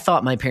 but I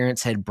thought my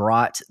parents had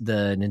brought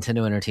the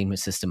Nintendo Entertainment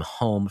System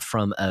home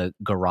from a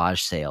garage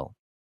sale.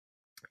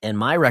 And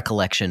my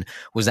recollection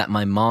was that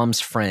my mom's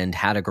friend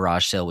had a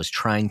garage sale, was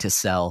trying to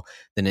sell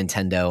the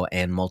Nintendo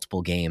and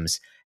multiple games,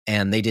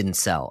 and they didn't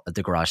sell at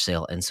the garage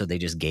sale, and so they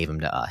just gave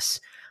them to us.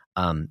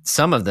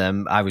 Some of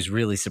them, I was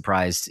really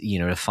surprised,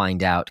 to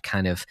find out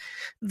kind of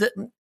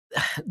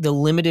the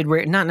limited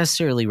rare, not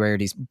necessarily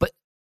rarities, but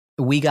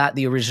we got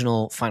the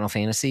original Final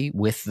Fantasy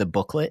with the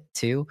booklet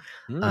too.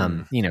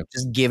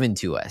 Just given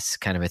to us,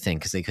 kind of a thing,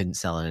 because they couldn't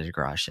sell it at a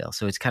garage sale.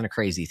 So it's kind of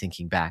crazy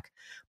thinking back,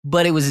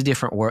 but it was a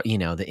different world.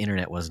 The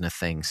internet wasn't a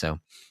thing, so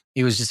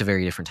it was just a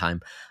very different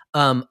time.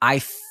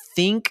 I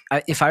think,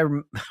 if I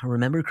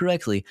remember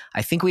correctly,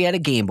 I think we had a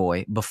Game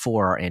Boy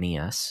before our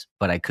NES,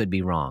 but I could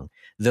be wrong.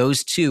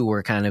 Those two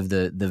were kind of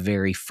the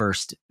very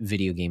first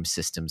video game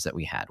systems that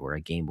we had, were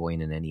a Game Boy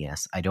and an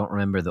NES. I don't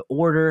remember the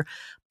order,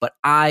 but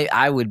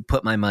I would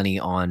put my money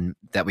on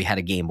that we had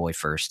a Game Boy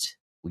first.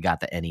 We got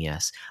the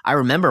NES. I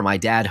remember my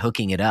dad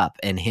hooking it up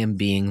and him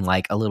being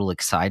like a little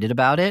excited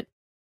about it,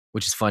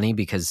 which is funny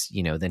because,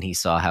 then he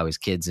saw how his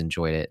kids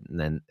enjoyed it,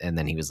 and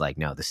then he was like,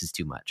 no, this is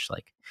too much.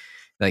 Like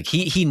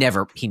he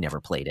never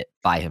played it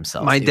by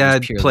himself. My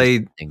dad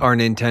played our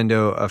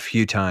Nintendo a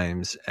few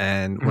times,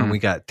 and when we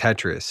got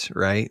Tetris,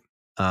 right?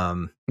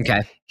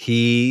 Okay.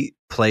 He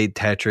played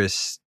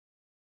Tetris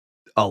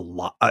a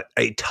lot,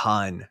 a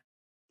ton.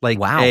 Like,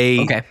 wow.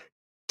 Okay.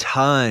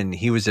 Ton.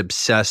 He was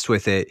obsessed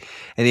with it,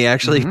 and he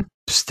actually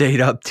stayed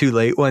up too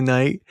late one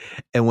night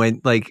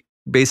and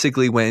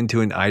basically went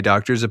into an eye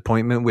doctor's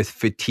appointment with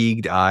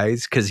fatigued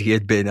eyes because he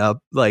had been up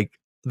like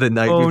the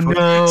night before.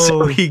 No.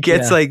 So he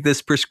gets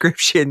this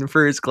prescription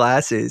for his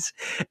glasses,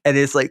 and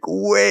it's like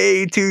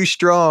way too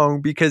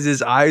strong because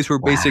his eyes were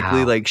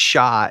basically like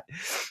shot.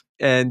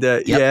 And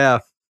yeah,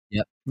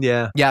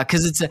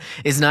 because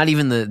it's not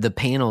even the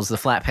panels, the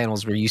flat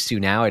panels we're used to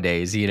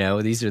nowadays. These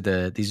are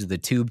the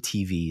tube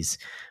TVs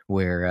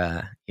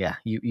where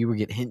you were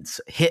getting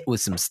hit with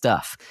some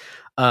stuff.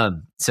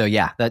 So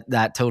yeah,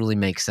 that totally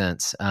makes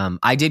sense.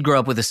 I did grow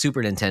up with a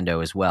Super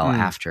Nintendo as well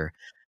after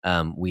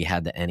we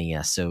had the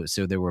NES,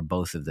 so there were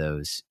both of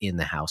those in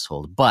the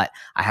household. But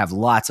I have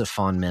lots of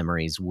fond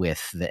memories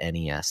with the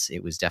NES.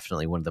 It was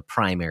definitely one of the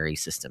primary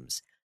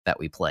systems that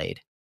we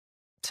played.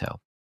 So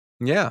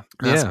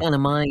that's kind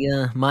of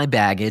my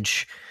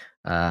baggage.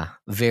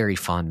 Very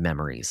fond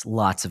memories,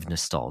 lots of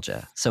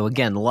nostalgia. So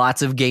again,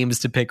 lots of games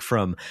to pick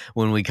from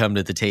when we come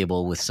to the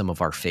table with some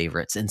of our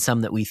favorites and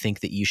some that we think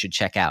that you should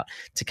check out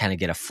to kind of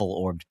get a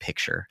full-orbed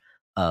picture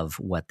of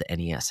what the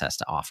NES has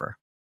to offer.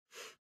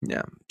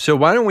 Yeah. So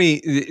why don't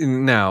we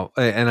now,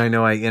 and I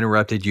know I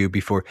interrupted you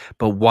before,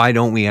 but why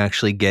don't we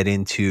actually get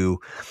into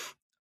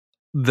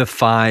the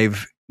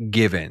 5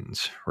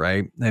 givens,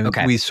 right? And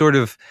okay. We sort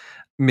of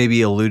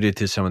maybe alluded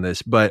to some of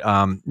this, but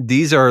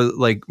these are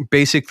like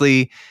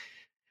basically,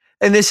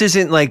 and this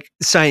isn't like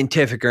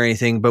scientific or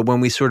anything, but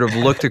when we sort of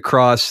looked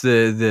across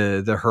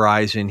the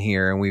horizon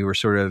here and we were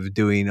sort of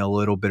doing a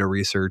little bit of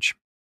research,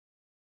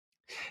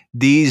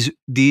 these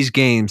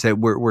games that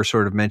we're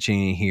sort of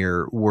mentioning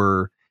here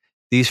were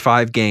these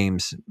 5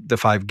 games, the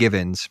 5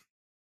 givens,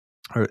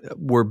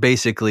 were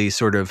basically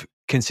sort of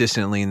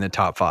consistently in the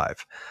top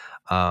 5.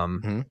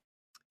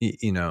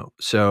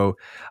 So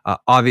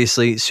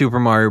obviously Super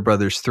Mario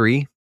Brothers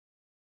 3,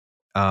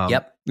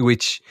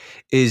 which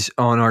is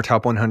on our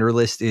top 100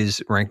 list,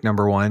 is ranked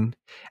number 1.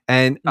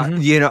 And,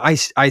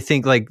 I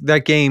think like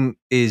that game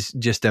is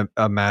just a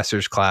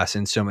master's class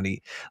in so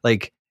many,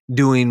 like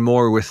doing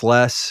more with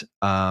less,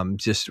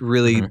 just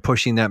really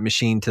pushing that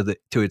machine to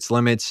its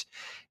limits.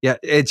 Yeah.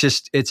 It's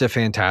a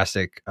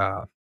fantastic,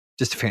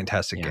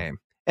 game,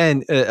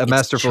 and a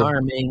masterful,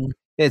 charming.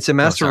 It's a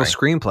masterful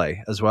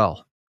screenplay as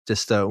well.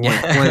 Just one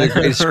of the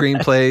greatest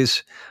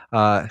screenplays.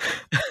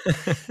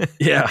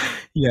 Yeah.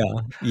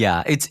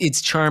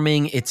 It's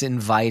charming. It's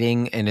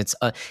inviting, and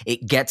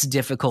it gets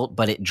difficult,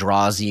 but it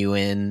draws you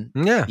in.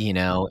 Yeah,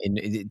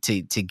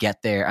 to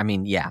get there. I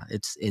mean,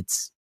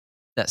 it's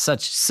that's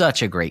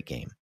such a great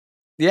game.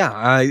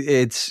 Yeah,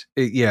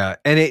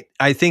 and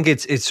I think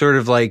it's sort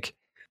of like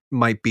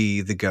might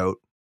be the GOAT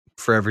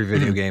for every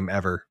video game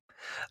ever.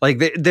 Like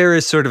there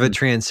is sort of a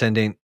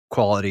transcendent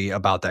quality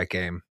about that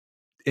game,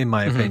 in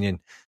my opinion.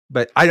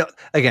 But I've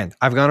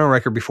gone on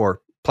record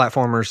before,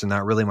 platformers are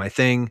not really my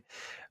thing,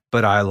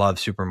 but I love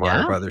Super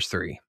Mario Brothers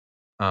 3.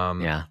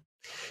 And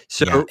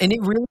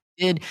it really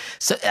did.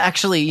 So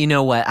actually, you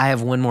know what? I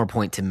have one more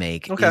point to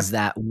make, is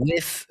that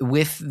with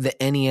the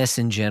NES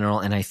in general,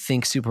 and I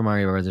think Super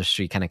Mario Brothers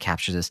 3 kind of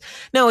captures this.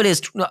 No, it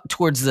is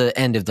towards the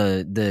end of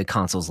the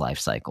console's life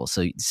cycle.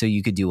 So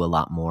you could do a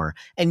lot more,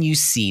 and you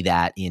see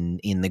that in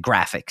the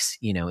graphics,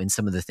 in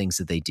some of the things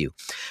that they do.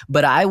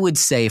 But I would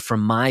say,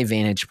 from my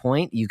vantage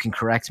point, you can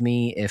correct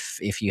me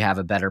if you have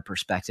a better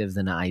perspective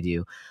than I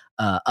do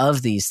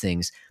of these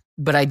things.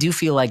 But I do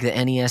feel like the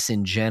NES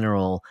in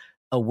general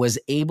was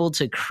able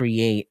to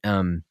create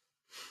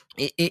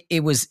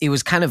it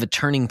was kind of a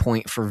turning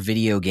point for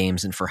video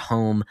games and for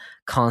home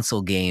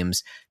console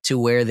games, to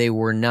where they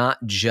were not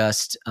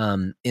just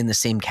in the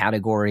same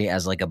category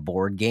as like a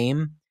board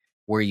game,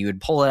 where you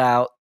would pull it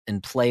out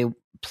and play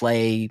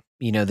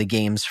the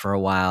games for a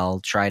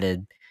while, try to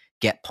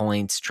get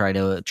points, try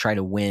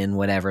to win,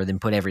 whatever, then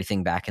put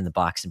everything back in the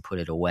box and put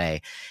it away.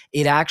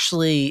 It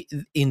actually,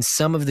 in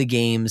some of the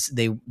games,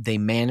 they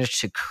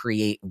managed to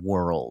create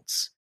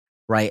worlds,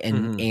 right?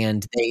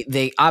 And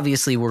they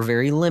obviously were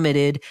very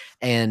limited,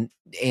 and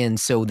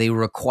so they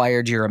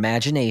required your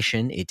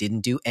imagination. It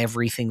didn't do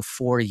everything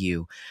for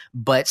you,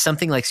 but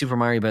something like Super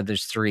Mario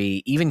Brothers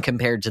 3, even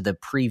compared to the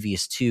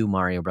previous 2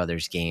 Mario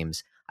Brothers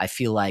games, I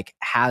feel like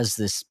has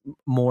this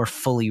more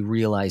fully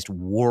realized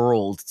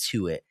world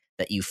to it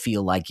that you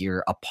feel like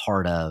you're a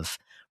part of,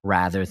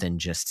 rather than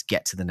just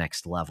get to the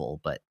next level.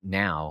 But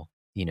now,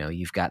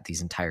 you've got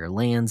these entire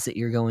lands that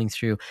you're going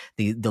through.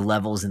 The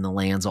levels in the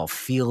lands all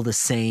feel the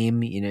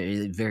same,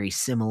 very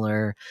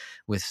similar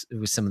with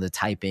some of the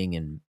typing.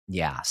 And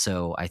yeah,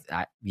 so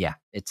yeah,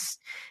 it's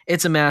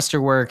a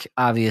masterwork,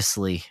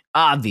 obviously,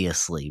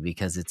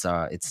 because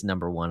it's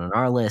number 1 on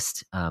our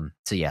list.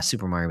 So yeah,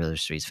 Super Mario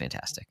Brothers 3 is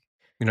fantastic.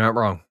 You're not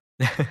wrong.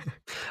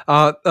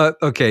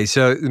 Okay,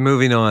 so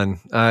moving on.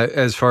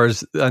 As far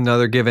as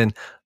another given,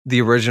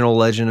 the original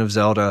Legend of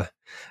Zelda.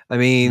 I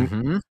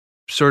mean,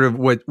 sort of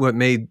what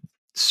made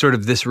sort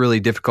of this really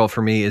difficult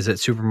for me is that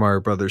Super Mario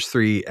Brothers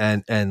 3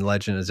 and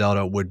Legend of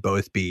Zelda would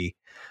both be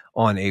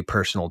on a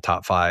personal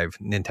top 5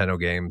 Nintendo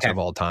games of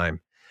all time.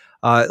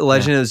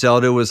 Legend of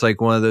Zelda was like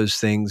one of those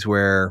things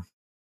where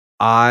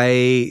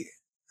I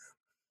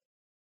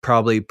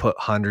probably put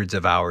hundreds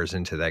of hours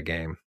into that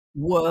game.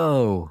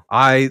 Whoa.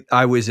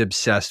 I was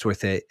obsessed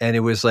with it, and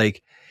it was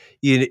like,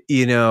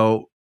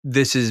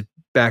 this is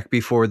back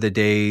before the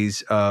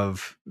days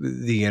of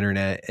the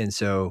internet, and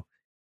so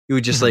you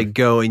would just like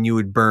go and you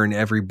would burn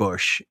every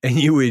bush, and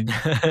you would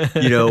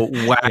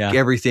whack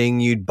everything,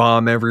 you'd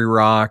bomb every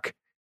rock,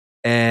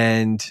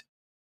 and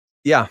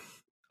I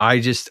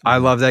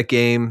love that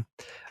game.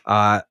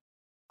 I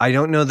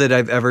don't know that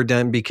I've ever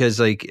done,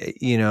 because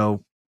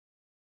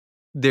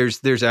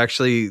there's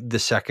actually the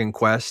second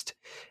quest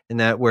in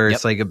that where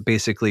it's like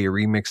basically a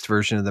remixed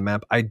version of the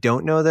map. I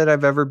don't know that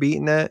I've ever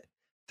beaten that,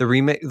 the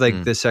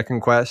remix, the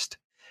second quest,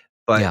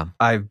 but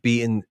I've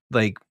beaten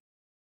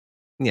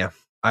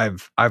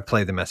I've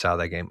played the mess out of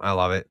that game. I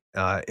love it.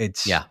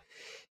 It's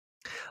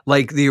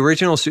like the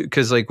original,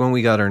 because like when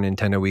we got our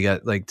Nintendo, we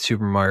got like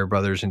Super Mario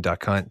Brothers and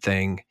Duck Hunt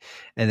thing,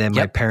 and then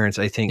my parents,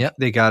 I think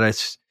they got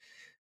us.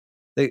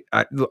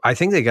 I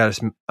think they got us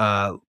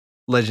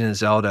Legend of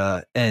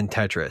Zelda and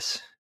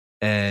Tetris,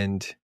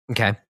 and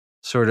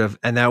sort of,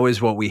 and that was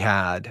what we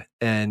had,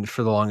 and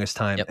for the longest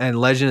time, and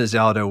Legend of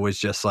Zelda was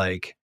just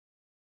like,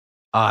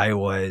 I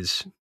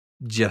was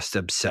just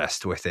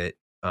obsessed with it.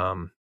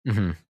 But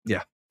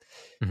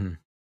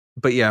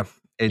yeah,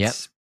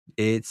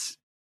 it's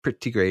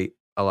pretty great.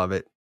 I love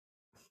it.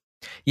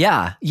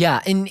 Yeah,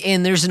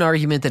 and there's an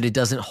argument that it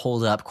doesn't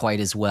hold up quite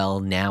as well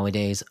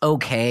nowadays.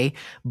 Okay,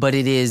 but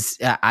it is.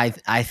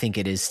 I think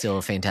it is still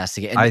a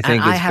fantastic. And I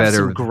think I it's have better.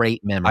 Some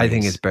great memories. I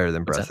think it's better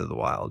than Breath of the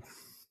Wild.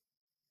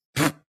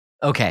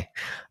 Okay,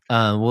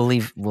 we'll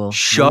leave. We'll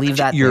leave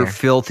that your there.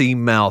 filthy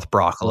mouth,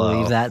 Broccolo. We'll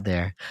leave that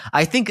there.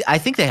 I think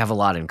they have a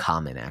lot in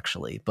common,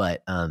 actually,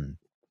 but no.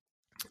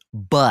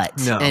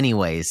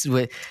 Anyways,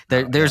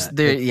 that's a whole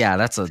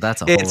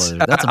other,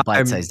 that's a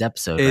bite-sized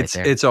episode right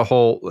there. It's a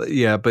whole,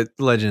 but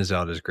Legend of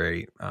Zelda is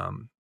great.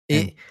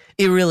 It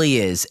really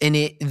is. And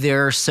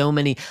there are so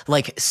many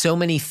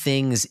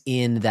things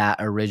in that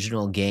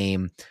original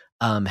game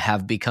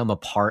have become a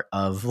part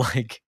of,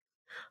 like,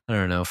 I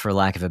don't know, for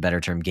lack of a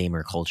better term,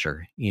 gamer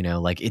culture.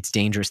 Like, it's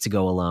dangerous to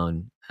go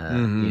alone.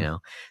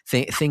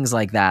 Things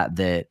like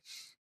that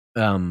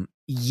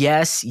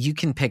yes, you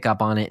can pick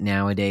up on it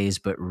nowadays,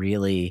 but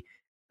really,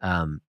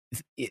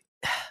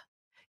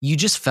 you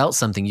just felt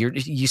something.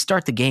 You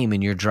start the game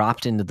and you're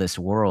dropped into this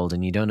world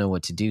and you don't know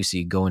what to do, so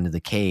you go into the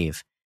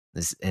cave.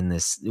 This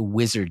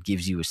wizard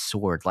gives you a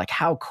sword. Like,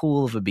 how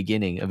cool of a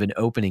beginning of an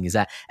opening is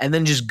that? And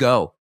then just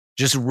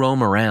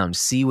roam around,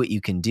 see what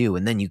you can do,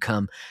 and then you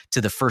come to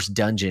the first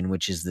dungeon,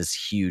 which is this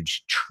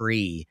huge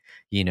tree.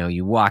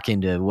 You walk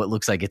into what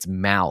looks like its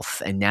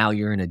mouth, and now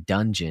you're in a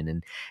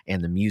dungeon,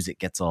 and the music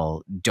gets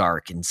all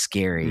dark and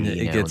scary.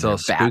 It gets all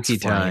spooky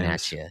flying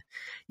at you.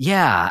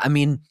 Yeah, I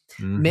mean,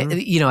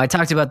 I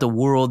talked about the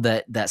world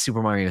that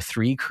Super Mario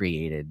 3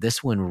 created.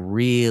 This one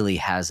really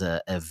has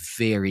a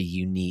very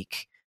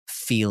unique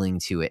feeling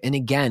to it, and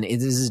again,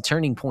 it is a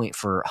turning point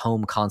for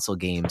home console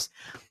games.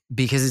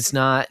 Because it's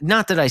not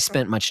that I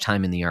spent much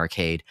time in the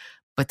arcade,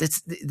 but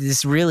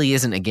this really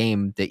isn't a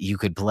game that you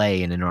could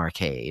play in an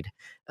arcade.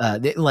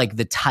 Like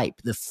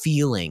the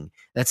feeling,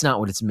 that's not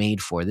what it's made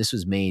for. This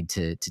was made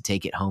to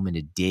take it home and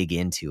to dig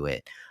into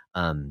it.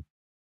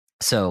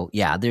 So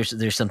yeah,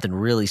 there's something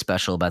really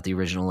special about the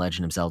original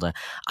Legend of Zelda.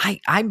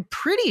 I'm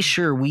pretty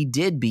sure we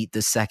did beat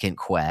the second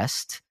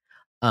quest.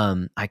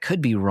 I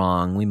could be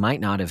wrong. We might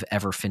not have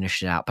ever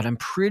finished it out, but I'm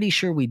pretty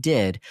sure we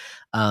did.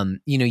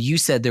 You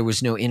said there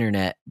was no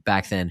internet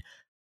back then.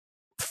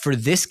 For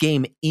this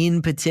game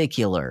in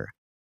particular,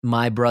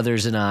 my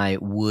brothers and I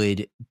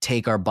would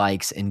take our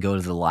bikes and go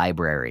to the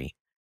library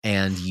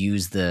and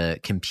use the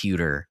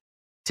computer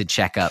to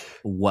check up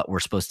what we're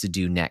supposed to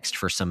do next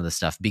for some of the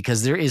stuff,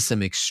 because there is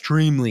some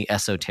extremely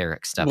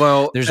esoteric stuff.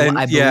 Well,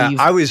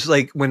 I was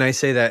like, when I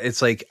say that,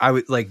 it's like I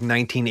was like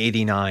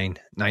 1989,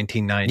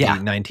 1990,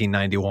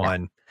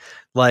 1991.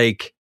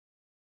 Like,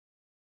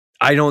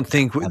 I don't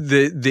think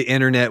the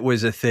internet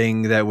was a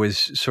thing that was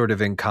sort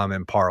of in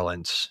common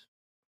parlance.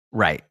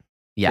 Right.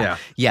 Yeah.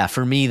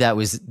 For me, that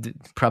was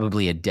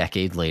probably a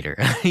decade later,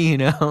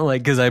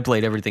 like, because I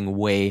played everything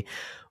way,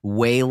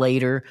 way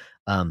later.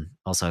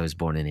 Also, I was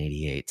born in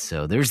 88,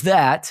 so there's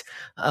that.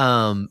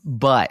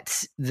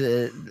 But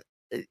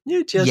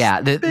you're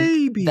just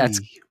baby. That's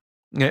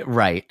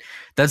right.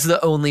 That's the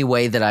only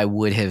way that I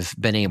would have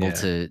been able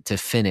to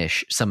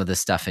finish some of the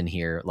stuff in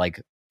here,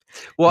 like.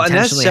 Well, and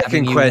that's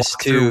second quest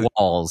too.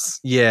 Walls.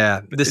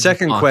 Yeah, the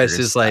second quest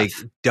is like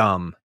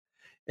dumb.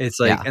 It's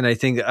like, and I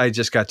think I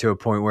just got to a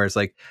point where it's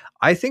like,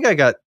 I think I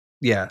got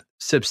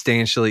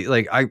substantially,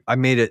 like I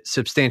made it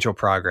substantial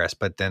progress,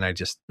 but then I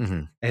just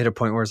I hit a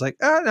point where it's like,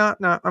 no,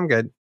 I'm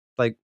good.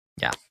 Like,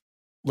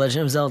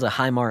 Legend of Zelda,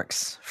 high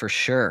marks for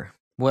sure.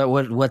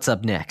 What's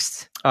up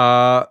next?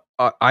 I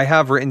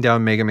have written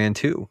down Mega Man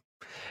 2.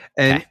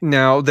 And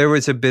now there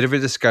was a bit of a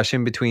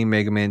discussion between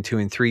Mega Man 2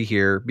 and 3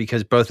 here,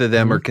 because both of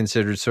them are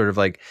considered sort of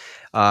like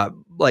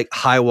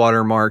high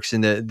water marks in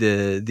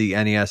the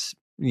NES,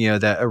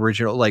 that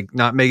original, like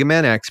not Mega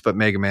Man X, but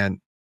Mega Man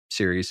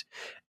series.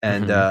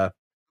 And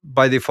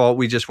by default,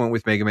 we just went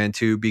with Mega Man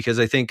 2 because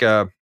I think,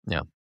 by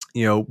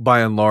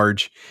and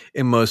large,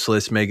 in most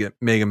lists, Mega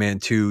Man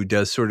 2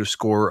 does sort of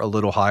score a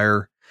little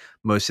higher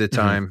most of the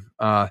time.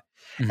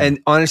 And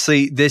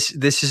honestly, this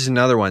is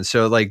another one.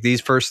 So like these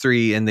first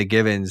three in the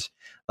givens,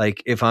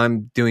 like if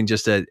I'm doing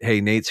just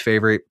Nate's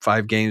favorite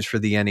 5 games for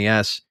the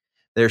NES,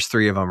 there's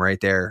 3 of them right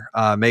there.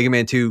 Mega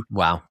Man 2.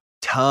 Wow.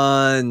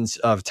 Tons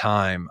of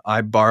time.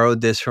 I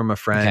borrowed this from a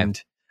friend.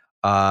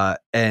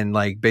 And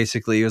like,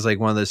 basically it was like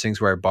one of those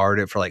things where I borrowed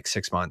it for like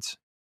 6 months.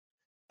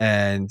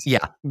 And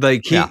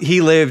like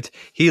he lived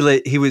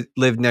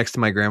next to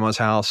my grandma's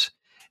house,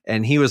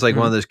 and he was like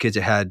one of those kids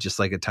that had just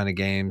like a ton of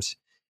games.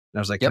 And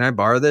I was like, can I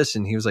borrow this?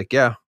 And he was like,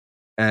 yeah.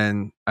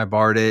 And I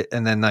borrowed it.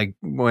 And then like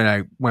when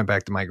I went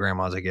back to my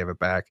grandma's, I gave it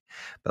back.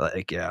 But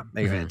like,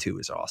 Mega Man 2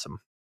 is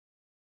awesome.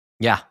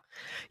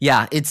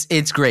 Yeah,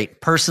 it's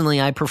great. Personally,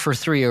 I prefer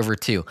 3 over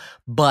 2,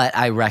 but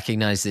I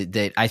recognize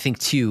that I think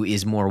 2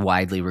 is more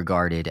widely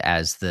regarded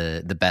as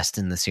the best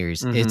in the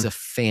series. It's a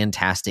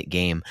fantastic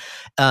game.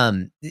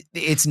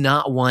 It's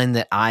not one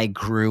that I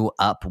grew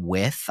up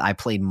with. I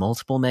played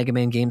multiple Mega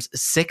Man games.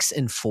 6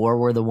 and 4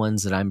 were the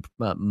ones that I'm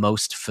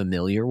most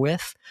familiar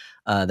with,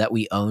 that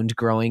we owned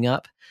growing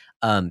up.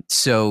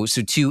 So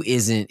 2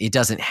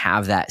 doesn't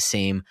have that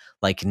same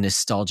like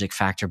nostalgic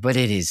factor, but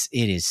it is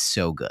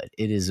so good.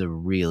 It is a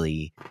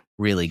really,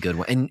 really good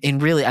one.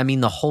 And really, I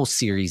mean, the whole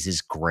series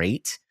is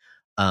great.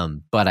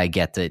 But I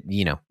get that,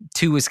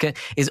 2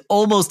 is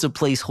almost a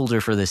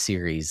placeholder for the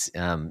series.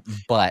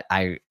 But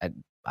I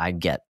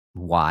get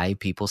why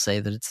people say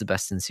that it's the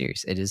best in the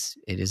series. It is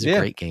a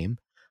great game.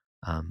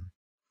 I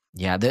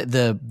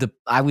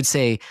would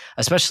say,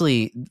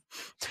 especially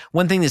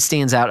one thing that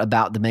stands out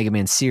about the Mega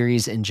Man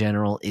series in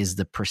general is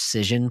the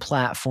precision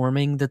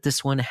platforming that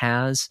this one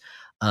has.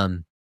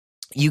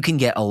 You can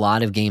get a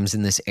lot of games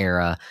in this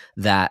era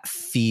that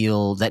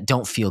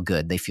don't feel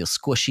good. They feel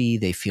squishy,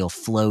 they feel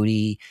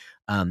floaty,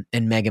 and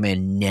Mega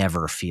Man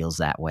never feels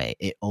that way.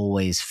 It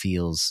always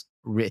feels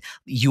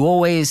you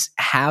always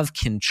have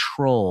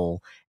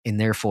control,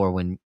 and therefore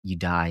when you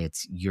die,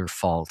 it's your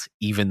fault,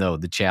 even though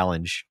the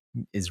challenge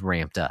is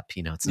ramped up.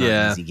 It's not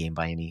an easy game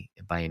by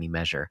any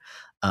measure.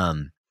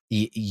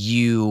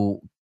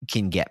 You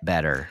can get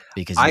better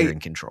because you're in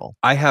control.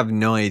 I have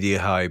no idea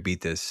how I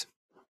beat this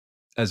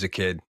as a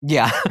kid.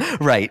 Yeah,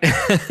 right.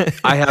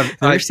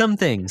 There's some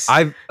things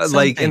I've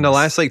in the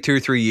last like 2 or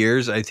 3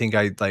 years, I think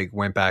I like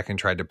went back and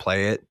tried to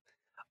play it.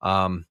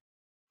 And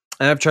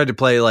I've tried to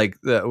play like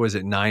was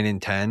it 9 and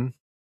 10?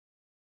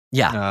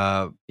 Those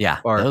are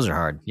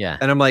hard. Yeah.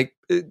 And I'm like,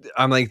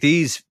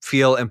 these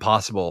feel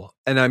impossible.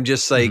 And I'm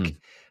just like,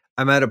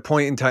 I'm at a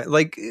point in time,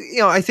 like,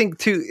 I think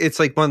too, it's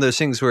like one of those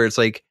things where it's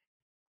like,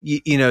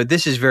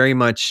 this is very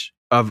much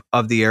of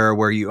the era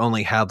where you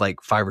only had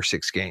like 5 or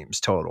 6 games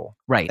total.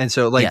 Right. And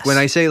so like, when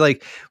I say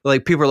like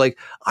people are like,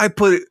 I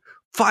put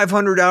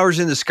 500 hours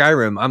into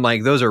Skyrim. I'm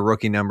like, those are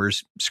rookie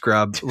numbers,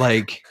 scrub.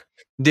 Like,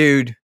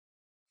 dude,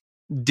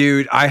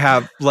 I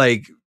have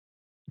like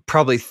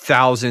probably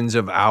thousands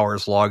of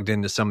hours logged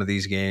into some of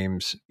these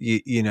games,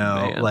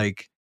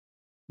 like,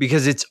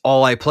 because it's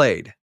all I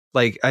played.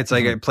 Like, it's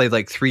like I played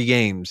like 3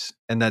 games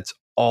and that's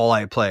all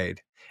I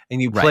played.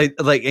 And you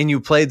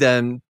played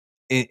them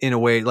in a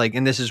way like,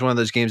 and this is one of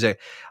those games that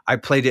I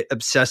played it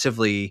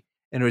obsessively,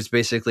 and it was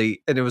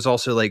basically, and it was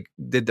also like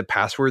did the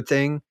password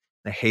thing.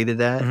 I hated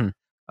that.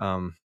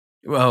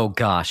 Oh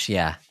gosh.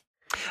 Yeah.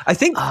 I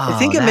think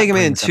in Mega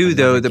Man 2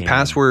 though, the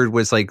password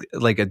was like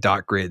a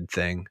dot grid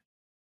thing.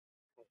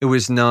 It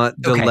was not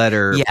the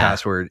letter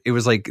password. It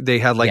was like they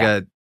had like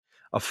a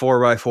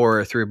 4x4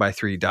 or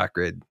 3x3 dot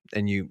grid,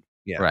 and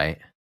right.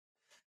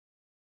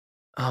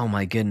 Oh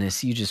my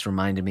goodness, you just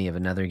reminded me of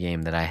another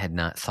game that I had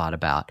not thought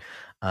about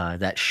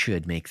that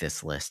should make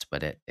this list,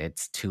 but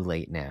it's too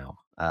late now.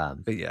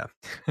 But yeah,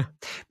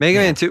 Mega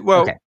Man 2.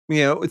 Well,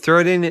 throw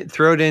it in.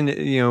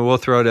 We'll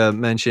throw it a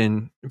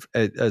mention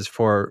as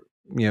for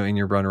in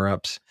your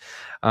runner-ups.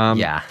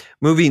 Yeah.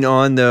 Moving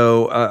on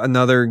though,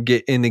 another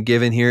get in the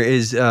given here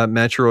is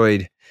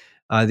Metroid,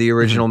 the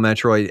original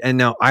Metroid. And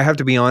now I have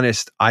to be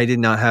honest, I did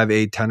not have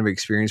a ton of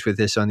experience with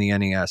this on the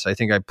NES. I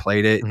think I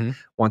played it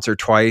once or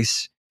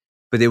twice,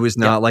 but it was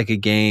not like a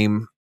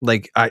game.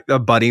 Like a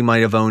buddy might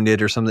have owned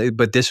it or something,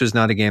 but this was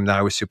not a game that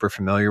I was super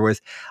familiar with.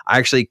 I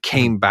actually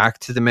came back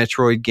to the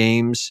Metroid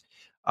games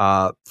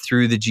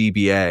through the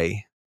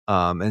GBA.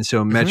 And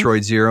so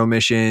Metroid Zero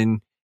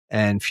Mission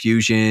and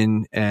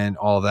Fusion and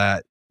all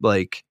that,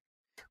 like,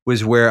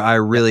 was where I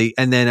really,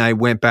 and then I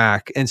went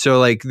back. And so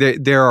like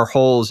there are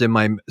holes in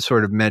my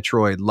sort of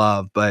Metroid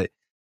love, but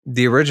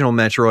the original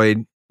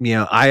Metroid,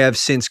 I have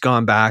since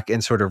gone back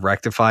and sort of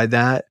rectified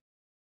that.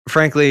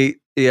 Frankly,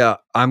 yeah,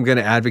 I'm going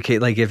to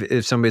advocate, like,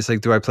 if somebody's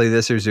like, do I play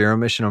this or Zero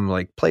Mission? I'm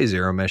like, play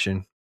Zero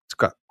Mission. It's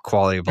got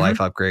quality of life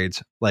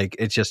upgrades. Like,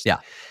 it's just,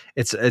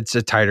 it's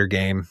a tighter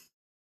game.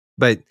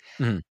 But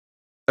OG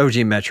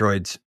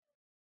Metroid's,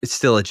 it's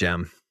still a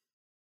gem.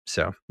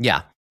 So,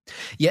 yeah.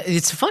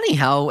 It's funny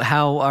how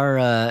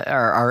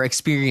our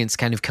experience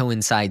kind of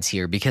coincides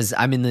here, because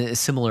I'm in the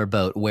similar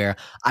boat where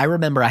I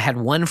remember I had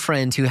one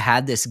friend who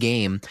had this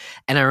game,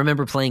 and I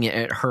remember playing it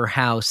at her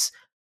house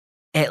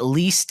at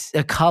least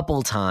a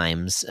couple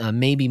times,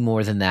 maybe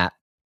more than that,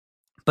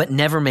 but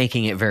never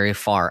making it very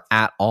far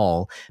at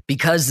all,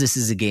 because this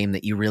is a game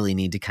that you really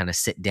need to kind of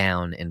sit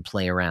down and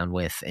play around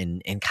with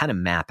and kind of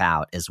map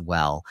out as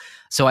well.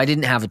 So I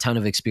didn't have a ton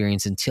of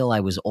experience until I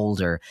was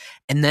older.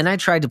 And then I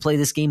tried to play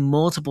this game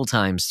multiple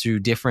times through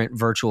different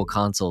virtual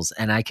consoles,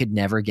 and I could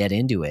never get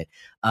into it.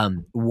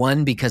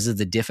 One, because of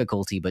the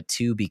difficulty, but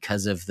two,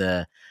 because of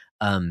the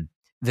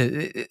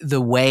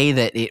way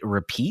that it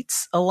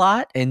repeats a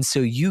lot, and so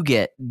you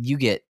get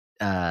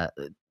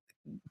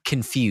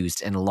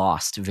confused and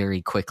lost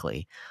very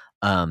quickly,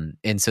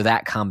 and so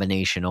that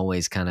combination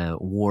always kind of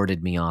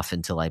warded me off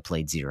until I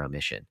played Zero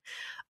Mission.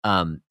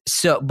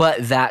 But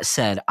that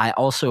said,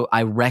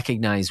 I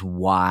recognize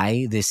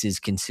why this is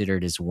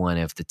considered as one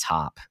of the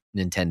top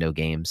Nintendo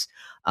games.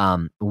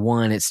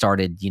 One, it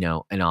started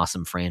an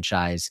awesome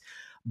franchise,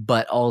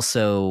 but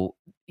also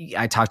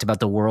I talked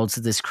about the worlds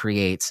that this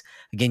creates.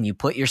 Again, you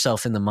put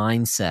yourself in the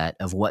mindset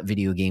of what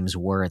video games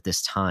were at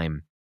this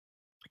time,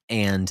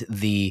 and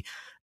the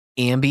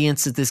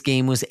ambience that this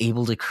game was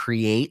able to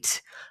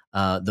create,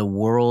 the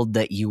world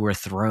that you were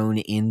thrown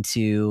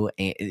into,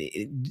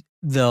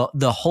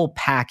 the whole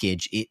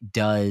package. It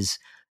does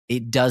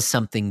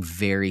something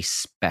very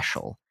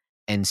special.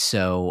 And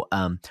so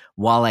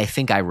while I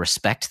think I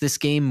respect this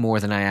game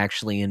more than I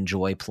actually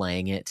enjoy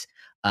playing it,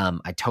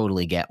 I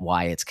totally get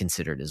why it's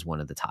considered as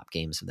one of the top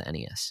games of the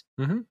NES.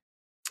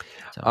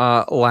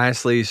 So.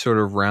 Lastly, sort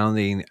of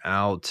rounding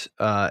out,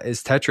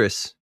 is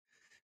Tetris,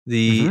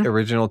 the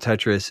original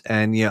Tetris.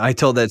 And I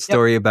told that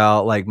story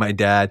about like my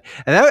dad,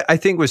 and that I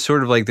think was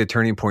sort of like the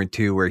turning point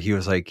too, where he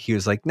was like,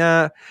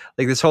 nah,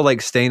 like this whole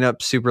like staying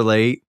up super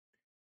late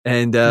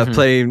and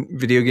playing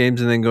video games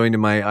and then going to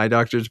my eye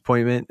doctor's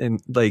appointment,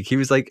 and like he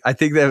was like, I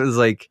think that was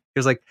like, he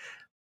was like,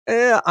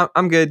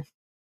 I'm good.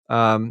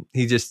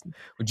 He just,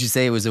 would you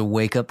say it was a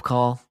wake up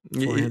call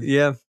for him?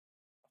 Yeah.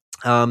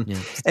 And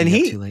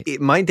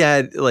my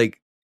dad,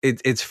 like,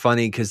 it's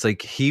funny because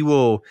like he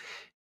will,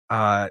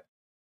 I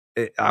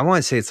want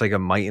to say it's like a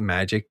Might and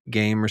Magic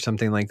game or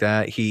something like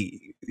that.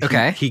 He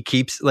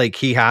keeps, like,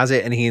 he has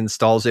it and he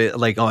installs it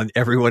like on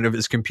every one of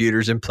his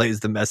computers and plays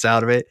the mess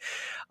out of it.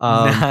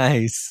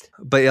 Nice.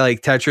 But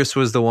like Tetris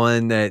was the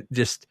one that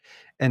just,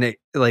 and it,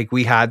 like,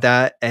 we had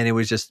that and it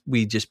was just,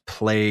 we just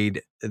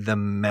played the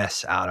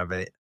mess out of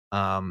it.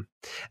 And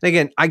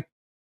again, I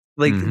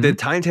like the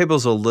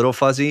timetable's a little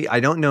fuzzy. I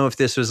don't know if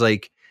this was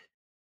like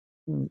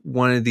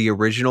one of the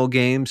original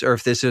games or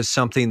if this is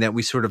something that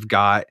we sort of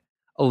got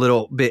a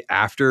little bit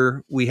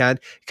after we had,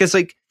 because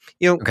like,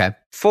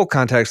 full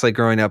context, like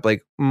growing up,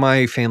 like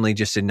my family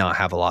just did not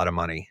have a lot of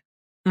money.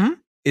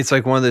 It's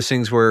like one of those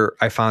things where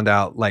I found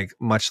out like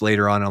much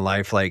later on in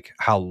life, like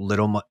how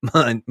little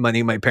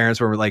money my parents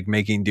were like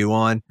making do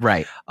on.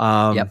 Right.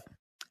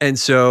 And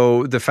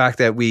so the fact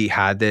that we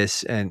had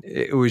this, and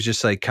it was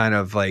just like kind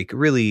of like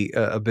really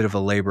a bit of a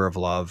labor of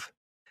love.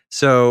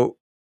 So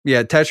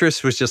yeah,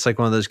 Tetris was just like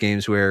one of those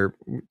games where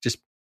just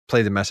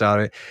play the mess out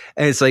of it.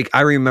 And it's like,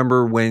 I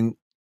remember when,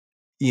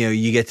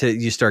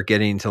 you start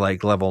getting to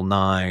like level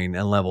 9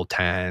 and level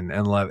 10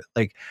 and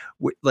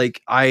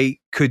like I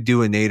could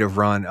do a native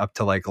run up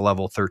to like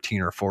level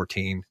 13 or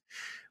 14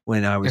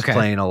 when I was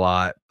playing a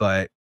lot,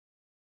 but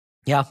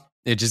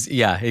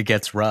it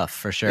gets rough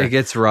for sure. It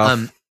gets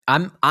rough.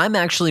 I'm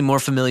actually more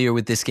familiar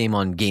with this game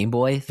on Game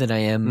Boy than I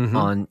am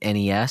on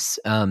NES.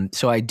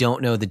 So I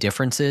don't know the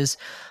differences.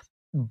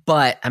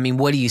 But I mean,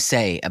 what do you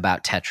say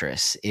about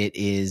Tetris? It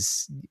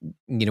is,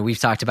 we've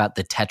talked about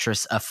the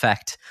Tetris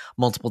effect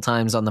multiple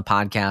times on the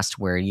podcast,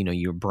 where,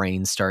 your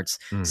brain starts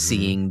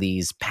seeing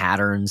these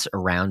patterns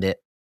around it.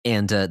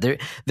 And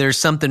there's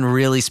something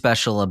really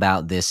special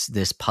about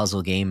this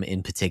puzzle game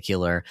in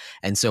particular.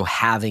 And so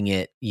having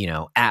it,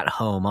 at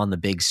home on the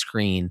big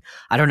screen,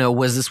 I don't know,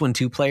 was this one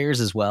 2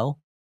 players as well?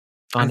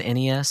 on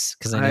NES?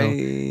 Because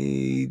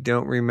I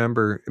don't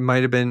remember. It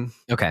might have been.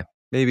 Okay.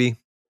 Maybe.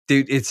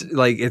 Dude, it's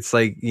like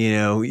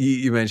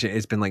you mentioned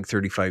it's been like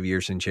 35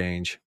 years and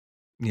change.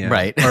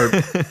 Right. Or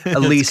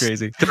at least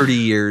crazy. 30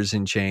 years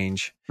and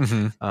change.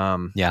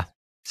 Mm-hmm. Yeah.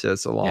 So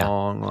it's a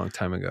long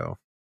time ago.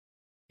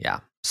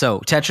 Yeah.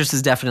 So Tetris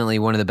is definitely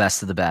one of the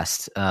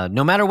best,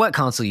 no matter what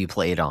console you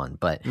play it on.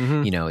 But,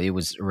 it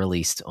was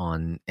released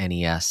on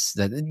NES.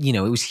 That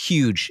it was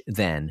huge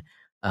then.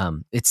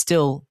 It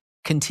still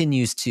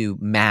continues to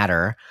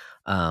matter,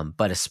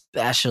 but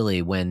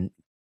especially when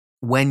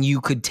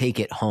you could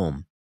take it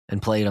home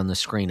and play it on the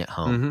screen at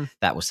home,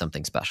 that was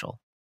something special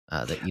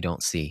that you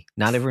don't see.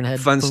 Not everyone had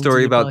fun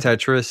story about pocket.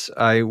 Tetris.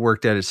 I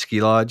worked at a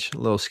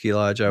little ski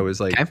lodge. I was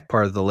like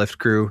part of the lift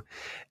crew,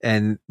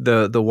 and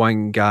the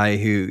one guy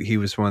he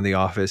was one of the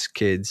office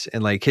kids,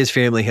 and like his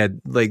family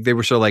had like they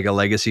were sort of like a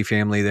legacy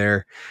family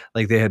there.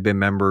 Like they had been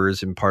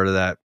members and part of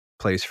that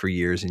place for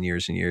years and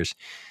years and years.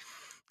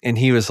 And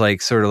he was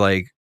like sort of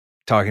like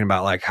talking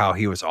about like how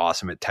he was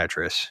awesome at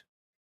Tetris.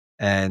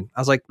 And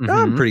I was like,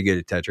 I'm pretty good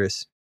at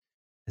Tetris.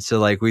 And so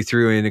like we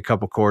threw in a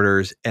couple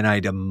quarters and I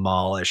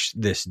demolished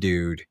this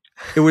dude.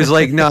 It was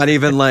like not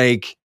even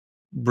like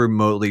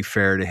remotely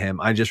fair to him.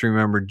 I just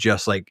remember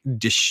just like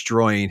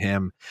destroying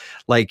him.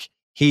 Like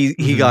he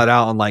got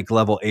out on like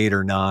level 8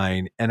 or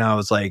 9 and I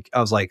was like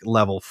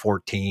level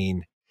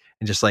 14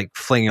 and just like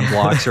flinging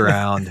blocks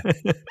around.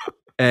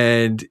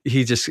 And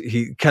he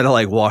kind of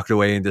like walked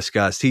away in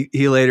disgust.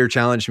 He later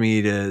challenged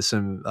me to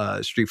some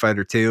Street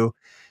Fighter 2.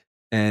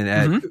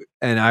 And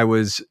I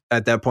was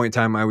at that point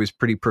in time, I was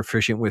pretty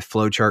proficient with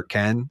Flowchart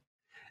Ken.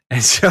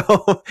 And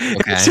so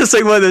it's just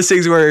like one of those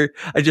things where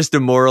I just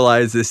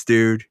demoralized this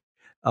dude.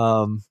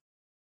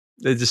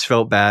 It just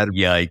felt bad.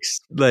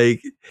 Yikes.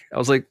 Like I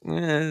was like,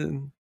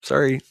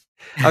 sorry.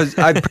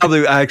 I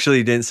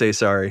actually didn't say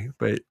sorry,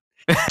 but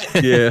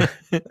yeah,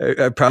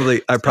 I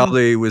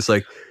probably was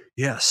like,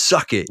 yeah,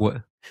 suck it.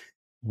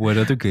 What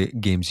other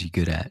games are you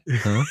good at?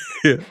 Huh?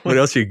 Yeah. What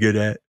else are you good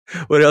at?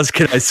 What else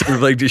can I sort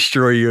of like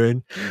destroy you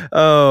in?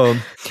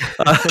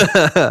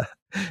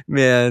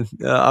 Man,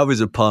 I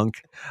was a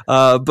punk.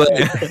 But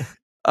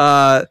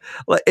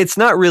it's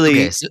not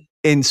really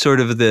in sort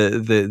of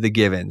the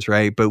givens,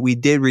 right? But we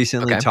did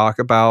recently talk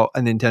about a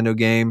Nintendo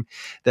game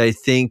that I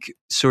think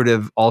sort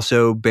of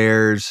also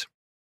bears,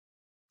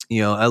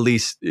 at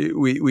least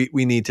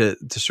we need to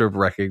sort of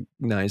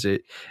recognize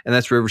it, and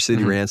that's River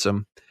City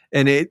Ransom.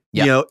 And it,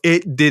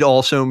 it did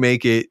also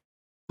make it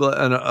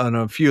on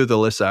a few of the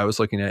lists I was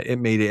looking at. It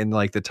made it in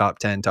like the top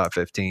 10, top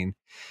 15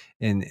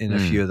 in a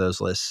few of those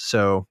lists.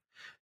 So,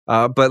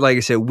 but like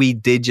I said, we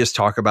did just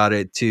talk about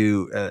it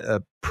to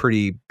a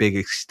pretty big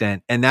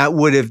extent, and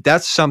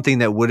that's something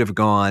that would have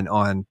gone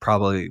on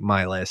probably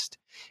my list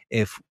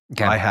if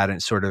I hadn't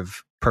sort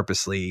of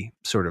purposely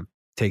sort of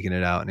taken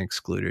it out and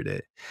excluded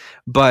it.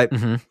 But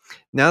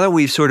now that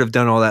we've sort of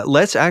done all that,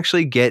 let's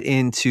actually get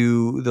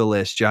into the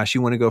list. Josh,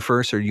 you want to go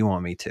first or you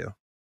want me to?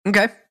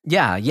 Okay.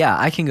 Yeah,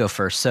 I can go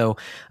first. So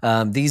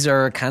these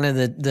are kind of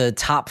the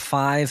top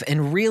 5,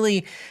 and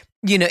really,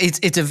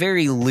 it's a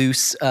very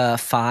loose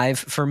 5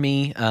 for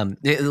me,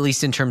 at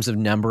least in terms of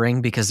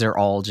numbering, because they're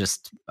all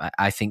just,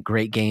 I think,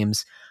 great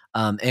games,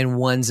 and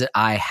ones that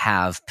I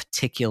have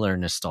particular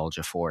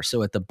nostalgia for.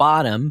 So at the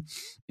bottom,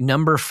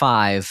 number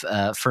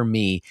 5 for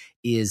me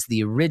is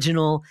the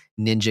original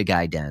Ninja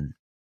Gaiden.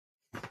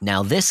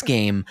 Now, this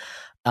game,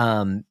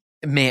 man,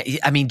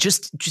 I mean,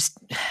 just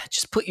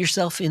put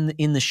yourself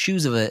in the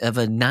shoes of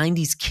a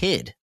 90s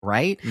kid,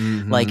 right?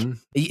 Like,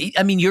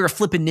 I mean, you're a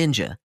flipping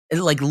ninja,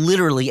 like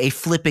literally a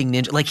flipping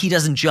ninja. Like he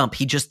doesn't jump,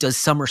 he just does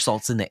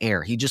somersaults in the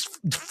air. He just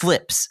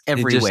flips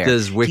everywhere. He just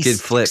does wicked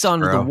flips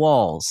onto the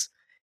walls.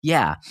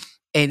 Yeah,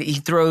 and he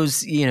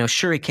throws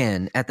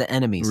shuriken at the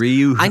enemies.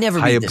 Ryu I never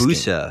beat this game.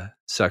 Hayabusa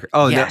sucker.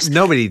 Oh, yes.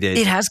 No, nobody did.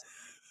 It has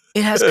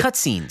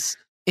cutscenes.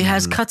 It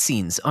has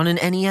cutscenes on an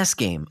NES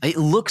game. It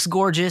looks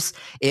gorgeous.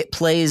 It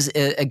plays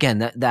again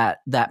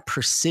that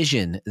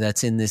precision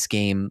that's in this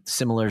game,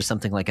 similar to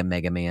something like a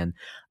Mega Man,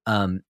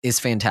 is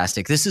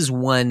fantastic. This is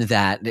one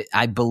that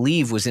I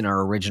believe was in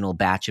our original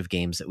batch of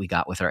games that we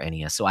got with our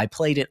NES. So I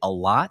played it a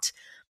lot.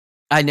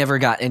 I never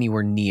got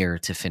anywhere near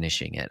to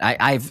finishing it.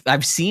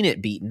 I've seen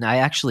it beaten. I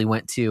actually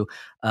went to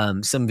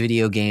some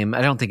video game.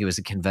 I don't think it was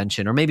a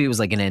convention, or maybe it was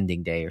like an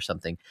ending day or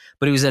something.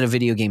 But it was at a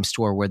video game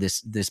store where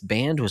this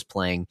band was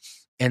playing.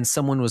 And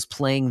someone was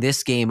playing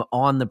this game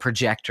on the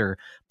projector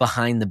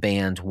behind the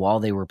band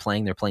while they were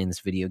playing. They're playing this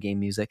video game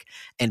music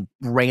and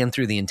ran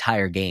through the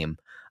entire game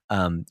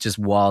just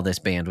while this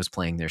band was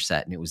playing their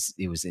set. And it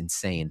was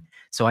insane.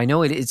 So I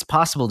know it's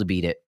possible to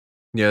beat it.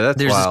 Yeah,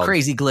 There's wild. This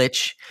crazy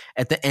glitch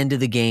at the end of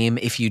the game.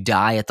 If you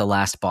die at the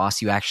last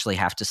boss, you actually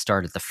have to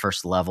start at the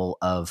first level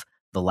of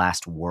the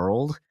last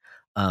world.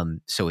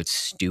 So it's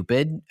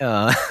stupid.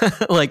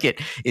 Like it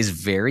is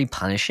very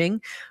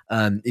punishing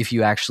if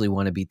you actually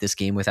want to beat this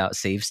game without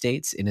save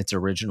states in its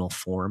original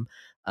form.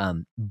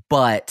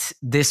 But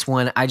this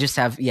one, I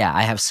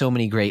have so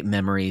many great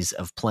memories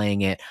of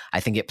playing it. I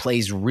think it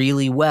plays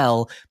really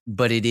well,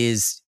 but it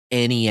is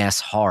NES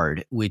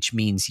hard, which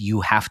means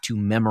you have to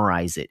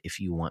memorize it if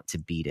you want to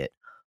beat it.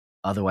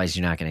 Otherwise,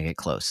 you're not going to get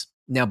close.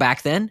 Now,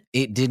 back then,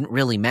 it didn't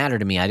really matter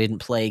to me. I didn't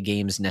play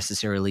games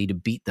necessarily to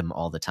beat them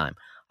all the time.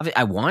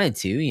 I wanted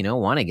to,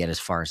 want to get as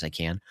far as I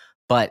can.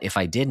 But if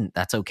I didn't,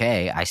 that's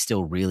okay. I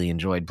still really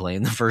enjoyed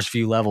playing the first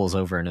few levels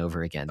over and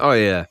over again. Oh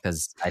yeah,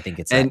 because I think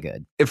it's that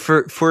good.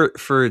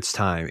 For its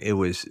time, it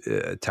was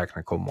a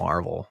technical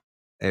marvel.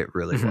 It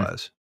really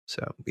was.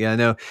 So yeah,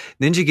 no,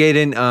 Ninja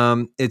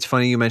Gaiden. It's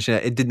funny you mentioned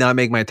it. It did not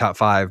make my top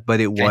 5, but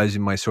it was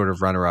in my sort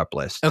of runner-up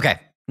list. Okay,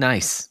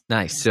 nice.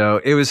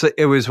 So it was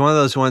one of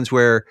those ones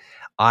where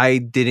I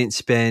didn't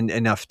spend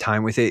enough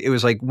time with it. It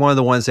was like one of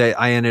the ones that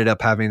I ended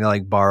up having to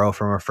like borrow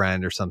from a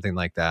friend or something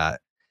like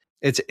that.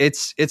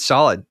 It's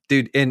solid,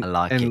 dude. And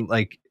I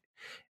like it.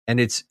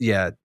 And it's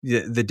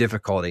the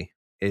difficulty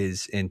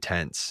is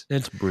intense.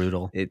 It's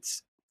brutal.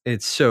 It's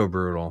so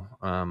brutal.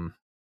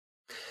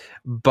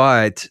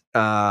 But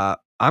I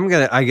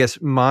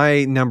guess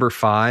my number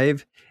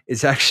 5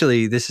 is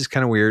actually, this is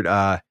kind of weird.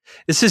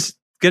 This is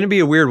gonna be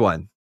a weird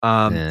one.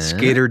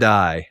 Skate or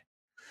Die.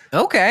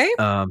 Okay.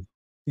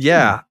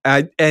 Yeah.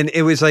 And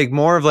it was like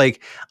more of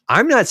like,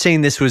 I'm not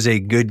saying this was a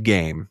good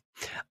game.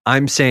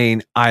 I'm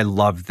saying I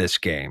love this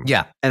game.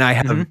 Yeah. And I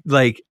have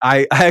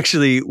I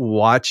actually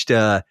watched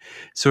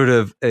sort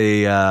of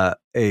a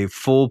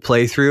full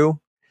playthrough,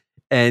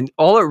 and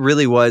all it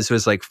really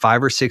was like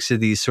 5 or 6 of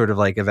these sort of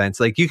like events.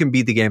 Like you can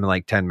beat the game in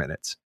like 10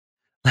 minutes.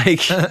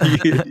 Like, so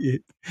the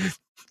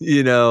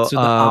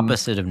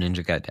opposite of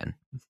Ninja Gaiden.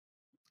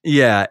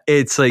 Yeah,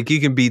 it's like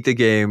you can beat the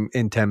game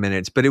in 10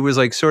 minutes, but it was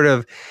like sort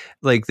of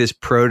like this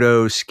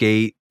proto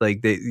skate,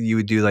 like that you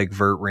would do like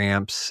vert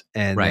ramps,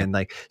 and then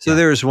like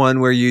there was one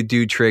where you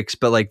do tricks,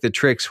 but like the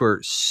tricks were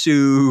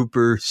super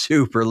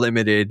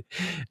limited,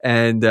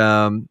 and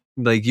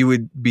like you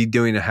would be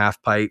doing a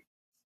half pipe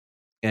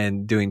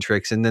and doing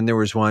tricks, and then there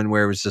was one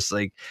where it was just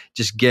like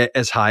just get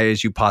as high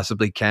as you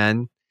possibly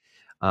can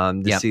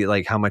to see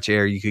like how much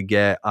air you could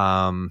get.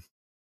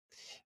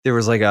 There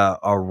was like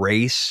a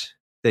race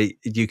that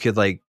you could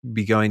like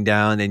be going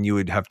down, and you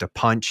would have to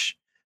punch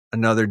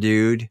another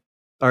dude,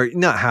 or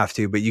not have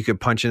to, but you could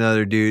punch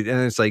another dude. And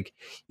it's like,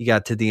 you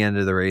got to the end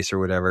of the race or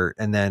whatever.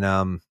 And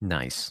then,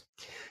 nice.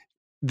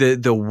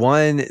 The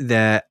one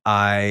that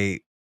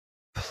I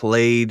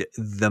played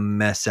the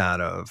mess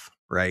out of,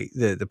 right.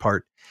 The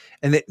part,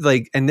 and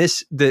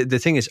the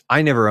thing is,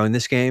 I never owned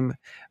this game,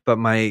 but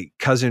my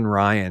cousin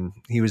Ryan,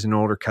 he was an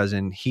older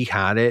cousin. He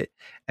had it.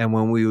 And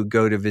when we would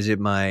go to visit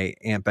my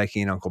Aunt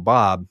Becky and Uncle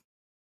Bob,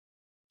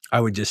 I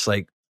would just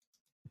like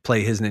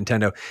play his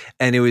Nintendo,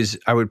 and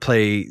I would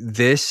play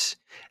this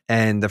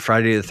and the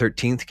Friday the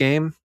 13th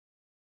game,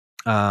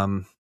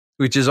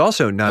 which is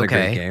also not a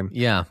great game.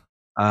 Yeah.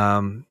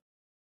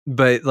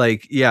 But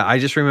like, yeah, I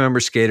just remember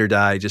Skate or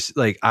Die. Just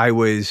like, I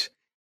was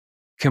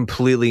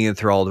completely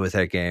enthralled with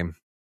that game.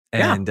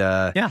 And,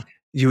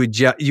 you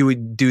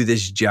would do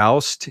this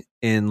joust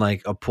in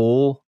like a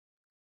pool.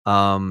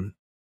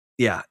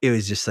 Yeah, it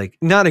was just like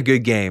not a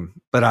good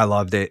game, but I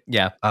loved it.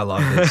 Yeah. I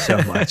loved it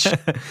so much.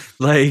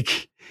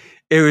 Like,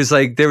 it was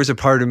like, there was a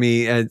part of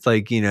me at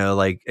like,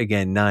 like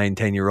again,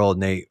 9-10-year-old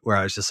Nate, where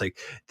I was just like,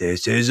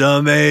 this is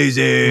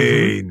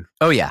amazing.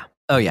 Oh yeah.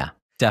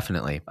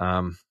 Definitely.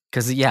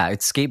 Cause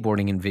it's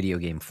skateboarding in video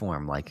game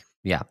form. Like,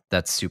 yeah,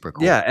 that's super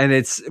cool. Yeah. And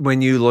it's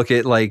when you look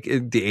at like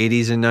the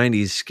 80s and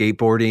 90s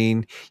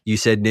skateboarding,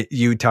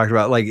 you talked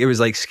about like, it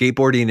was like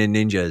skateboarding and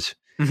ninjas.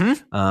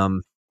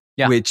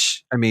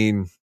 Which, I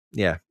mean,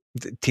 yeah,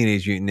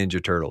 Teenage Mutant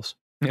Ninja Turtles.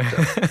 So.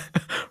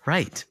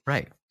 Right.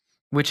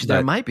 Which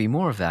there might be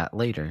more of that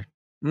later.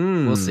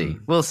 We'll see.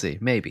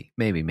 Maybe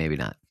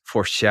not.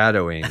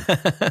 Foreshadowing.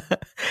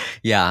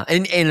 Yeah,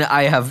 and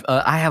I have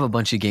a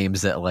bunch of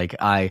games that like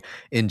I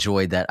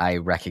enjoyed that I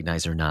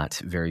recognize are not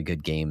very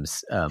good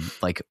games.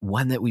 Like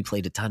one that we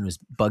played a ton was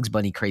Bugs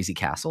Bunny Crazy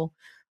Castle,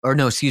 or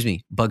no, excuse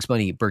me, Bugs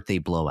Bunny Birthday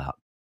Blowout.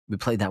 We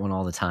played that one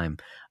all the time.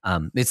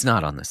 It's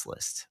not on this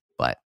list,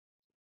 but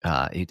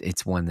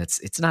it's one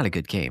it's not a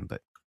good game,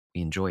 but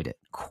we enjoyed it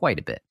quite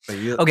a bit.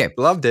 Okay,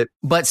 loved it.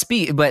 But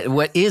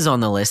what is on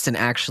the list, and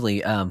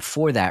actually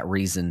for that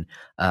reason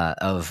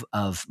of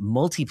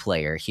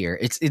multiplayer here,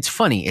 it's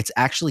funny. It's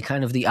actually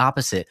kind of the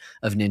opposite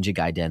of Ninja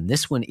Gaiden.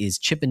 This one is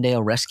Chip 'n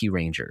Dale Rescue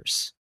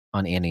Rangers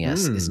on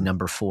NES is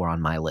number 4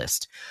 on my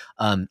list.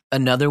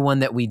 Another one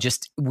that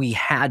we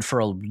had for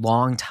a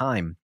long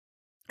time.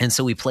 And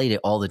so we played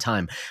it all the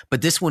time.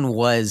 But this one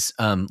was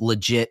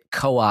legit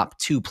co-op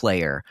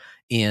 2-player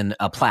in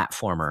a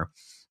platformer.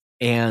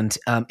 And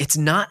it's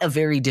not a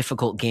very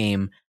difficult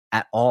game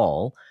at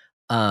all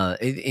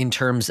in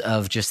terms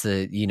of just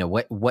the,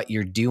 what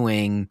you're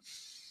doing.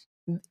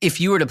 If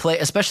you were to play,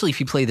 especially if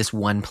you play this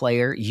one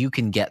player, you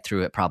can get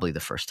through it probably the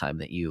first time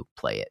that you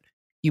play it.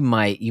 You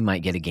might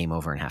get a game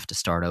over and have to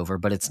start over,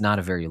 but it's not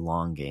a very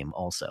long game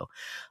also.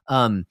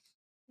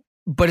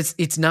 But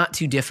it's not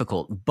too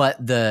difficult, but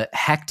the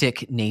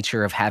hectic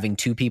nature of having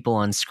 2 people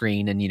on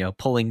screen and,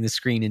 pulling the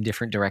screen in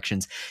different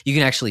directions, you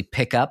can actually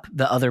pick up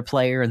the other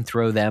player and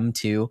throw them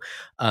too.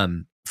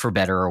 for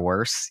better or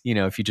worse.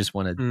 If you just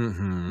want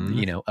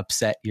to,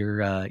 upset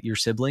your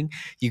sibling,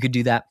 you could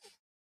do that.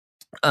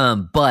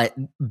 But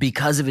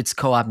because of its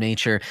co-op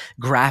nature,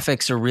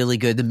 graphics are really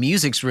good. The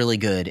music's really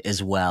good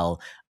as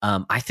well.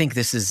 I think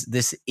this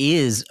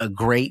is a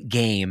great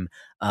game.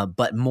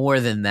 But more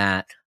than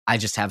that, I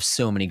just have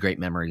so many great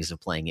memories of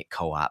playing it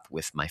co-op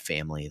with my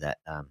family that,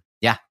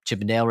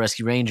 Chip 'n Dale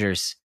Rescue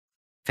Rangers,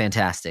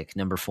 fantastic.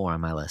 Number 4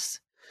 on my list.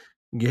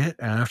 Get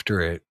after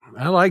it.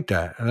 I like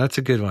that. That's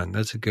a good one.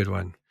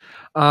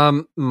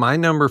 My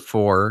number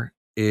 4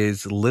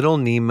 is Little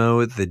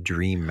Nemo the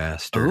Dream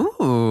Master.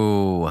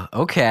 Ooh,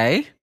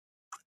 okay.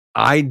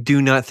 I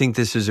do not think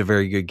this is a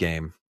very good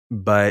game,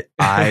 but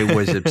I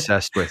was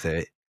obsessed with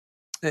it.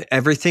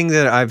 Everything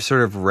that I've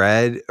sort of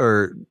read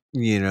or,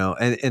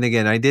 and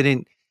again, I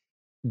didn't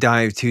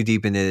dive too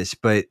deep into this,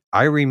 but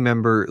I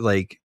remember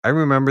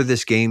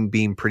this game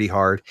being pretty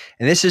hard.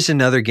 And this is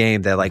another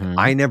game that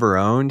I never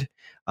owned.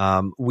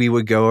 We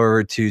would go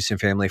over to some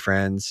family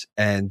friends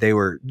and they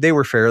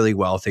were fairly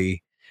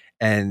wealthy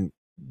and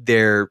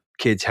their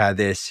kids had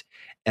this.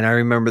 And I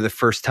remember the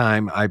first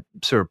time I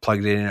sort of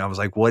plugged it in, I was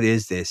like, what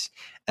is this?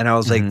 And I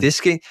was like,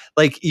 this game,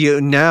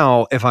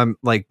 now if I'm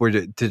were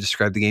to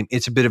describe the game,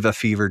 it's a bit of a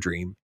fever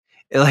dream.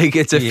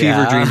 It's a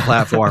fever dream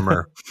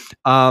platformer.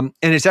 And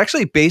it's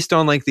actually based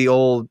on the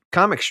old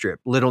comic strip,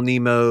 Little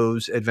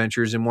Nemo's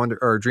Adventures in Wonder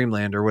or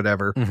Dreamland or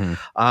whatever.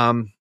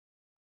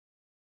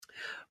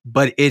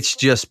 But it's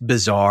just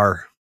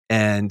bizarre.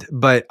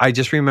 But I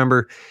just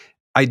remember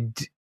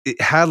it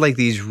had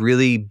these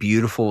really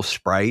beautiful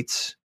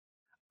sprites.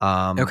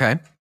 Okay.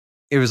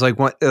 It was I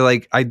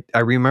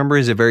remember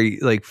as a very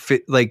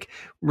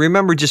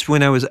remember just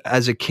when I was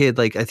as a kid,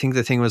 I think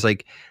the thing was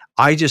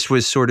I just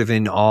was sort of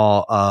in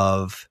awe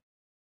of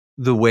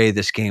the way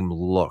this game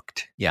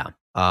looked. Yeah.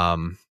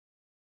 And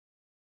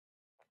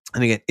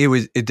again,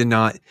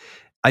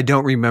 I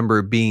don't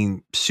remember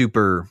being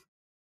super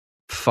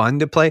fun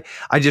to play.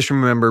 I just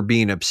remember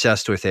being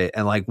obsessed with it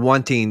and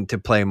wanting to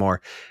play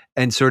more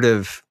and sort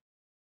of,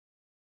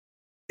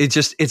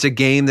 it's a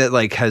game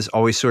that has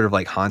always sort of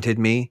haunted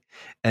me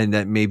and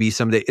that maybe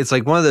someday it's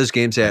one of those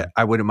games that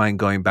I wouldn't mind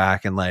going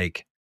back and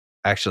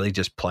actually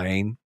just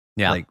playing,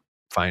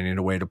 finding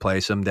a way to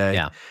play someday.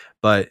 Yeah.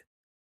 But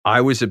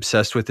I was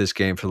obsessed with this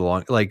game for the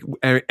long,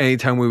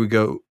 anytime we would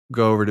go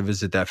over to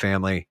visit that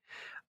family,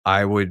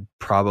 I would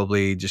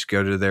probably just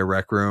go to their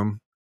rec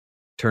room,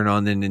 turn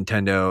on the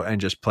Nintendo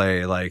and just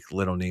play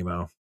Little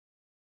Nemo.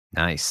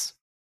 Nice.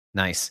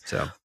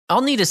 So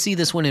I'll need to see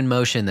this one in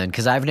motion then,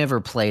 because I've never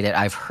played it.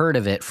 I've heard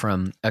of it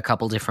from a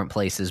couple different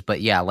places,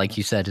 but like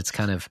you said, it's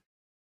kind of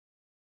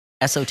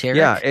esoteric.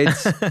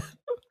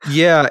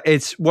 Yeah,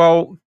 it's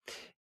well,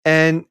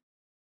 and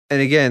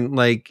again,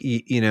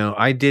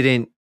 I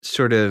didn't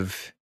sort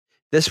of.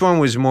 This one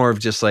was more of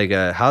just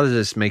a how does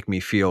this make me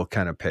feel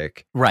kind of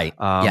pick. Right.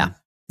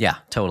 Yeah,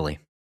 totally.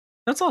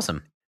 That's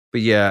awesome.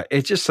 But yeah,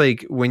 it's just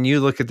when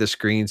you look at the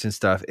screens and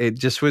stuff, it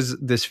just was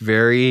this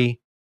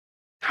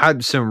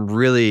had some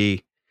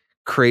really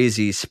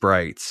crazy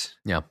sprites.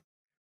 Yeah.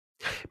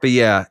 But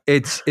yeah,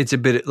 it's a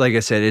bit, like I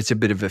said, it's a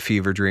bit of a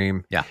fever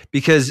dream. Yeah.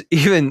 Because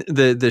even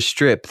the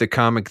strip, the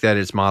comic that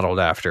it's modeled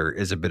after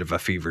is a bit of a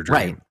fever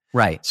dream.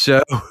 Right.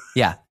 So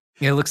yeah,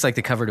 it looks like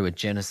the cover to a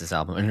Genesis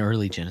album, an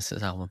early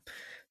Genesis album.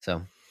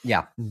 So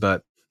yeah.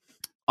 But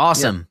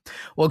awesome. Yeah.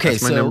 Well, okay,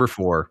 that's my number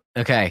 4.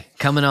 Okay,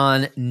 coming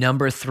on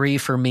number 3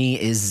 for me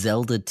is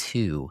Zelda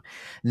 2.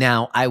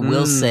 Now, I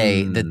will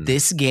say that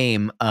this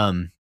game,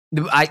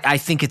 I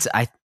think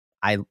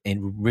I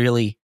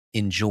really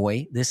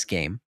enjoy this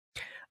game,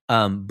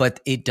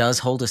 but it does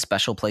hold a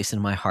special place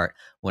in my heart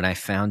when I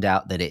found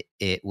out that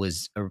it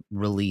was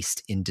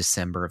released in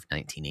December of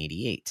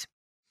 1988,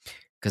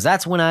 because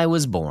that's when I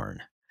was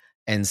born,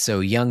 and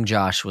so young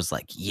Josh was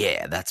like,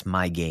 "Yeah, that's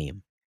my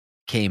game."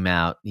 Came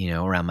out,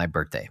 around my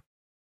birthday,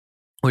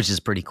 which is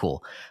pretty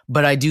cool.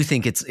 But I do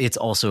think it's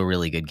also a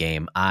really good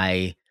game.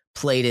 I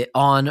played it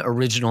on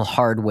original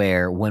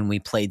hardware when we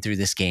played through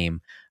this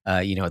game,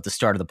 at the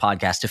start of the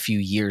podcast a few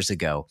years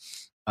ago.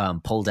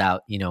 Pulled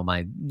out,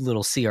 my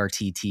little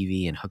CRT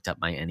TV and hooked up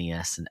my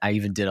NES, and I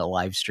even did a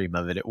live stream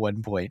of it at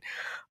one point.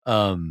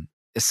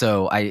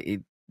 So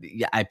I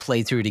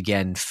played through it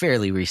again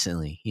fairly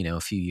recently, a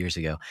few years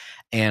ago,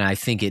 and I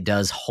think it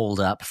does hold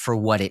up for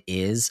what it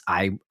is.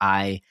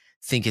 I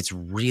think it's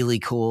really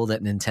cool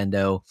that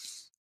Nintendo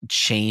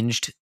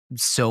changed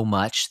so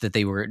much that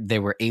they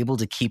were able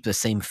to keep the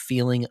same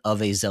feeling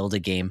of a Zelda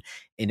game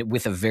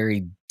with a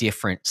very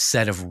different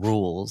set of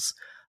rules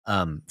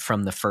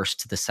from the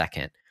first to the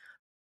second.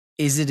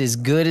 Is it as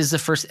good as the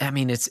first? I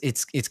mean, it's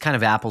kind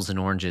of apples and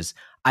oranges.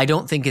 I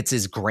don't think it's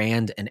as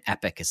grand and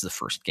epic as the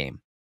first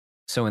game.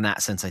 So in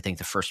that sense, I think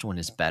the first one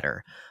is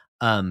better.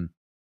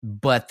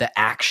 But the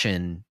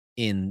action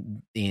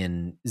in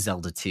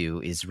Zelda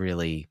 2 is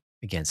really,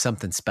 again,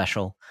 something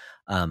special.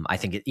 I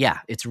think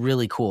it's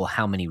really cool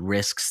how many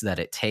risks that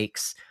it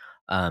takes.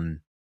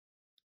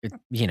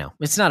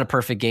 It's not a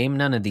perfect game.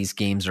 None of these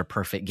games are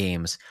perfect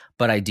games,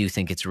 but I do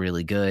think it's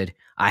really good.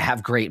 I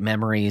have great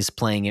memories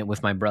playing it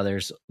with my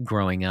brothers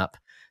growing up.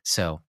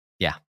 So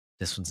yeah,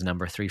 this one's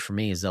number 3 for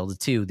me. Is Zelda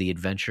 2: The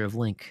Adventure of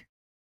Link.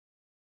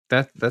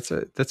 That's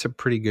a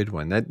pretty good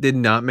one. That did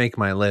not make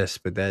my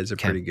list, but that is a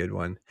pretty good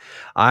one.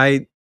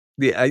 Much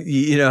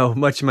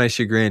to my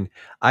chagrin,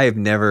 I have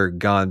never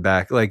gone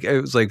back. Like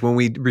it was like when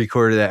we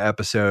recorded that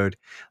episode,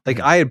 like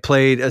I had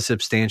played a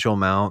substantial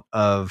amount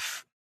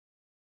of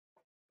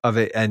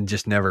it and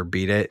just never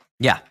beat it.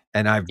 Yeah.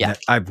 And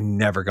I've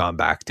never gone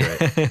back to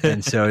it.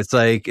 And so it's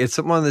like, it's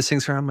one of those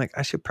things where I'm like,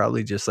 I should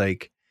probably just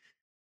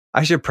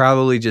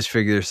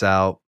figure this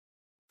out,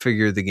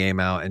 figure the game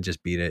out and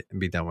just beat it and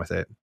be done with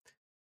it.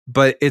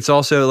 But it's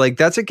also like,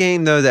 that's a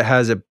game though that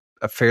has a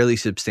fairly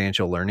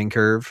substantial learning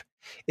curve.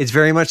 It's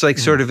very much like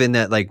sort of in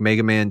that like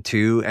Mega Man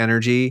 2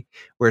 energy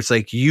where it's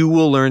like, you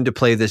will learn to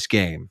play this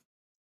game,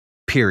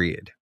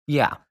 period.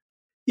 Yeah.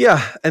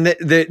 Yeah. And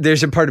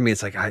there's a part of me,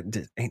 it's like,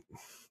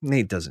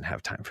 Nate doesn't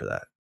have time for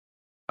that.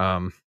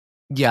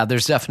 Yeah,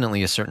 there's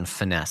definitely a certain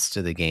finesse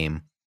to the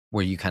game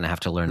where you kind of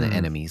have to learn the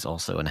enemies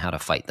also and how to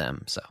fight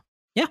them. So,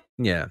 yeah.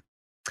 Yeah.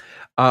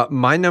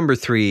 My number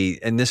 3,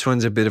 and this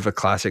one's a bit of a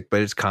classic,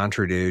 but it's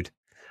Contra, dude.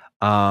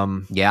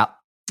 Yeah.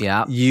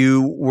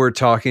 You were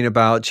talking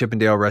about Chip and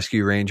Dale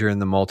Rescue Ranger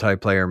and the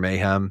multiplayer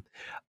mayhem.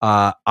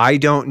 I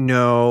don't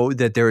know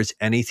that there is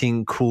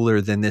anything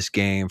cooler than this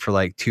game for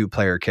like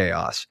 2-player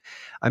chaos.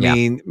 I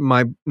mean,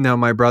 my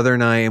brother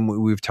and I, and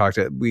we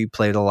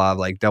played a lot of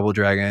like Double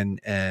Dragon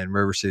and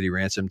River City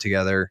Ransom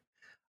together,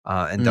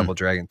 and Double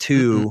Dragon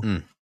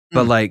 2.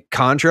 But like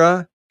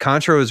Contra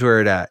was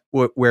where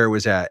it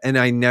was at. And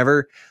I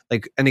never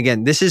and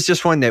again, this is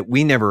just one that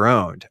we never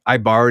owned. I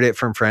borrowed it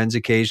from friends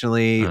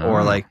occasionally but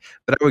I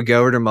would go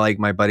over to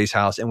my buddy's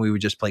house and we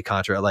would just play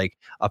Contra, like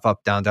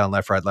up, down,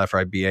 left,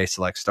 right, BA,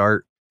 select,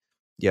 start.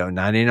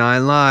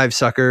 99 live,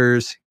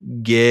 suckers.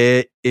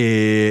 Get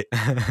it.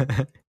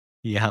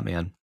 Yeah,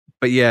 man.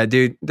 But yeah,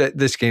 dude,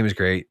 this game is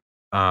great.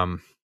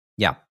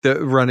 Yeah.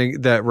 The run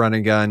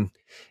and gun.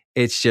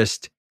 It's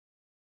just,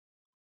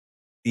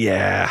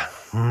 yeah.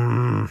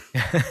 I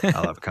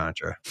love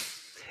Contra.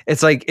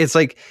 It's like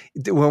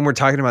when we're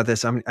talking about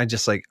this, I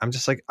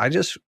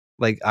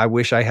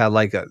wish I had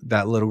like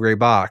that little gray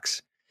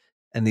box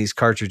and these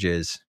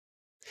cartridges.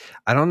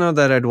 I don't know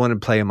that I'd want to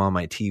play them on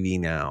my TV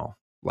now.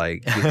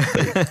 Like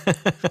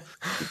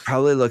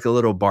probably look a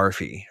little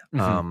barfy.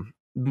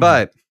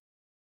 But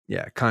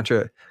yeah,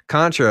 Contra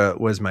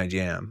was my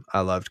jam. I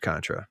loved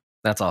Contra.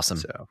 That's awesome.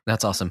 So.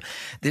 That's awesome.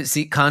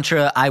 See,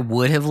 Contra, I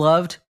would have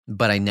loved,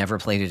 but I never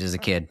played it as a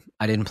kid.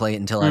 I didn't play it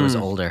until I was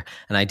older,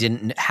 and I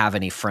didn't have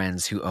any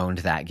friends who owned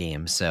that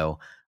game, so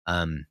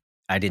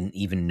I didn't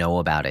even know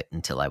about it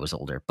until I was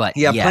older. But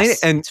yeah, yes, playing it,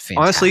 and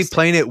honestly,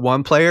 playing it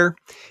one player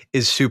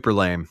is super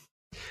lame.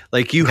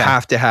 Like you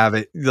have to have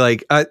it.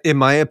 Like in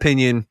my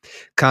opinion,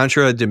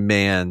 Contra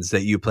demands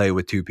that you play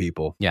with 2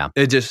 people. Yeah,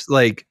 it just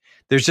like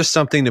there's just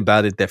something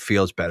about it that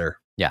feels better.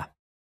 Yeah,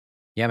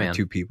 man.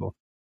 2 people.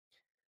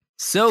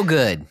 So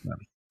good.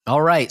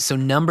 All right. So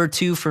number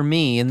 2 for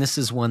me, and this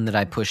is one that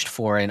I pushed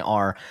for in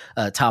our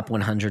top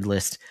 100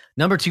 list.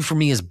 Number 2 for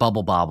me is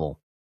Bubble Bobble.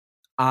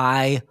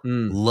 I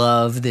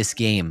love this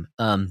game.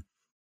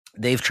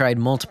 They've tried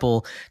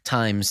multiple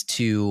times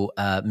to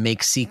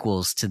make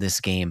sequels to this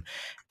game,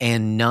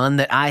 and none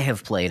that I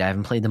have played, I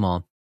haven't played them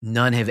all,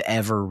 none have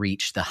ever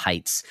reached the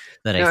heights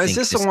that I think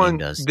this game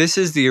does. This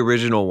is the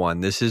original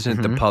one. This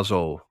isn't the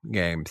puzzle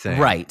game thing.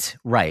 Right.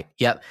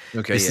 Yep.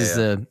 Okay. This is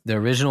the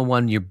original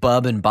one. You're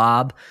Bub and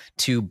Bob,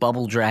 2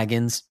 bubble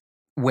dragons,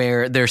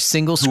 where they're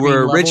single screen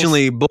were levels.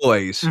 Originally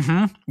boys.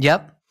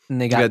 Yep.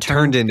 And they got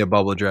turned into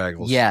bubble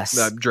dragons. Yes.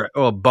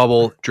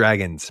 Bubble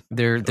dragons.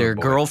 Their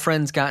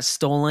girlfriends got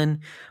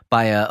stolen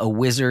by a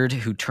wizard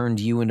who turned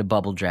you into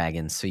bubble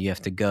dragons. So you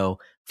have to go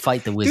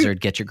fight the wizard,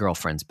 get your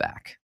girlfriends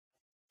back.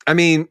 I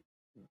mean,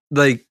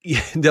 like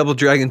Double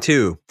Dragon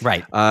 2.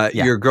 Right.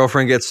 Your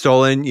girlfriend gets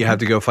stolen. You have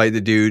to go fight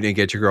the dude and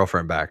get your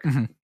girlfriend back.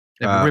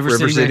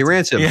 River City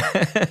Ransom.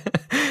 Yeah.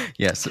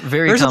 Yes.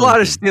 There's a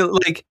lot of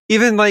like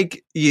even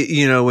like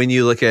when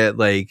you look at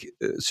like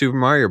Super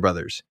Mario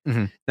Brothers.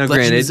 Now,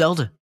 Legend of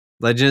Zelda.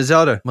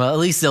 Well, at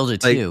least Zelda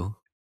 2.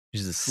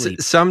 She's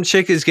asleep. Some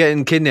chick is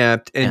getting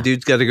kidnapped, and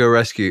dude's got to go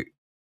rescue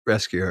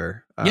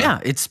her.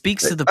 It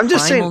speaks to the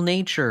primal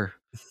nature.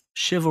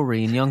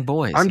 Chivalry in young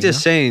boys. I'm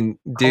just saying,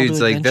 dudes,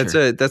 like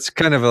that's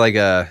kind of like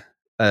a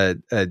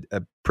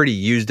pretty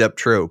used up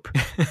trope.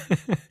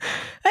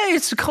 Hey,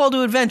 it's a call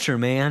to adventure,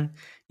 man.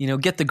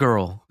 Get the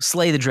girl,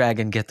 slay the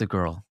dragon, get the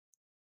girl.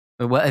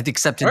 Well,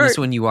 except in this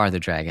one, you are the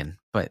dragon.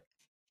 But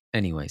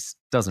anyways,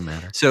 doesn't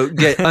matter. So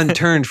get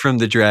unturned from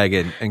the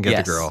dragon and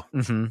get the girl.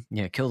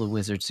 Yeah, kill the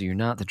wizard so you're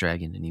not the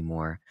dragon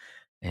anymore,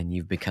 and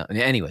you've become.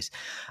 Anyways,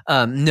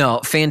 no,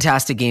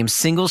 fantastic game,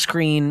 single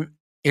screen.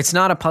 It's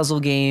not a puzzle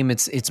game.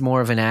 It's more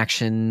of an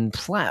action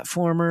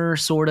platformer,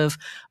 sort of,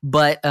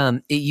 but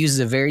it uses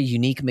a very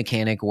unique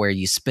mechanic where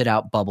you spit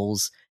out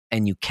bubbles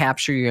and you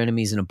capture your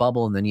enemies in a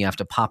bubble, and then you have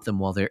to pop them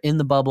while they're in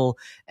the bubble,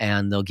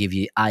 and they'll give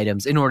you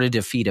items. In order to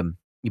defeat them,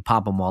 you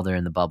pop them while they're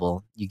in the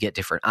bubble. You get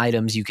different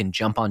items. You can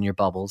jump on your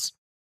bubbles.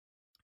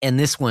 And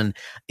this one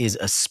is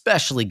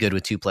especially good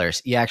with 2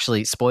 players. You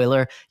actually,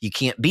 spoiler, you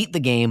can't beat the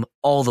game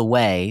all the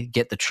way,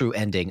 get the true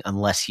ending,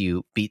 unless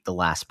you beat the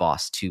last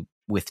boss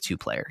with 2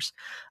 players.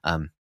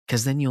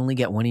 Because then you only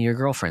get one of your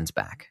girlfriends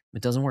back.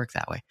 It doesn't work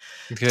that way.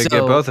 You gotta get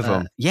both of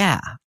them. Yeah.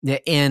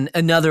 And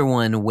another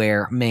one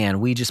where,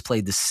 man, we just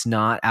played the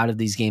snot out of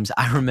these games.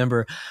 I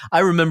remember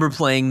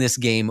playing this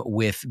game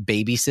with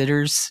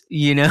babysitters,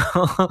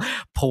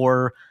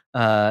 poor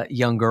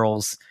young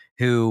girls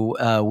who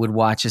would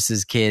watch us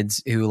as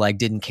kids who like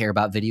didn't care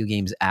about video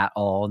games at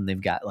all. And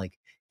they've got like,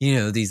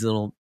 these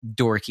little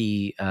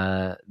dorky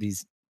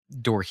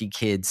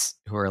kids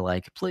who are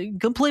like,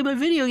 come play my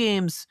video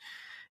games.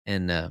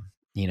 And,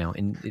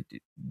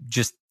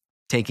 just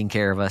taking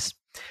care of us.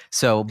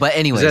 So, but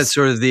anyways. Is that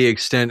sort of the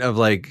extent of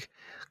like,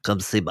 come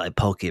see my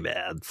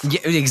Pokemans?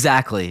 Yeah,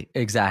 exactly.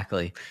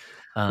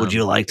 Would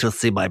you like to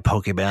see my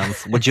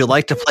Pokemans? Would you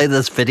like to play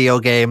this video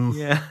game?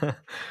 Yeah.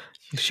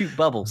 Shoot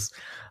bubbles.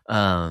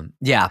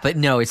 Yeah, but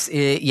no,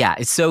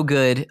 it's so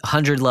good.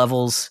 100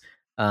 levels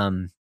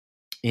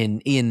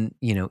in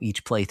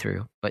each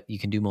playthrough, but you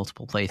can do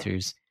multiple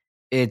playthroughs.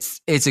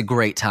 It's a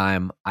great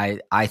time.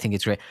 I think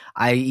it's great.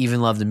 I even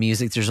love the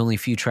music. There's only a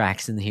few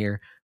tracks in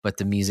here, but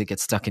the music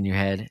gets stuck in your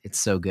head. It's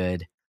so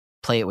good.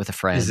 Play it with a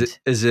friend.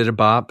 Is it a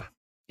bop?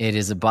 It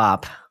is a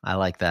bop. I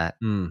like that.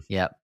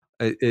 Yep.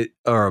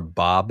 Or a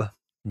bob?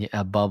 Yeah,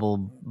 a bubble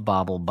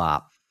bobble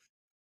bop.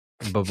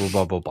 Bubble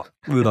bubble bop.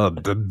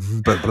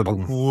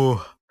 All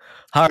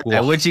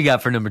right, what you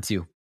got for number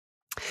 2?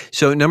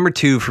 So number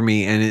 2 for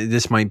me, and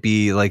this might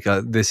be like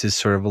this is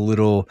sort of a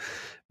little,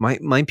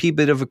 might be a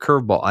bit of a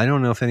curveball. I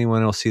don't know if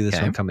anyone else see this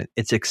one coming.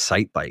 It's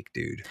Excite Bike,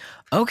 dude.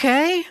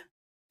 Okay.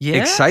 Yeah.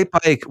 Excite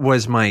Bike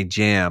was my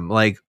jam.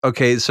 Like,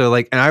 okay, so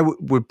like, and I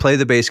would play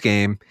the base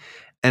game,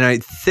 and I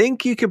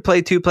think you could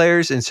play 2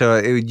 players, and so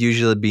it would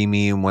usually be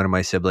me and one of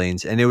my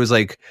siblings, and it was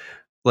like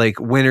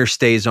winner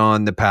stays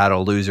on the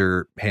paddle,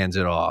 loser hands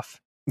it off,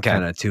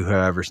 kind of to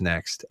whoever's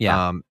next.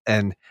 Yeah.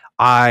 And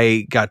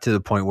I got to the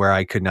point where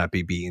I could not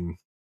be beaten,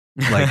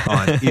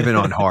 like even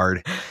on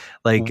hard,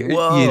 like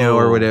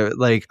or whatever.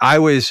 Like I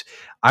was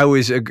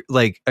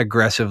like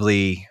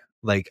aggressively,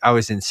 like I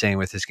was insane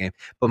with this game.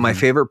 But my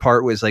favorite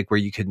part was like where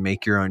you could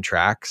make your own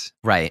tracks.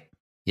 Right.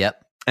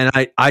 Yep. And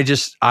I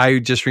just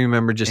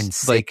remember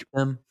just like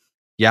them.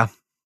 Yeah.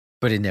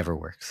 But it never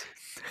works.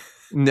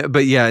 No,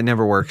 but yeah, it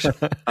never works.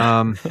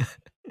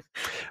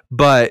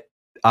 But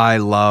I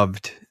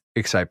loved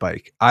Excite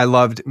Bike. I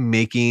loved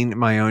making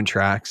my own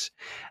tracks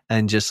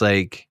and just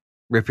like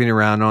ripping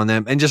around on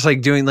them and just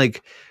like doing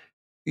like,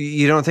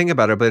 you don't think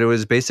about it, but it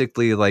was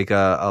basically like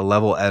a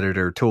level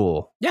editor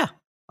tool. Yeah.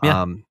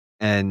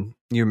 And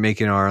you're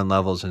making our own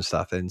levels and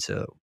stuff. And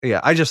so, yeah,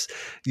 I just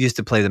used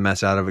to play the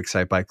mess out of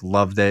Excite Bike.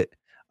 Loved it.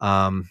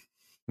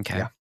 Okay.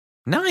 Yeah.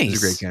 Nice. It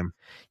was a great game.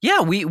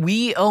 Yeah,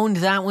 we owned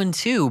that one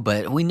too,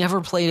 but we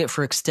never played it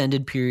for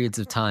extended periods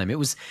of time. It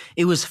was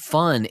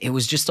fun. It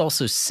was just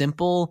also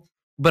simple,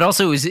 but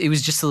also it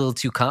was just a little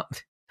too I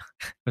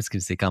was going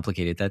to say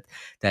complicated.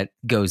 That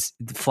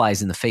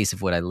flies in the face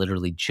of what I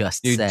literally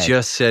just said. You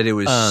just said it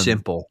was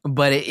simple,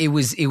 but it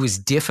was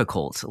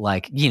difficult.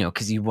 Like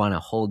because you want to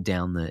hold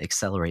down the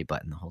accelerate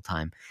button the whole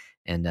time.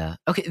 And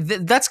okay,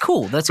 that's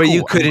cool. That's but cool.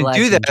 you couldn't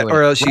do that,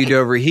 or else you'd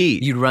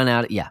overheat. You'd run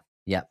out. Yeah.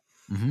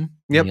 Mm-hmm.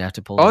 Yep. You have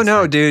to pull. Oh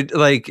no, dude!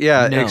 Like,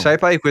 yeah, No. Excite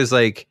Bike was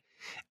like,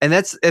 and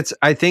it's.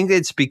 I think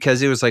it's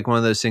because it was like one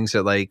of those things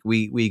that like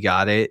we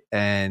got it,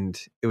 and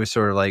it was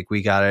sort of like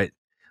we got it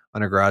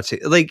on a garage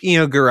sale, like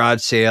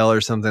garage sale or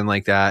something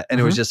like that,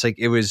 and it was just like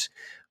it was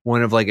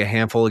one of like a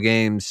handful of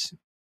games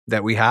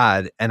that we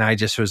had, and I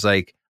just was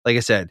like I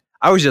said,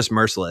 I was just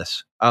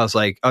merciless. I was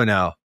like, oh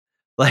no,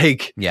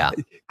 like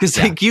because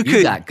like you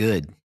could got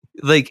good,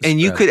 like,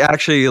 and you could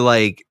actually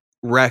like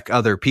wreck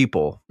other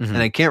people. And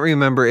I can't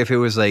remember if it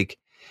was like,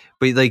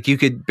 but like you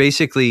could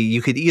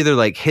either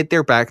like hit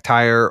their back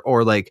tire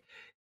or like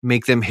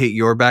make them hit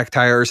your back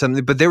tire or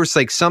something, but there was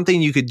like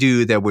something you could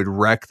do that would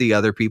wreck the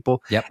other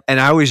people. And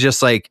I was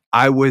just like,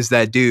 I was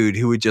that dude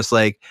who would just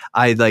like,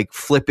 I'd like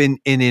flip in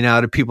and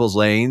out of people's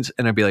lanes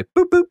and I'd be like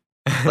boop boop,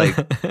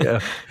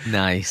 like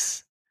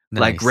nice,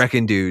 like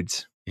wrecking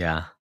dudes.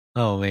 Yeah.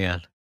 Oh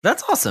man,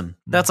 that's awesome.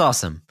 That's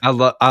awesome.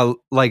 I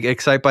like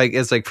Excite Bike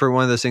is like for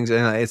one of those things,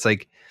 and it's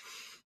like,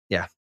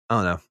 yeah, I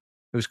don't know.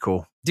 It was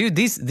cool. Dude,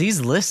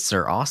 these lists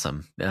are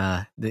awesome.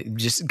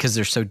 Just because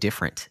they're so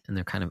different and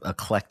they're kind of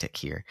eclectic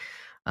here.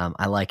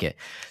 I like it.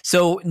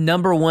 So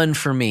number 1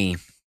 for me,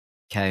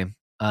 okay,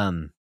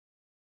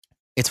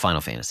 it's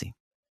Final Fantasy.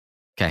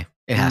 Okay,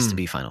 it has to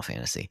be Final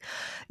Fantasy.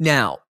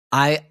 Now,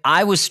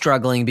 I was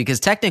struggling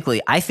because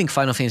technically I think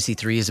Final Fantasy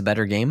 3 is a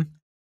better game.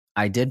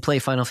 I did play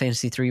Final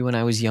Fantasy 3 when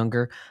I was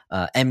younger,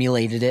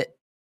 emulated it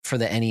for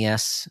the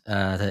NES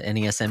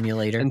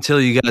emulator.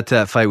 Until you got to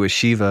that fight with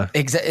Shiva.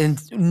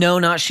 No,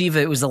 not Shiva.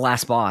 It was the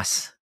last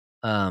boss.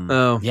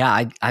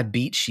 Yeah, I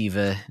beat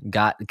Shiva.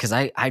 Because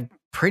I'm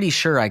pretty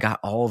sure I got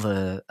all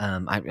the.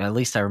 At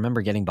least I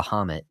remember getting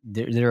Bahamut.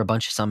 There are a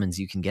bunch of summons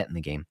you can get in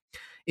the game.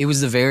 It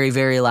was the very,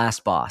 very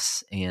last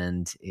boss,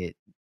 and it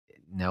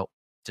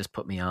just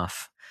put me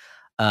off.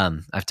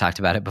 I've talked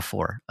about it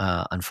before.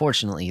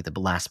 Unfortunately, the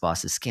last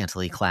boss is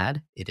scantily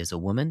clad. It is a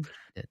woman.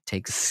 It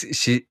takes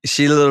She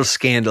a little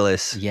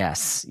scandalous.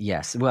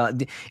 yes. Well,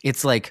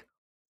 it's like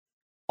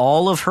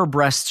all of her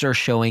breasts are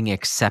showing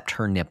except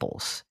her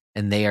nipples,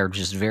 and they are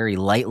just very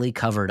lightly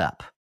covered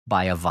up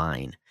by a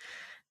vine.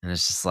 And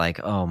it's just like,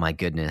 oh my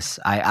goodness,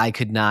 I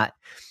could not.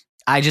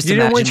 I just You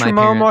didn't imagine want my your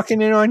mom parents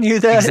walking in on you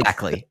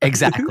that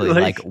exactly.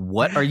 like,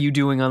 what are you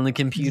doing on the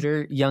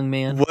computer, young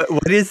man?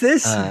 What is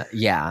this?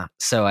 Yeah.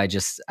 So I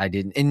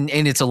didn't, and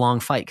it's a long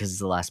fight because it's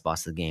the last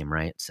boss of the game,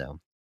 right? So,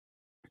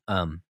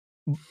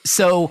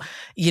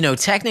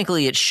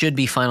 technically it should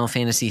be Final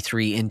Fantasy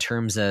 3 in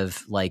terms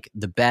of like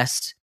the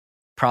best,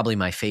 probably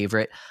my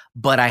favorite,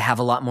 but I have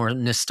a lot more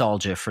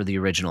nostalgia for the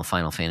original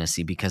Final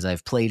Fantasy because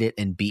I've played it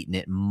and beaten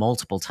it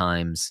multiple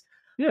times.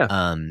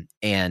 Yeah.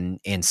 And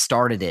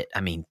started it,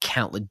 I mean,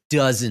 countless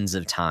dozens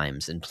of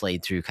times and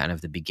played through kind of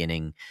the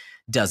beginning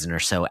dozen or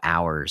so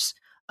hours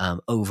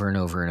over and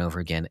over and over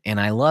again. And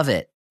I love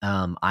it.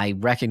 I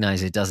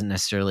recognize it doesn't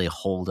necessarily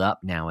hold up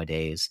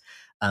nowadays.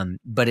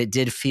 But it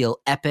did feel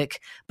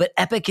epic, but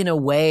epic in a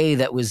way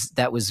that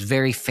was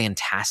very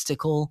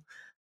fantastical.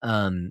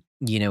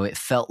 It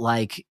felt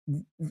like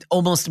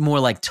almost more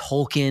like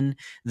Tolkien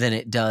than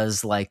it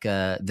does like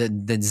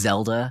than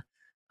Zelda.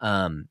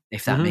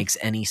 If that makes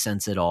any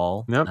sense at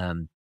all. Yep.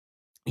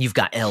 You've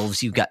got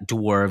elves, you've got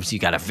dwarves,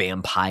 you've got a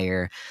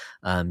vampire,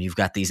 you've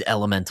got these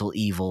elemental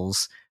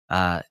evils.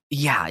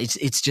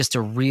 It's just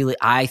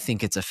I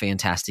think it's a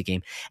fantastic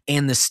game.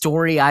 And the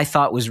story I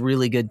thought was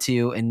really good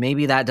too. And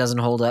maybe that doesn't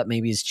hold up,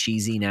 maybe it's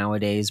cheesy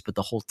nowadays, but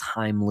the whole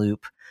time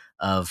loop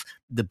of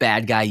the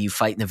bad guy you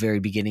fight in the very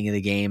beginning of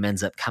the game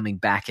ends up coming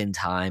back in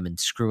time and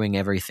screwing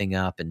everything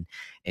up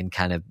and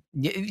kind of,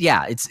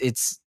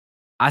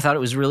 I thought it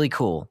was really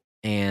cool.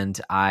 And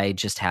I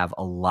just have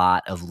a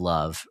lot of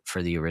love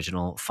for the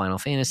original Final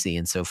Fantasy.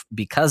 And so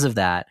because of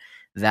that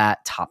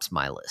tops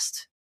my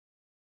list.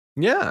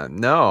 Yeah,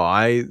 no,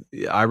 I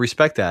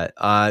respect that.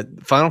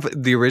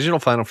 The original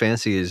Final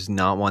Fantasy is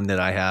not one that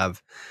I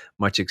have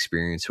much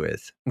experience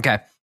with. Okay.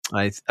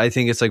 I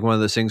think it's like one of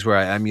those things where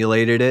I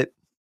emulated it.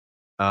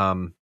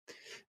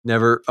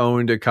 Never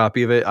owned a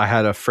copy of it. I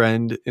had a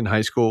friend in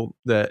high school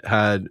that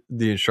had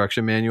the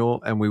instruction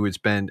manual, and we would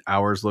spend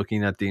hours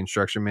looking at the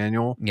instruction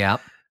manual. Yeah.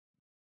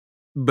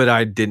 But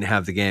I didn't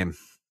have the game.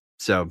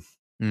 So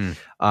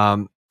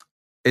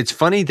it's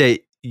funny that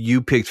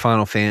you picked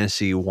Final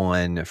Fantasy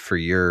 1 for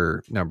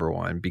your number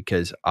one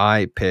because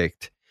I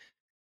picked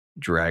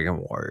Dragon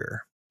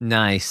Warrior.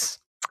 Nice.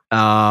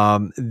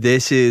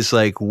 This is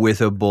like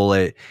with a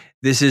bullet.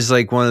 This is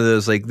like one of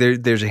those, like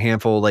there's a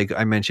handful, like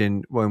I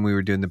mentioned when we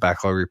were doing the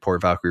backlog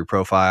report, Valkyrie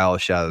Profile,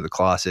 Shadow of the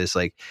Colossus,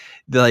 like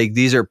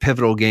these are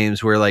pivotal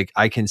games where like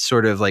I can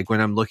sort of like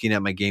when I'm looking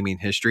at my gaming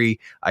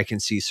history, I can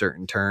see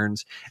certain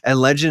turns.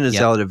 And Legend of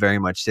Zelda very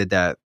much did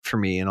that for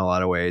me in a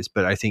lot of ways,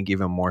 but I think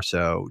even more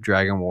so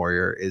Dragon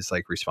Warrior is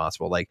like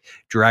responsible. Like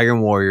Dragon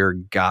Warrior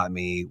got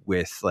me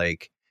with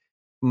like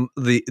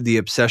the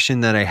obsession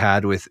that I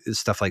had with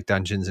stuff like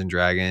Dungeons and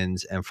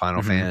Dragons and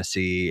Final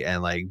Fantasy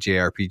and like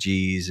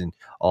JRPGs and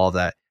all of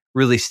that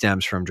really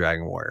stems from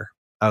Dragon Warrior.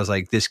 I was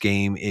like, this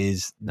game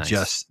is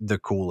just the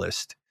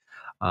coolest.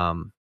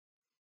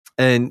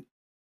 And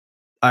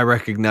I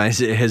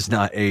recognize it has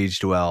not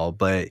aged well,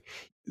 but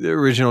the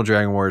original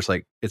Dragon Warrior is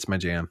like, it's my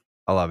jam.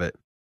 I love it.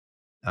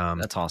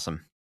 That's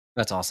awesome.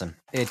 It's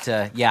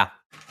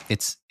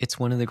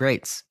one of the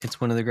greats.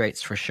 It's one of the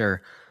greats for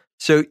sure.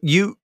 So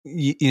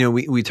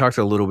we talked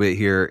a little bit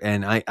here,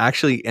 and I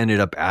actually ended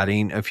up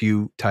adding a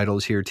few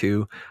titles here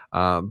too.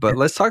 But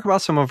let's talk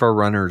about some of our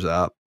runners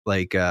up.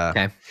 Like,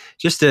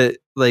 just to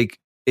like,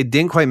 it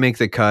didn't quite make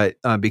the cut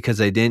because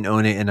I didn't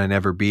own it and I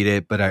never beat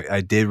it, but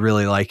I did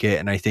really like it,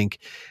 and I think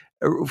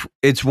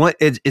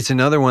it's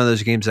another one of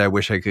those games that I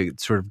wish I could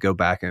sort of go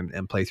back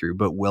and play through.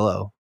 But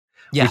Willow,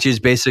 which is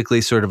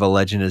basically sort of a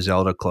Legend of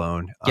Zelda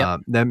clone,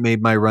 that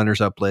made my runners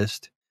up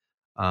list.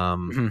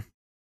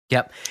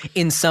 Yep.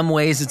 In some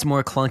ways, it's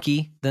more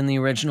clunky than the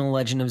original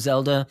Legend of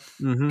Zelda.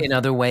 In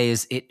other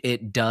ways,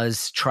 it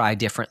does try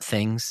different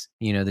things.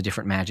 The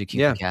different magic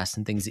you can cast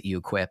and things that you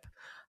equip.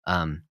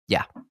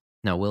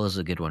 No, Willow's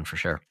a good one for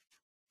sure.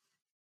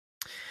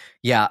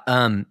 Yeah.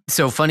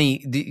 So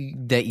funny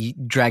that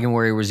Dragon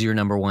Warrior was your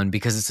number one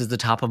because this is the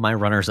top of my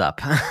runners up.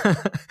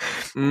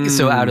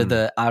 So out of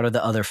the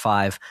other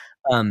five,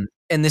 and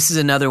this is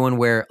another one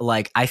where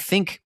like I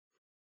think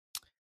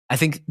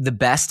the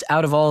best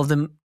out of all of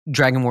them,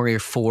 Dragon Warrior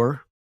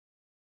 4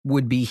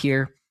 would be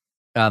here.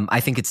 I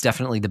think it's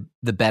definitely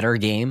the better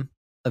game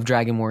of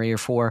Dragon Warrior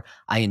 4.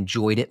 I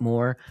enjoyed it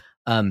more.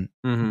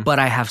 But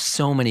I have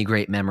so many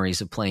great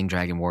memories of playing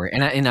Dragon Warrior.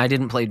 And I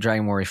didn't play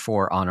Dragon Warrior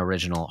 4 on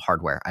original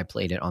hardware. I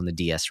played it on the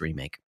DS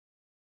remake.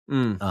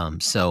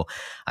 So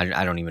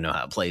I don't even know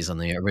how it plays on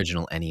the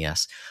original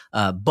NES.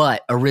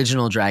 But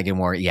original Dragon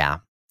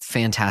Warrior,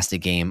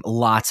 fantastic game.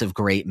 Lots of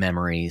great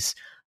memories.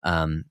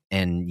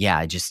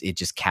 It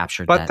just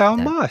captured but that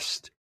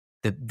must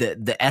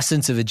the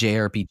essence of a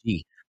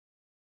JRPG.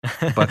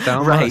 But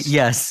thou right. must.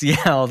 Yes.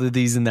 Yeah. All the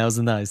these and thous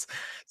and thous.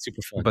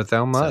 Super fun. But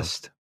thou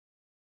must.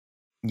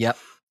 Yep.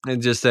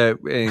 And just that,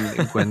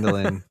 and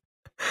Gwendolyn.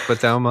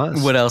 But thou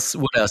must. What else?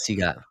 What else you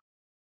got?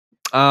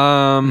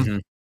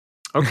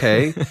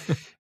 Okay.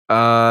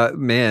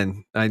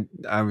 Man,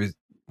 I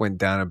went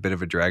down a bit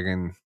of a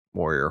Dragon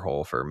Warrior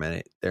hole for a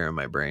minute there in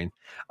my brain.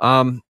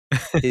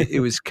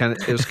 It was kind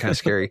of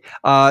scary.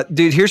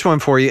 Dude, here's one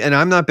for you. And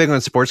I'm not big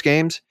on sports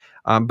games,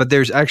 but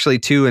there's actually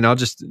two, and I'll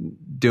just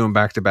do them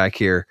back to back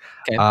here.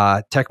 Okay.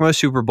 Tecmo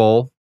Super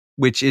Bowl,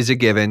 which is a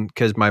given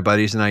because my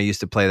buddies and I used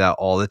to play that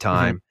all the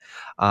time.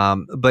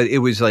 But it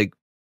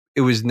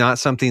was not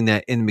something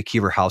that in the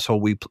McKeever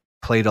household we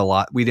played a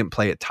lot. We didn't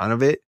play a ton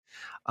of it.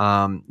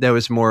 That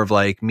was more of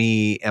like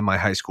me and my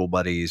high school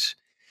buddies,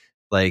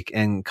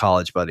 and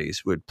college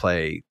buddies would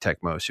play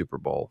Tecmo Super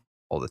Bowl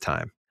all the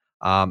time.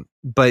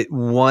 But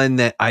one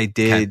that I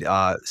did,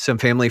 some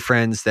family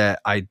friends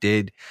that I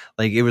did,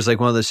 it was like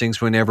one of those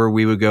things whenever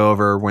we would go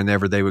over,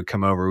 whenever they would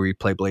come over, we'd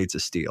play Blades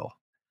of Steel,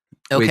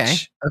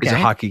 which is a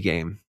hockey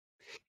game.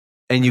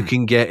 And you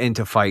can get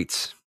into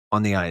fights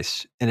on the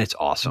ice, and it's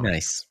awesome.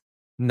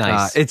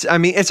 Nice. It's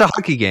a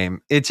hockey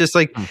game. It's just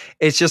like,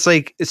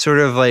 it's sort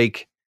of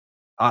like,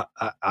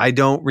 I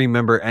don't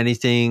remember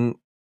anything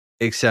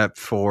except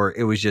for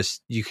it was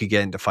just you could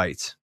get into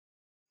fights,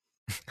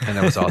 and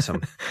that was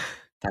awesome.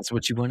 That's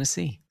what you want to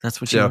see. That's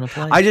what you want to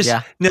play.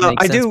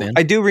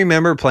 I do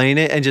remember playing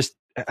it and just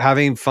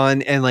having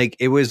fun, and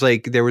it was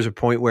there was a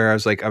point where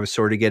I was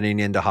sort of getting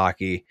into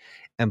hockey,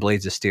 and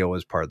Blades of Steel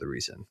was part of the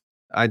reason.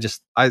 I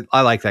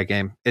like that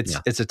game.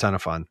 It's a ton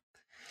of fun,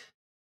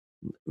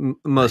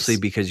 mostly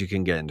because you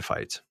can get into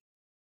fights.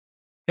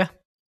 Yeah.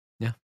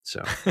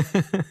 So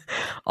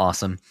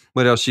awesome.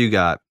 What else you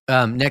got?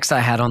 Next I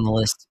had on the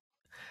list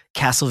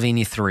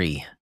Castlevania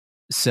 3.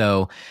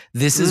 So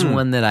this is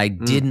one that I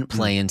didn't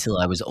play until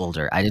I was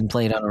older. I didn't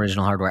play it on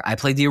original hardware. I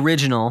played the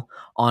original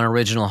on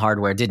original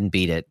hardware, didn't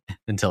beat it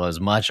until I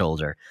was much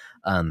older.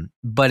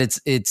 But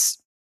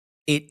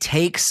it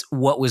takes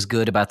what was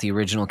good about the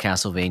original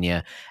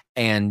Castlevania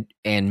and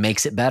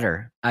makes it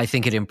better. I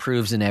think it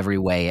improves in every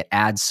way. It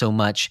adds so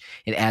much.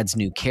 It adds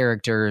new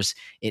characters.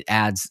 It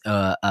adds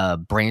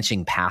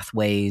branching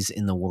pathways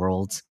in the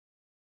world.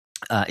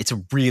 It's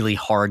a really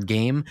hard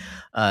game,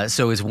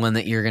 so it's one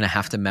that you're going to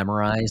have to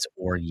memorize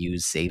or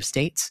use save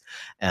states.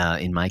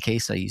 In my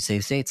case, I use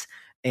save states,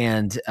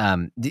 and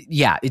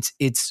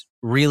it's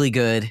really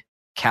good.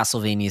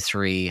 Castlevania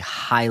 3,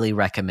 highly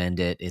recommend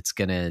it. It's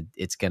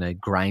gonna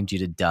grind you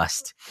to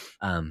dust,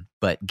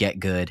 but get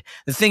good.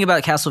 The thing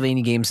about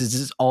Castlevania games is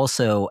this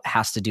also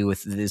has to do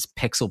with this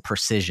pixel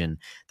precision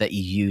that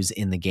you use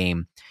in the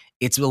game.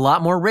 It's a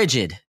lot more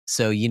rigid,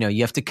 so you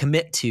have to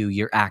commit to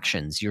your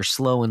actions. You're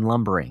slow and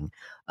lumbering.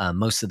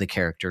 Most of the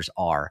characters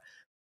are,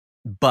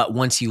 but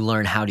once you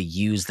learn how to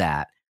use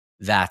that,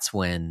 that's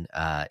when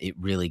it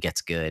really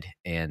gets good.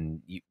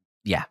 And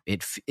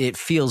it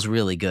feels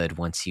really good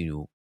once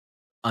you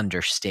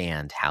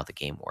understand how the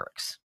game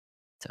works.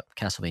 So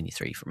Castlevania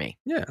 3 for me.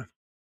 Yeah,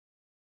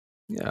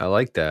 I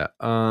like that.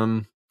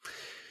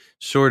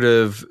 Sort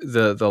of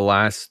the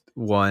last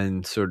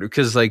one, sort of,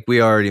 because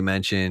we already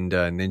mentioned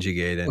Ninja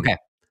Gaiden. Okay.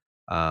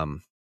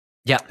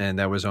 And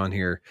that was on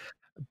here,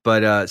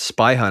 but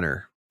Spy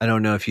Hunter. I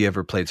don't know if you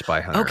ever played Spy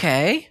Hunter.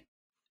 Okay.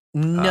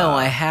 No,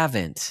 I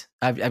haven't.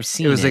 I've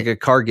seen it. It was like a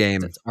car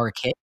game. It's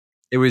arcade.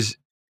 It was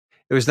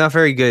not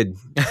very good.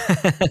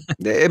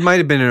 It might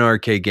have been an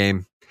arcade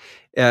game.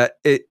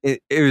 It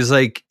was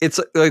it's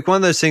like one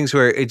of those things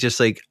where it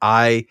just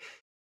I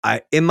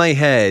in my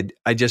head,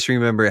 I just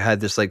remember it had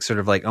this sort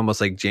of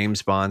almost like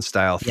James Bond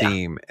style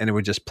theme, and it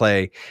would just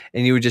play,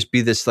 and you would just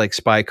be this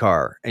spy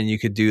car, and you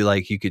could do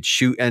you could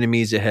shoot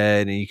enemies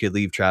ahead, and you could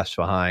leave traps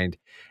behind,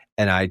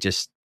 and I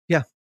just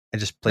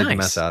played the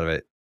mess out of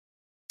it.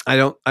 I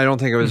don't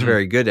think I was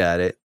very good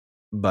at it,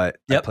 but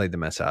I played the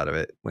mess out of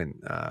it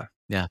when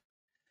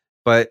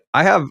But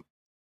I have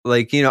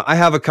I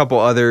have a couple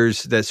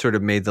others that sort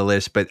of made the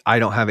list, but I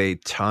don't have a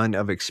ton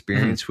of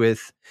experience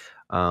with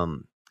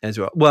as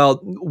well. Well,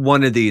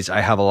 one of these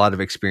I have a lot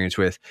of experience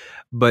with,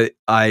 but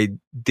I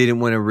didn't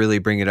want to really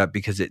bring it up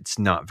because it's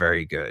not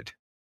very good.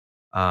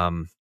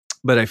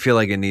 But I feel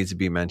like it needs to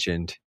be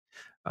mentioned.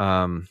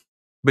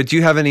 But do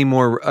you have any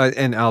more?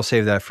 And I'll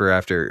save that for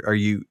after.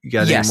 You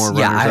got any more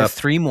runners up? I have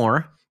 3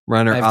 more.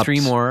 I have 3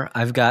 more.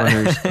 I've got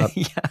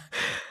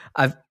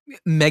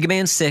Mega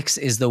Man 6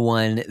 is the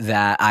one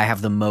that I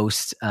have the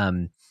most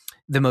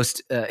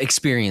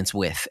experience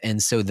with,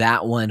 and so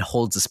that one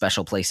holds a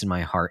special place in my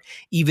heart.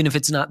 Even if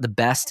it's not the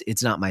best,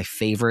 it's not my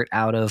favorite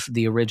out of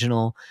the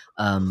original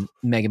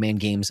Mega Man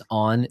games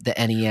on the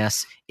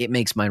NES. It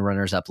makes my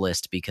runners up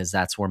list because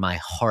that's where my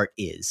heart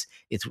is.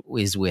 It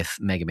is with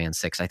Mega Man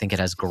 6. I think it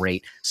has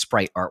great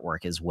sprite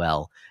artwork as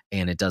well,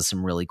 and it does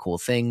some really cool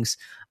things.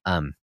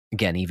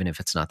 Again, even if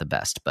it's not the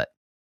best, but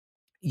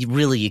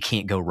you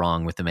can't go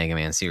wrong with the Mega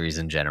Man series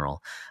in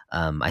general.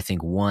 I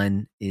think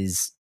 1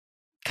 is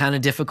kind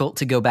of difficult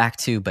to go back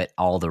to, but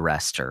all the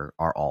rest are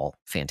all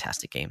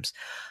fantastic games.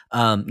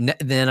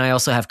 Then I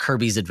also have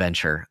Kirby's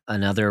Adventure,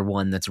 another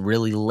one that's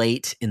really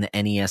late in the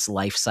NES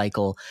life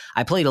cycle.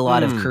 I played a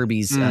lot of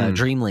Kirby's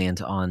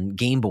Dreamland on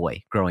Game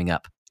Boy growing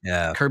up.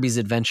 Yeah. Kirby's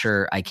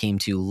Adventure I came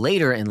to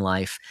later in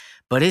life,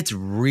 but it's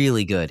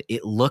really good.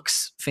 It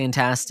looks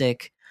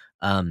fantastic.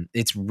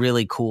 It's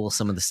really cool,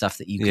 some of the stuff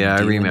that you can do I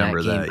remember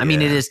in that game. that, I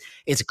mean,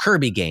 it's a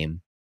Kirby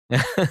game.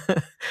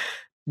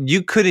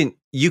 You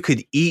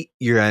could eat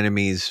your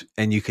enemies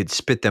and you could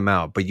spit them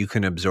out, but you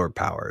can absorb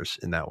powers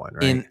in that one,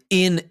 right?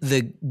 In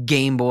the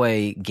Game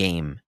Boy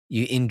game,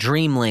 in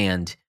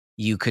Dreamland,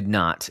 you could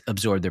not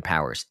absorb their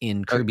powers.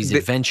 In Kirby's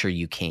Adventure,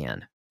 you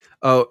can.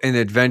 Oh, in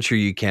Adventure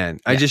you can.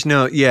 Yeah. I just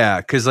know,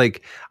 because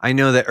like I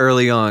know that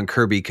early on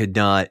Kirby did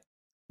not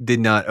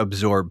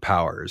absorb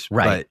powers,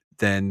 right? But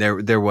then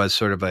there was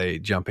sort of a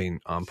jumping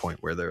on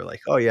point where they're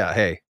like, oh yeah,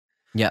 hey,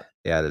 yep,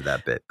 they added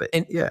that bit. But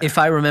if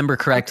I remember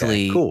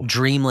correctly, cool.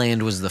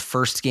 Dreamland was the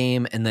first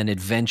game, and then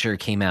Adventure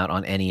came out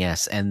on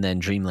NES, and then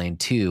Dreamland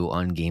 2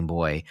 on Game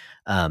Boy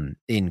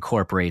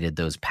incorporated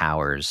those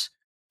powers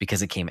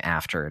because it came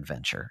after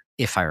Adventure,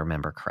 if I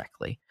remember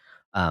correctly.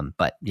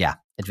 But yeah,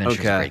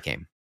 Adventure's a great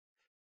game.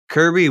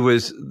 Kirby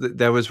was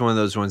one of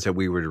those ones that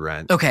we would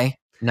rent. Okay,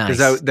 nice.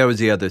 Because that was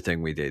the other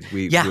thing we did.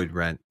 We would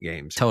rent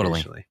games.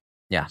 Totally. Occasionally.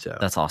 Yeah, so.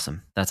 That's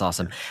awesome.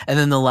 And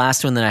then the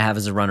last one that I have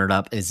as a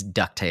runner-up is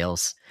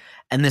DuckTales.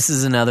 And this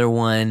is another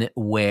one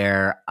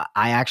where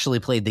I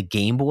actually played the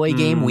Game Boy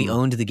game. We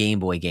owned the Game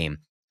Boy game.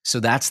 So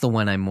that's the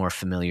one I'm more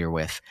familiar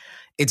with.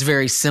 It's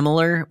very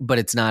similar, but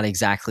it's not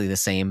exactly the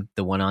same.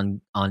 The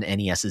one on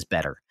NES is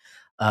better.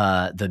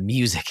 The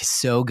music is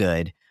so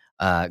good.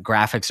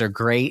 Graphics are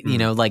great,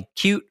 like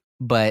cute,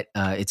 but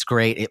it's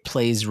great. It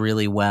plays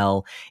really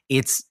well.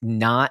 It's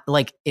not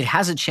like it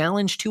has a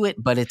challenge to it,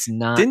 but it's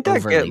not. Didn't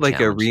that get like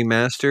a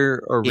remaster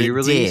or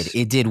re-release?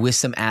 It did with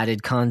some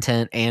added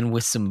content and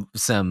with some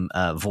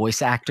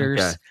voice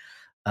actors.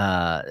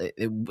 Okay.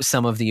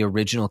 Some of the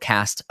original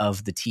cast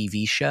of the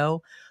TV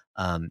show.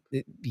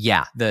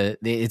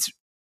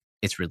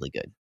 It's really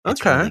good.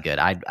 It's really good.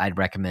 I'd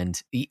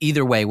recommend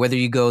either way, whether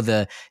you go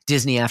the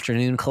Disney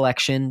Afternoon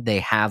Collection, they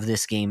have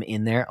this game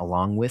in there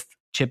along with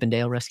Chip and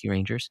Dale Rescue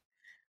Rangers.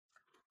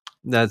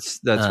 That's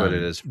what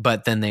it is.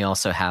 But then they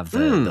also have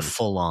the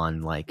full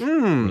on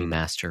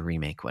remaster,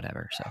 remake,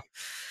 whatever. So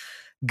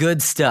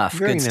good stuff.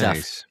 Very good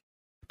nice. stuff.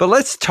 But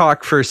let's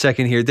talk for a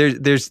second here.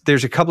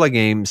 There's a couple of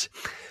games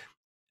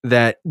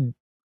that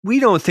we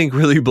don't think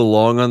really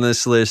belong on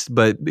this list,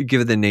 but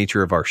given the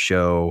nature of our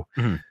show,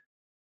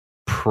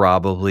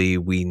 probably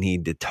we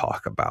need to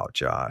talk about,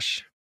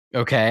 Josh.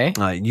 Okay.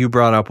 You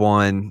brought up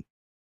one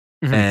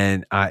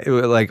and I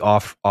like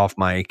off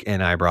mic,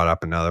 and I brought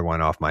up another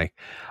one off mic.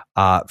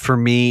 For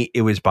me,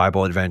 it was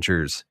Bible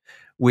Adventures,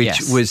 which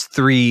was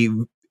 3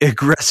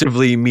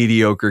 aggressively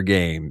mediocre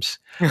games.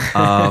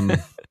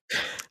 Aggressive.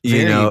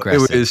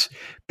 It was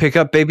pick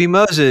up baby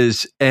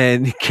Moses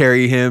and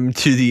carry him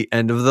to the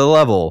end of the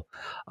level.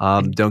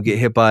 Don't get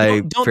hit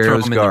by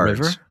Pharaoh's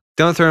guards.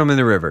 Don't throw him in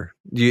the river.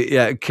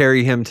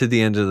 Carry him to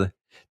the end of the.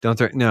 Don't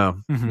throw.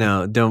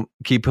 No, don't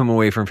keep him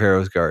away from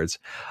Pharaoh's guards.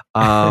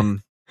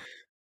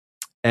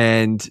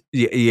 And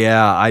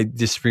I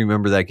just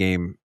remember that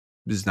game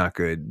was not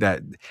good.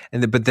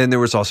 But then there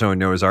was also a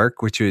Noah's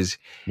Ark, which was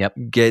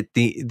get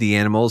the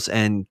animals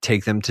and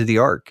take them to the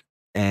Ark,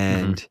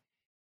 and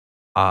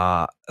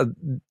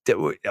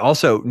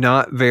also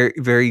not very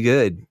very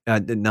good.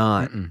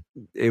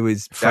 It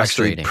was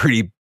actually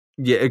pretty.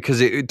 Yeah, because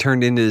it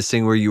turned into this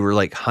thing where you were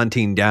like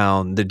hunting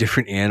down the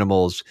different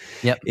animals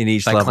in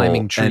each level,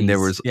 climbing trees. And there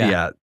was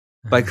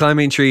by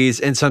climbing trees,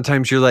 and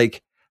sometimes you're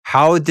like,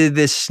 how did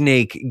this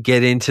snake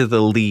get into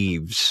the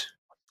leaves?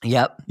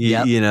 Yep.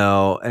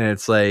 And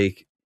it's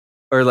like,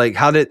 or like,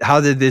 how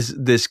did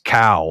this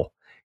cow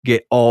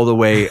get all the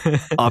way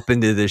up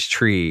into this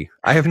tree?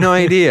 I have no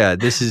idea.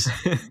 This is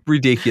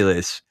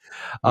ridiculous.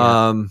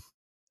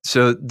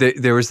 So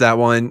there was that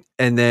one,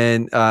 and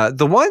then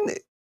the one.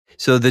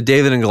 So the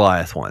David and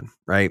Goliath one,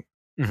 right?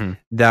 Mm-hmm.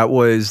 That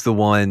was the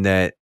one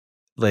that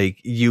like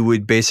you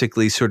would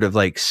basically sort of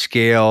like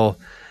scale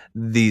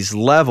these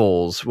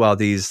levels while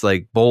these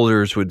like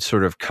boulders would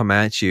sort of come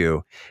at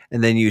you,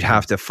 and then you'd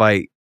have to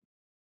fight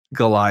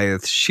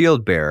Goliath's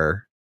shield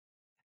bearer,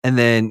 and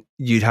then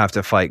you'd have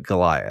to fight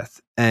Goliath,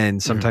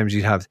 and sometimes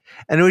you'd have,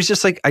 and it was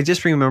just like, I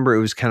just remember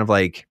it was kind of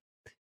like,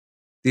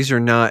 these are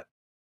not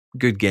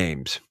good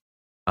games.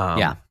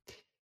 And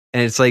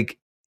it's like,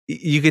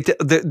 you get to,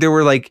 there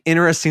were like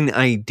interesting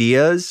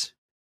ideas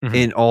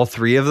in all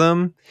 3 of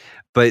them,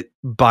 but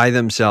by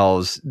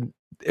themselves,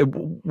 they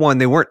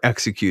weren't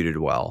executed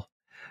well.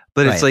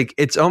 But it's like,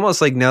 it's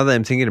almost like, now that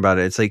I'm thinking about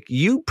it, it's like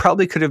you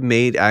probably could have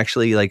made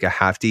actually like a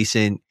half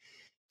decent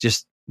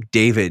just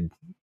David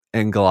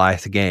and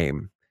Goliath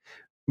game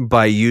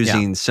by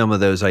using some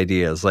of those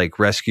ideas, like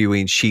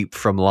rescuing sheep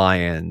from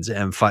lions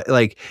and fight.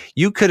 Like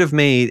you could have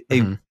made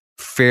a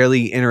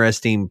fairly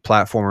interesting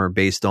platformer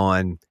based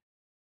on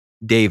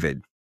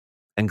David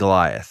and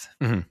Goliath.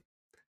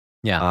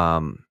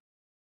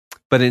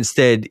 but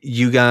instead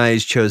you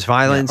guys chose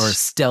violence. Or a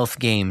stealth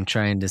game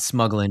trying to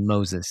smuggle in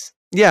Moses.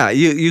 Yeah,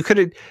 you could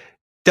have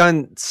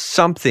done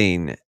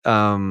something.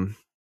 Well,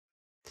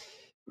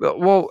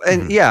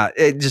 and yeah,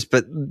 it just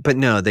but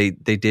no, they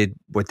did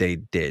what they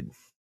did,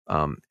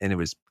 and it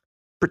was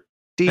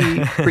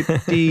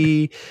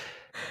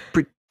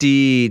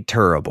pretty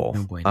terrible.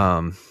 No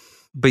bueno.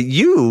 But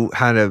you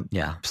had a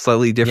Yeah.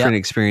 slightly different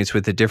experience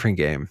with a different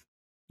game.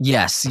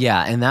 Yes,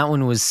 yeah, and that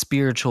one was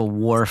Spiritual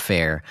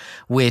Warfare,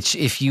 which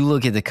if you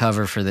look at the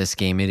cover for this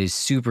game, it is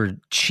super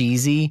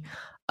cheesy.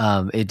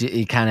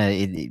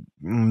 It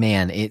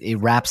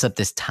wraps up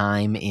this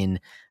time in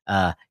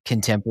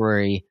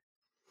contemporary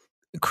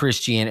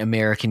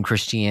American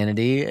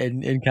Christianity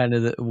and kind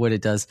of what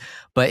it does.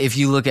 But if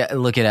you look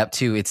it up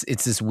too, it's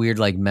this weird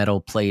like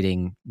metal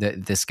plating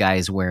that this guy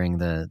is wearing,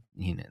 the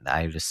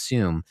I would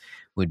assume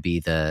would be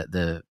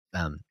the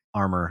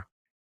armor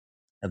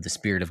of the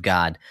Spirit of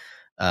God,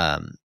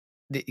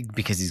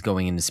 because he's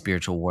going into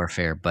spiritual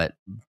warfare. But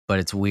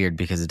it's weird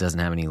because it doesn't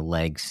have any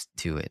legs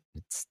to it.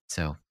 It's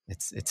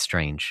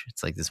strange.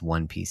 It's like this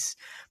one piece.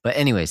 But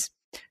anyways,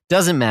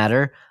 doesn't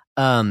matter.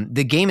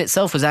 The game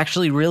itself was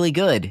actually really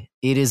good.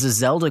 It is a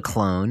Zelda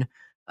clone,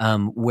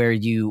 where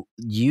you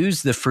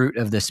use the fruit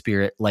of the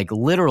Spirit, like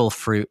literal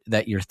fruit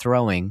that you're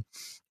throwing,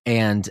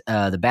 and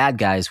the bad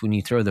guys, when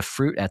you throw the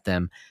fruit at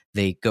them,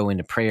 they go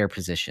into prayer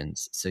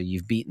positions. So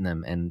you've beaten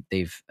them, and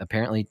they've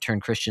apparently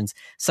turned Christians.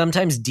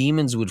 Sometimes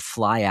demons would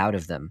fly out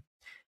of them,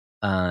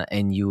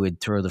 and you would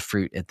throw the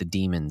fruit at the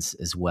demons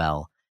as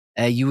well.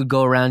 You would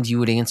go around, you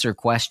would answer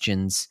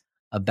questions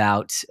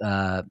about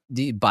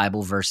the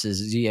Bible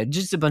verses,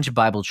 just a bunch of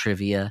Bible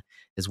trivia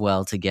as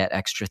well to get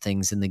extra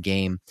things in the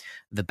game.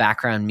 The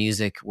background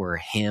music were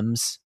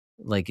hymns,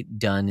 like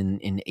done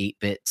in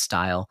 8-bit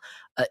style.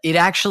 It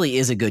actually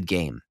is a good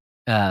game,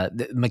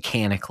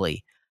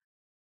 mechanically.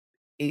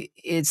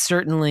 It's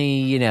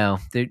certainly,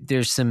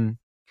 there's some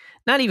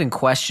not even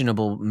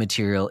questionable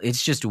material.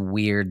 It's just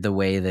weird the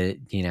way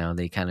that,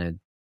 they kind of,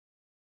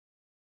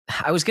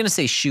 I was going to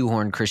say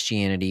shoehorn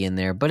Christianity in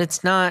there, but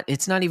it's not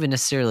even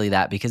necessarily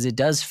that, because it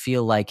does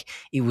feel like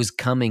it was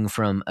coming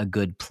from a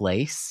good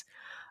place.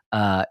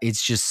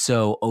 It's just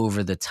so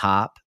over the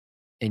top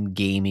and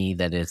gamey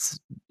that it's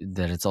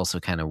also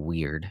kind of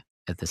weird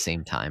at the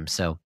same time.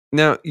 So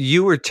now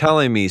you were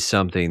telling me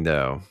something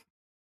though.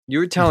 You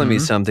were telling me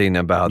something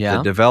about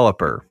the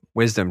developer,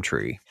 Wisdom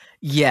Tree.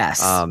 Yes.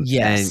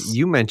 Yes. And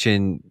you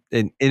mentioned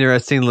an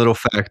interesting little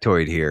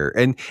factoid here.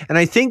 And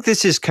I think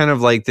this is kind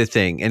of like the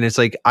thing. And it's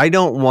like, I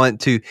don't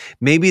want to,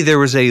 maybe there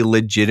was a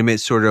legitimate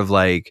sort of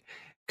like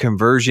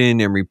conversion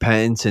and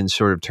repentance and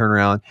sort of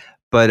turnaround.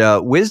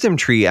 But Wisdom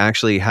Tree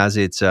actually has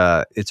its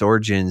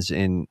origins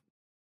in,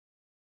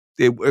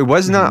 it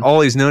was not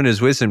always known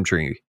as Wisdom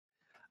Tree.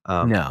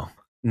 No.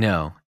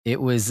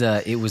 It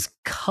was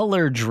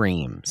Color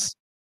Dreams.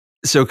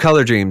 So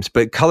Color Dreams,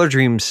 but Color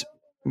Dreams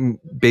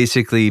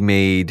basically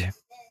made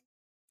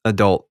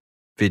adult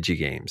video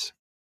games.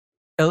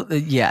 Oh,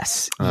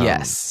 yes.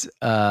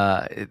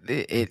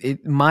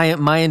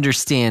 My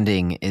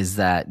understanding is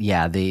that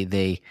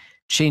they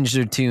changed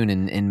their tune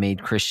and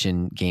made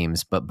Christian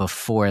games, but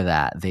before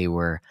that they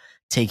were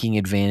taking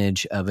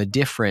advantage of a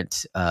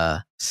different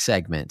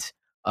segment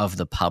of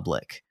the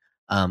public.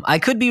 I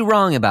could be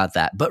wrong about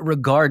that, but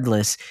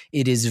regardless,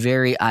 it is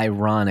very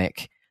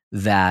ironic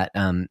that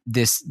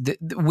the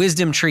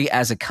Wisdom Tree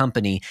as a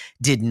company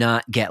did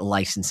not get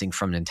licensing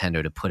from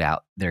Nintendo to put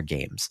out their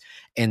games.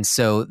 And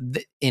so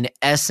in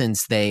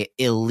essence, they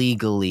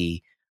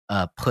illegally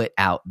put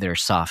out their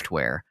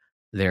software.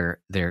 Their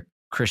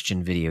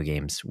Christian video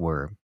games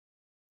were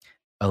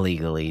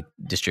illegally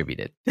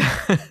distributed.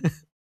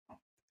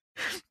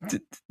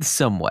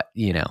 Somewhat,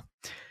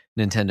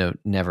 Nintendo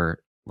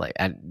never, like,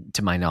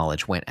 to my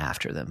knowledge, went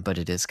after them, but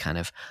it is kind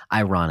of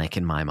ironic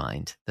in my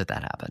mind that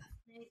happened.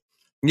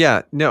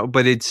 Yeah, no,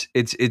 but it's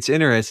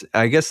interesting.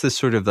 I guess this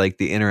sort of like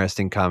the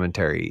interesting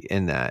commentary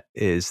in that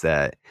is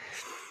that,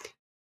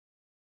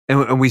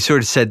 and we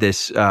sort of said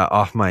this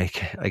off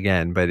mic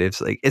again, but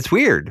it's like, it's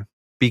weird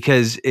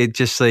because it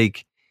just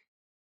like,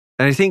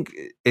 and I think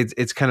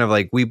it's kind of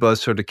like we both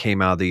sort of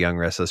came out of the Young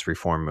Restless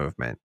Reform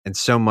movement, and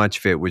so much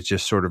of it was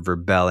just sort of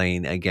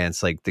rebelling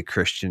against like the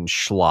Christian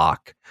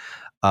schlock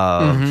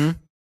of,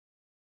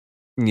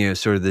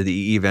 sort of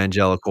the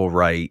evangelical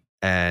right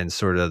and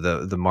sort of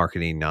the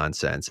marketing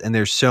nonsense. And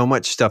there's so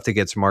much stuff that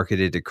gets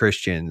marketed to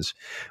Christians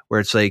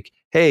where it's like,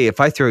 hey, if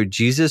I throw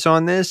Jesus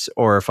on this,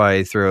 or if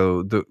I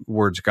throw the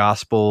words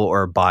gospel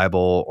or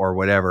Bible or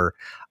whatever,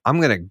 I'm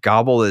going to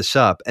gobble this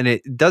up. And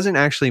it doesn't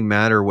actually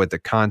matter what the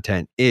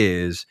content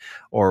is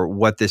or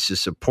what this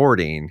is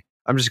supporting.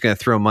 I'm just going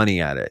to throw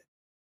money at it.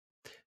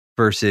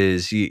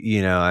 Versus,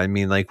 I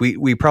mean, like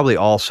we probably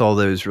all saw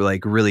those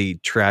like really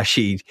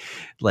trashy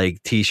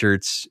like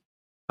t-shirts,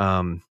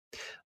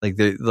 like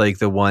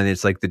the one,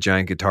 it's like the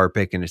giant guitar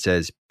pick and it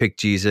says "Pick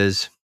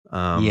Jesus."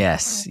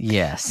 Yes.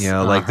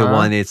 Like the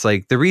one, it's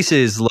like the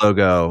Reese's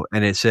logo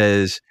and it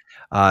says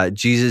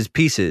Jesus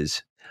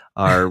Pieces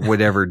or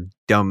whatever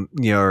dumb,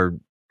 or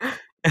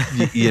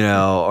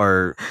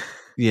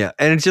Yeah,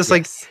 and it's just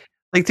like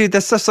dude,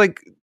 that's just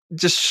like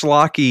just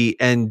schlocky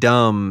and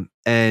dumb,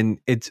 and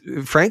it's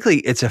frankly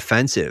it's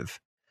offensive.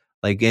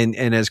 Like, and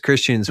as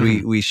Christians,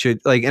 we should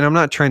like, and I'm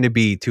not trying to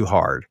be too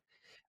hard,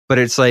 but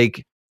it's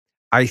like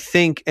I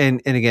think,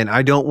 and again,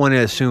 I don't want to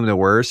assume the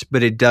worst,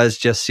 but it does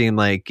just seem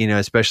like, you know,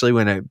 especially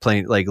when I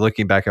play, like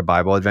looking back at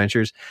Bible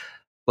Adventures,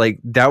 like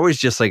that was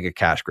just like a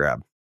cash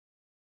grab.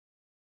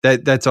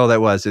 That's all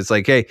that was. It's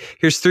like, hey,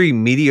 here's 3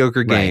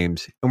 mediocre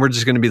games, and we're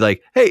just going to be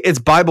like, hey, it's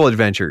Bible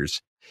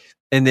Adventures,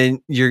 and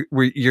then you're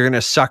going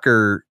to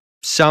sucker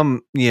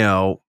some, you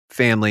know,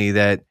 family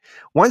that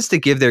wants to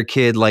give their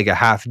kid like a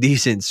half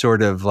decent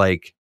sort of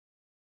like,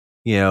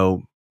 you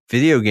know,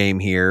 video game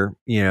here,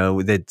 you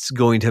know, that's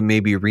going to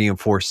maybe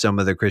reinforce some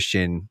of the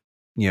Christian,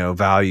 you know,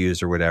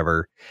 values or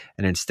whatever,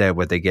 and instead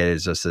what they get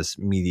is just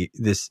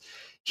this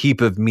heap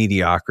of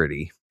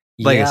mediocrity.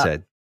 Like I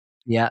said,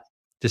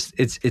 just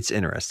it's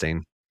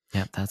interesting.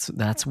 Yeah,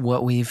 that's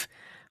what we've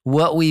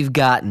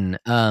gotten.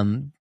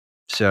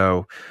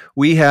 So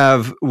we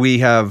have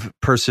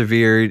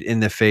persevered in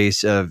the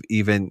face of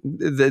even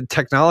the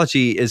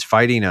technology is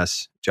fighting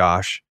us,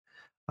 Josh.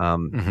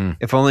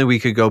 If only we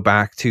could go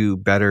back to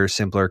better,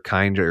 simpler,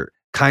 kinder,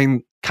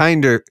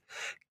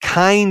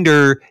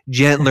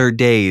 gentler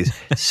days.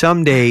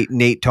 Someday,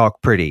 Nate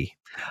talk pretty.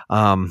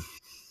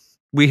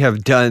 We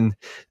have done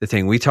the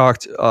thing. We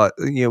talked,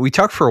 we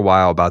talked for a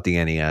while about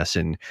the NES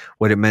and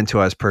what it meant to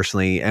us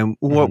personally, and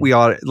what we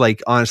ought,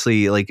 like,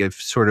 honestly, like if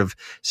sort of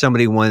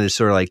somebody wanted to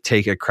sort of like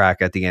take a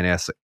crack at the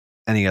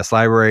NES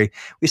library,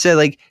 we said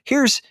like,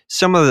 here's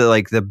some of the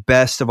like the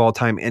best of all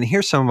time, and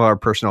here's some of our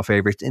personal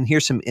favorites, and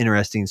here's some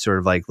interesting sort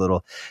of like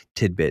little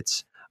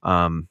tidbits.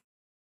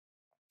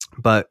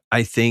 But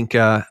I think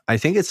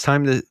it's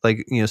time to,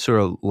 like, you know,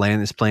 sort of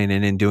land this plane,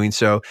 and in doing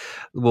so,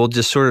 we'll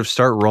just sort of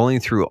start rolling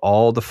through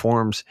all the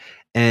forums.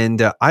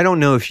 And I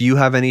don't know if you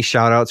have any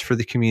shout outs for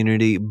the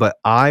community, but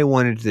I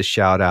wanted to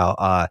shout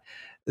out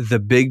the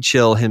big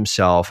chill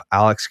himself,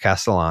 Alex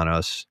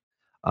Castellanos,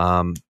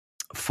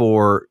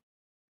 for,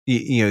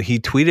 you know, he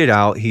tweeted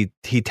out, he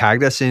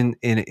tagged us in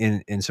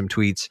some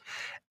tweets,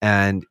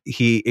 and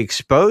he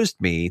exposed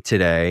me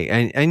today,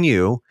 and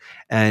you,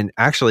 and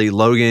actually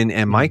Logan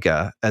and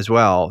Micah as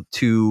well,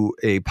 to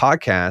a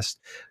podcast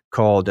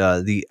called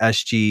the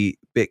SG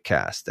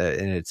Bitcast,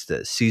 and it's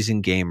the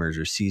Seasoned Gamers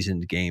or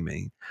Seasoned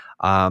Gaming.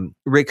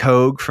 Rick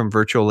Hogue from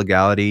Virtual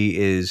Legality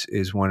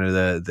is one of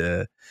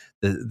the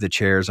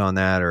chairs on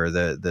that, or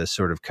the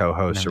sort of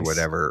co-hosts, or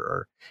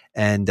whatever.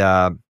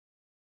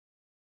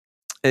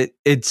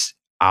 It's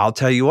I'll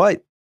tell you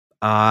what,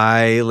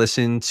 I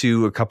listened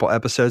to a couple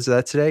episodes of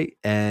that today,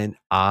 and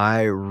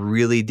I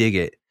really dig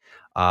it.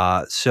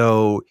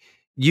 So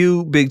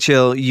you, Big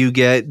Chill, you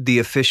get the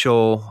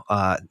official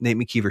Nate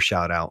McKeever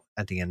shout out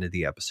at the end of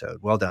the episode.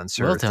 Well done,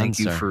 sir. Well done, Thank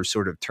you for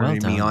sort of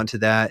turning me on to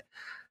that.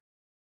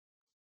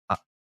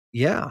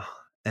 Yeah,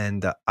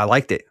 and I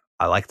liked it.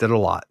 I liked it a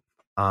lot.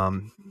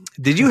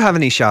 Did you have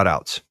any shout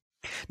outs?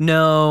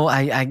 No,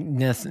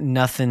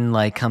 nothing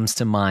like comes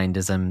to mind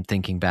as I'm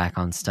thinking back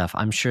on stuff.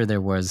 I'm sure there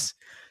was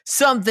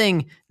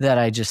something that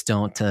I just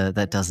don't,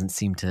 that doesn't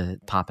seem to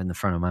pop in the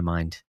front of my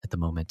mind at the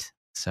moment.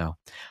 So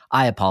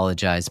I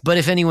apologize. But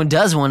if anyone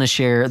does want to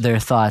share their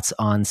thoughts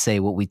on, say,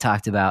 what we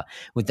talked about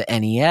with the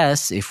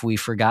NES, if we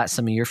forgot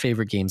some of your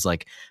favorite games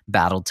like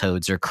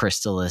Battletoads or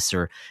Crystalis,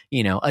 or,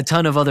 you know, a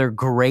ton of other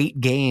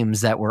great games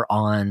that were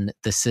on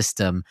the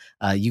system,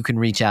 you can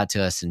reach out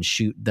to us and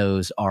shoot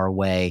those our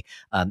way.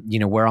 You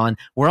know, we're on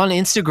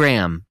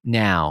Instagram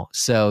now,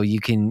 so you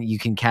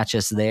can catch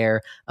us there.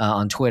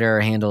 On Twitter,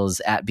 our handle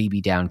is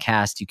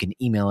 @bbdowncast. You can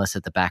email us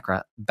at the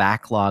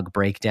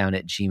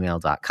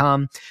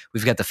backlogbreakdown@gmail.com.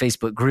 We've got the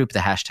Facebook group, the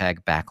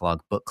hashtag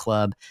Backlog Book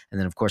Club. And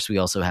then, of course, we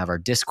also have our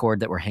Discord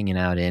that we're hanging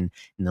out in,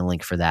 and the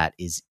link for that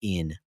is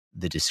in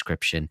the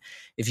description.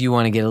 If you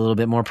want to get a little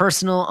bit more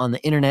personal on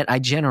the internet, I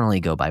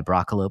generally go by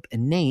Broccolope,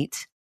 and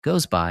Nate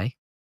goes by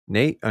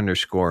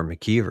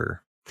Nate_McKeever.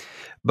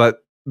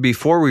 But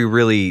before we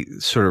really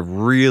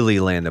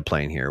land the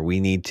plane here, we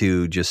need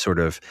to just sort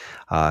of,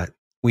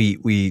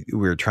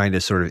 we're trying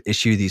to sort of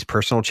issue these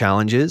personal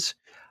challenges.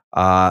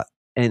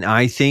 And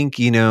I think,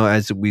 you know,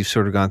 as we've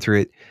sort of gone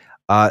through it,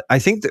 I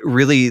think that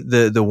really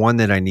the one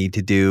that I need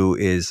to do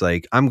is,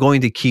 like, I'm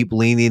going to keep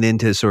leaning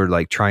into sort of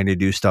like trying to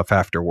do stuff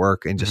after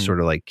work, and just sort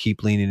of like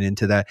keep leaning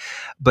into that.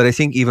 But I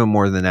think even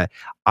more than that,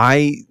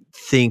 I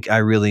think I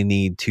really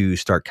need to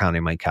start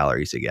counting my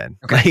calories again.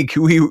 Okay. Like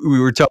we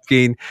were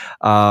talking,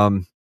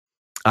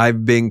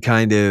 I've been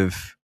kind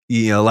of,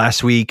 you know,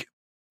 last week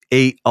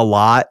ate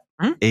out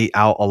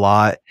a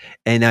lot,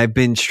 and I've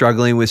been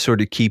struggling with sort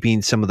of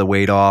keeping some of the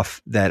weight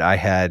off that I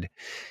had.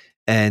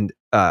 And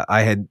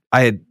I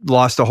had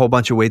lost a whole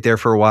bunch of weight there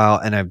for a while,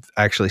 and I've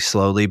actually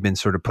slowly been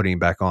sort of putting it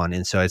back on.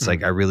 And so it's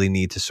like, I really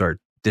need to start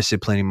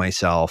disciplining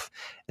myself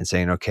and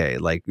saying, okay,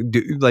 like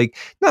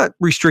not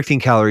restricting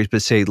calories,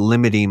 but say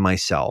limiting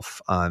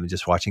myself,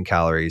 just watching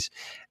calories.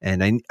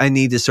 And I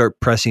need to start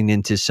pressing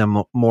into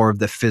some more of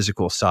the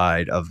physical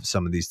side of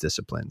some of these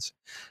disciplines.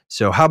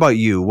 So how about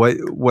you?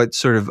 What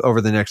sort of over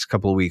the next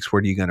couple of weeks,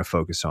 what are you going to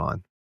focus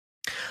on?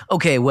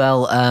 Okay,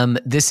 well,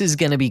 this is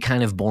going to be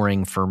kind of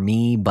boring for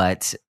me,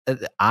 but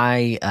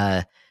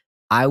I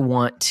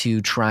want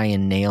to try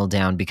and nail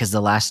down, because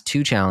the last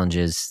 2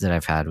 challenges that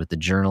I've had with the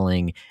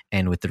journaling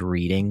and with the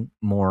reading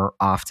more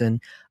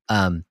often,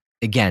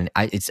 again,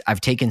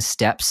 I've taken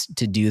steps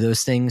to do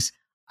those things.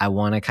 I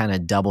want to kind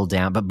of double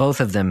down, but both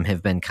of them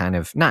have been kind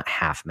of not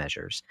half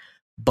measures,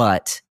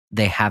 but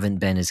they haven't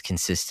been as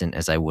consistent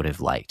as I would have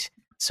liked.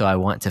 So I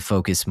want to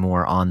focus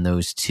more on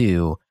those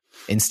 2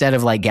 instead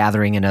of like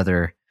gathering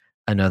another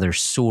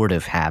sort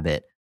of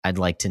habit. I'd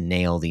like to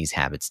nail these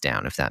habits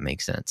down, if that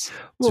makes sense.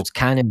 Well, so it's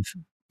kind of,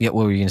 yeah.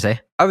 What were you gonna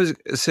say? I was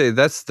gonna say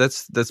that's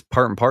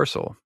part and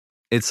parcel.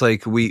 It's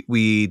like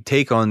we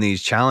take on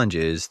these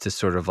challenges to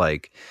sort of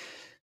like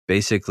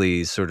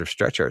basically sort of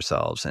stretch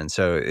ourselves, and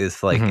so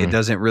it's like it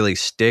doesn't really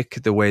stick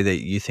the way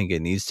that you think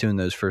it needs to in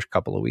those first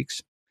couple of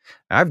weeks.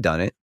 I've done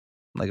it.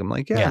 Like I'm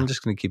like, I'm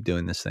just gonna keep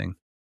doing this thing.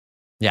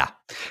 Yeah,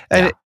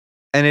 and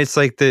it's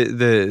like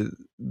the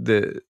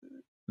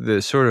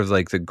sort of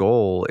like the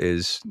goal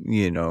is,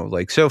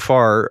 like so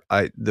far,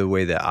 the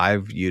way that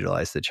I've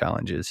utilized the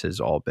challenges has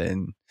all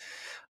been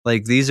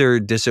like, these are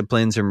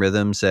disciplines and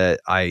rhythms that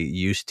I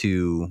used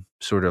to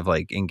sort of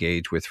like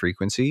engage with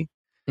frequency.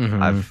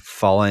 I've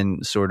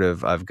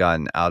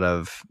gotten out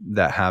of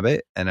that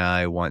habit, and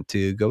I want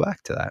to go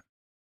back to that.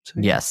 So,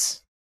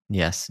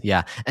 Yes.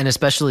 Yeah. And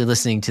especially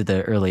listening to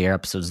the earlier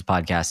episodes of the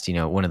podcast,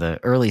 one of the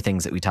early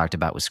things that we talked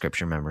about was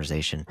scripture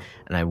memorization.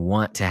 And I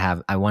want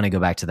to go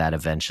back to that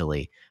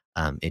eventually.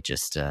 It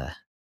just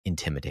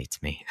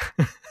intimidates me,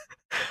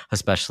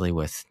 especially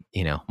with,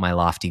 my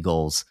lofty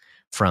goals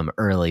from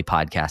early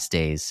podcast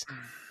days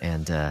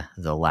and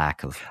the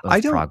lack of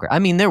progress. I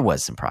mean, there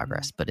was some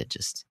progress, but it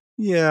just...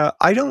 Yeah,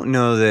 I don't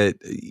know that,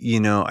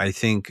 I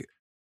think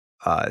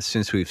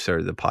since we've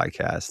started the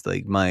podcast,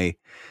 like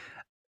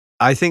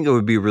I think it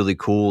would be really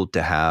cool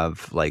to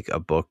have like a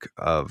book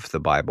of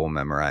the Bible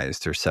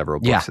memorized, or several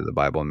books of the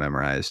Bible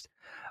memorized.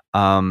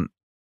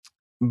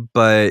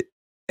 But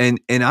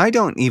I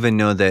don't even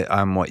know that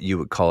I'm what you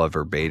would call a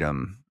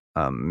verbatim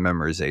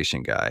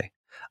memorization guy.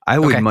 I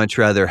would much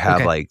rather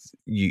have like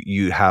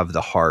you have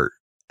the heart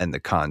and the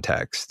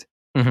context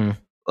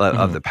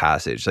of the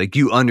passage. Like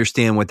you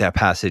understand what that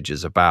passage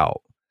is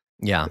about.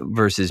 Yeah.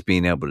 Versus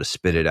being able to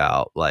spit it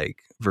out like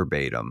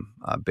verbatim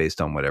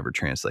based on whatever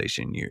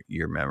translation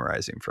you're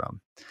memorizing from.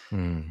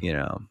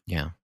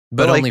 Yeah.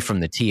 But only like, from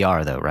the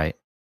TR though, right?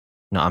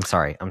 No, I'm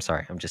sorry. I'm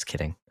just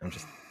kidding.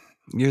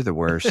 You're the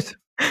worst.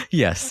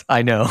 Yes,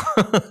 I know.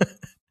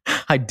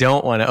 I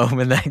don't want to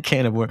open that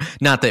can of worms.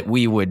 Not that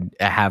we would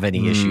have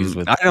any issues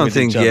with. I don't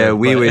think.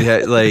 We would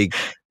have like.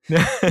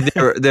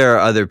 there are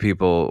other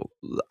people.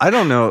 I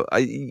don't know.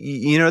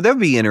 That would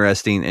be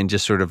interesting. And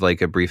just sort of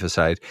like a brief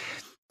aside.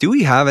 Do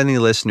we have any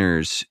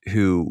listeners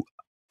who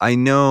I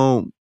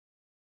know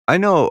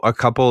a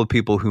couple of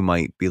people who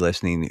might be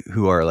listening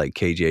who are like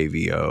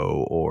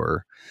KJVO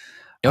or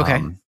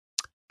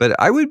but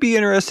I would be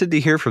interested to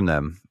hear from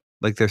them,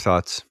 like their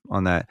thoughts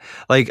on that.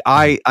 Like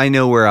I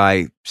know where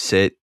I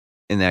sit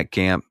in that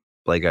camp.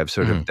 Like I've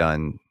sort of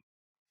done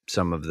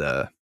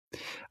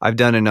I've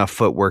done enough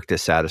footwork to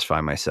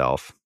satisfy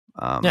myself.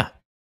 And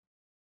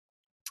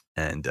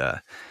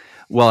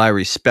while I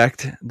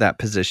respect that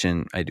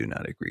position, I do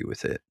not agree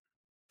with it.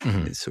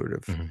 It's sort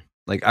of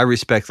like I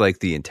respect like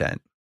the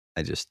intent.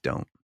 I just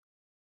don't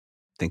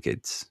think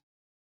it's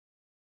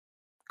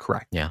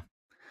correct. Yeah.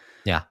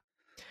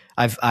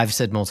 I've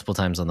said multiple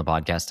times on the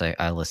podcast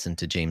I listen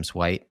to James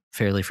White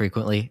fairly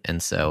frequently,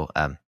 and so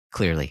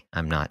clearly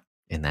I'm not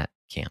in that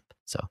camp.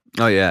 So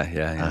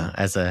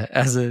as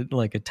a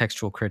like a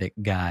textual critic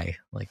guy,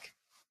 like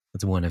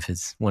that's one of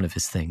his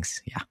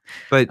things. Yeah,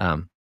 but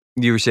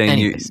you were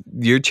saying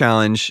your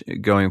challenge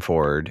going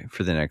forward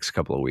for the next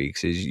couple of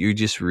weeks is you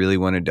just really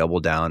want to double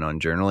down on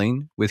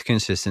journaling with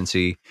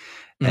consistency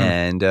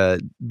and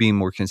being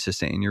more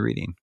consistent in your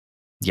reading.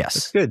 Yes,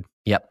 that's good.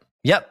 Yep,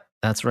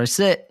 that's where I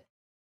sit.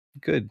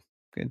 Good.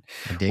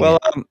 Well,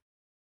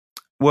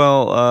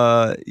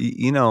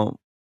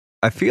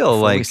 I feel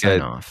like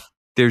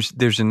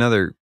there's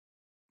another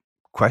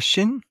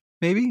question,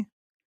 maybe.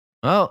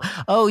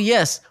 Oh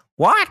yes.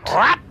 What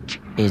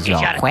is your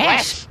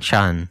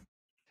question?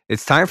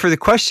 It's time for the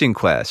question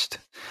quest.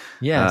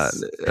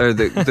 Yes, or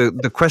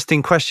the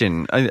questing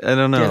question. I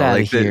don't know. Get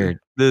out of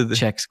here. The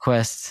checks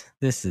quest.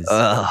 This is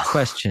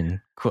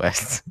question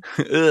quest.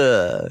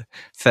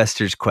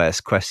 Fester's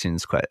quest.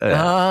 Questions quest.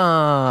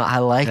 I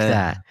like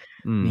that.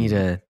 Need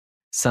to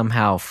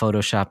somehow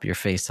Photoshop your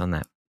face on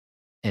that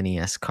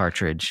NES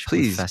cartridge.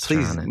 Please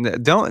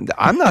don't.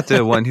 I'm not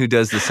the one who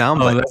does the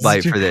sound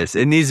bite for this.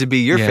 It needs to be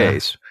your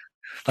face.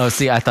 Oh,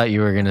 see, I thought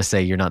you were going to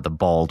say you're not the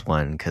bald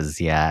one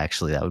because,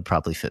 actually, that would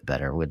probably fit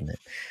better, wouldn't it?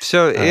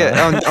 So,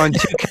 on 2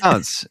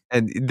 counts,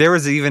 and there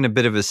was even a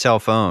bit of a cell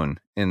phone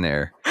in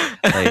there.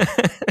 Like,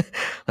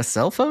 a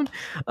cell phone?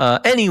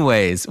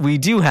 Anyways, we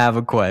do have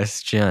a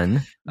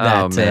question.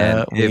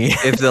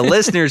 If the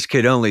listeners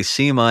could only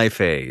see my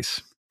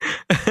face.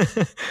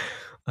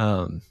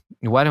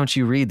 Why don't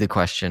you read the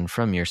question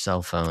from your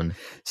cell phone?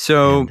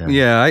 So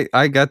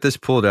I got this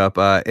pulled up.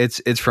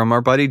 It's from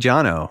our buddy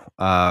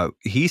Jono.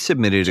 He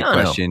submitted a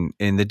question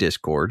in the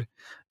Discord,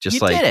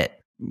 just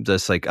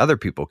like other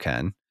people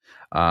can.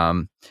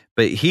 But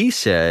he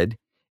said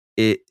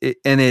it,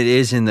 and it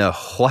is in the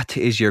 "What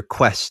is your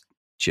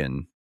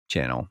question"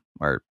 channel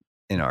or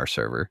in our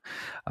server.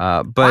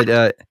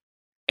 But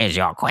is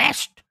your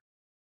question,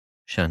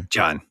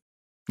 John?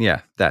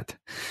 Yeah, that.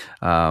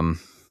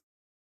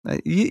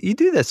 You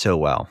do that so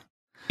well.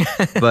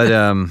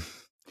 But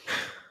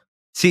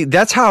see,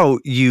 that's how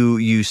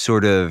you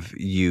sort of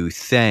you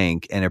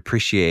thank and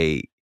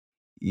appreciate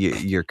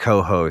your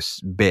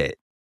co-host's bit.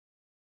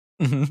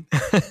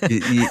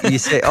 Mm-hmm. You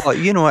say, "Oh,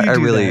 you know what? I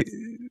really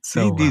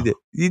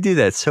you do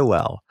that so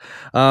well."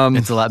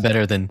 It's a lot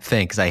better than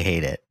thanks. I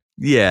hate it.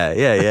 Yeah.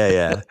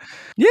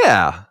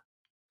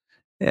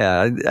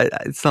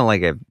 It's not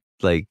like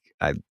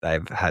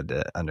I've had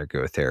to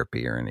undergo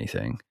therapy or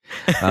anything.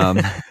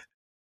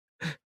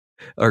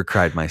 Or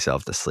cried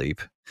myself to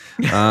sleep.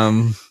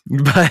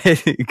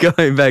 But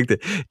going back to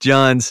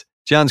John's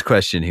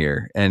question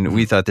here, and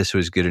we thought this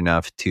was good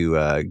enough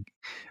to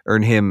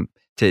earn him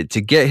to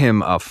get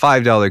him a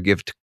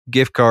 $5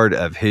 gift card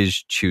of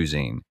his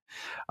choosing.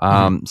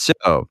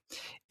 So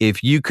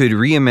if you could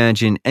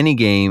reimagine any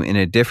game in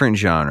a different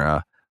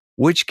genre,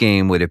 which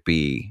game would it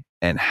be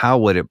and how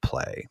would it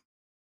play?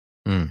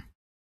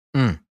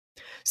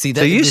 See,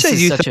 so you said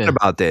you thought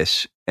about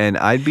this, and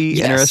I'd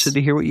be interested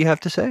to hear what you have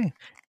to say.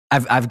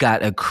 I've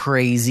got a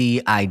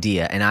crazy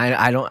idea, and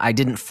I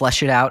didn't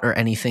flesh it out or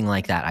anything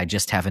like that. I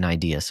just have an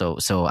idea, so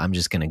I'm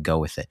just gonna go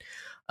with it.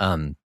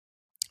 My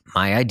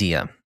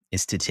idea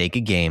is to take a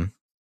game.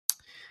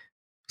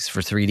 It's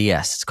for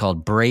 3DS. It's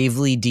called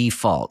Bravely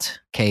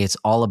Default. Okay, it's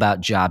all about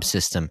job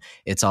system.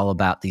 It's all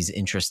about these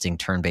interesting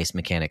turn-based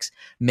mechanics.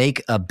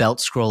 Make a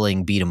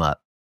belt-scrolling beat 'em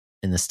up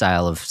in the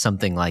style of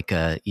something like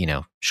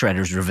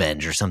Shredder's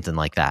Revenge or something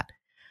like that.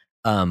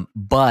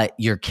 But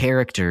your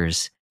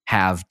characters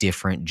have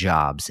different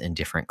jobs and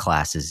different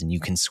classes, and you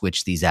can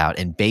switch these out.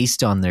 And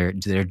based on their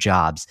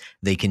jobs,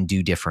 they can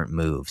do different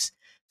moves.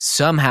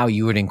 Somehow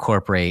you would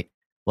incorporate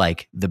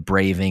like the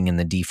braving and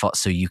the default,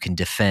 so you can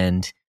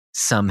defend.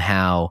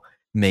 Somehow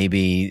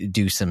maybe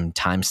do some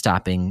time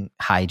stopping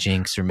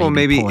hijinks, or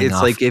maybe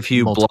it's like if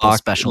you block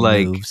special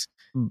moves.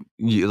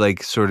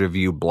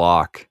 You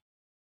block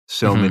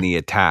so many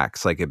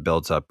attacks, like it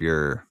builds up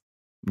your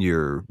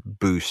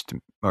boost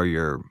or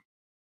your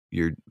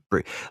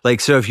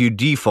like, so if you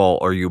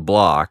default or you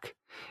block,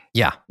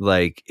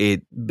 like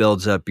it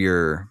builds up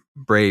your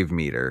brave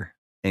meter,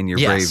 and your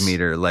brave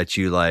meter lets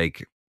you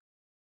like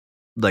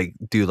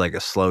do like a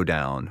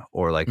slowdown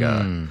or like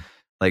a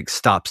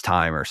stops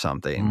time or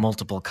something,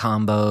 multiple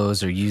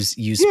combos, or use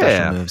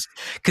special moves.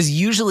 Because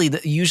usually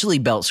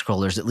belt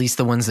scrollers, at least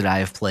the ones that I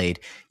have played,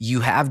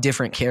 you have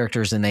different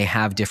characters and they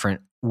have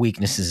different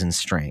weaknesses and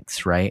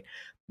strengths, right?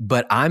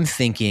 But I'm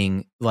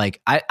thinking,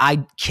 like,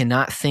 I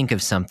cannot think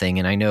of something,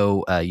 and I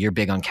know you're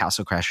big on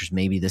Castle Crashers.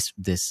 Maybe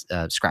this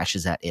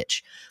scratches that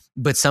itch,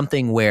 but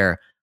something where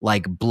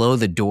like blow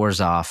the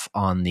doors off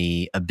on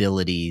the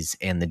abilities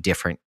and the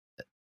different,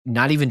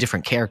 not even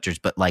different characters,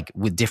 but like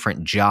with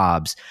different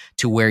jobs,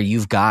 to where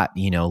you've got,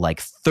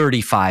 like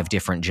 35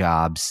 different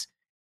jobs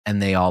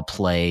and they all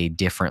play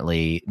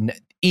differently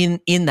in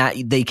that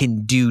they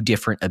can do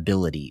different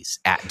abilities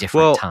at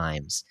different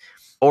times.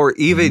 Or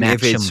even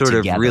if it's sort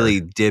of really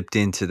dipped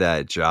into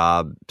that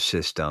job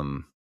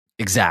system.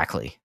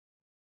 Exactly.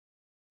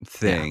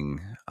 Thing.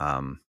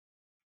 So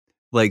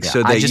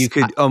that you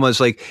could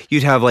almost like,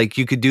 you'd have like,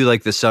 you could do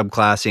like the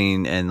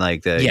subclassing and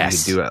like that. You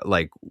could do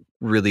like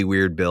really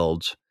weird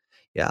builds.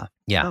 Yeah.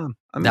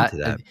 I'm into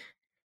that.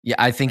 Yeah.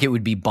 I think it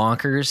would be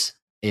bonkers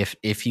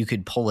if you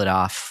could pull it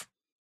off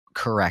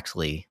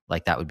correctly.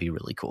 Like, that would be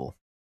really cool.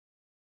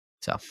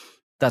 So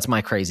that's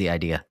my crazy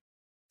idea.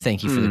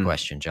 Thank you for the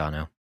question,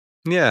 Jono.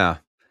 Yeah.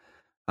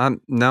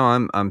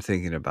 Now I'm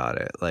thinking about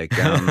it. Like,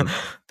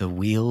 the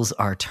wheels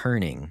are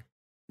turning.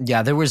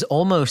 Yeah, there was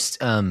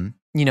almost I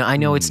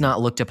know it's not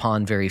looked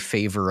upon very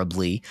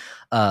favorably,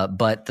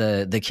 but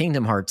the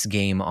Kingdom Hearts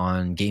game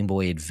on Game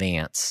Boy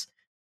Advance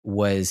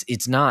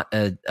it's not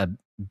a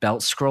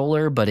belt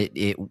scroller, but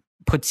it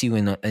puts you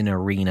in an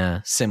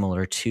arena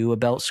similar to a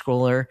belt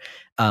scroller,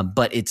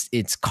 but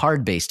it's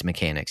card based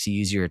mechanics. You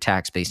use your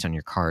attacks based on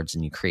your cards,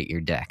 and you create your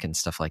deck and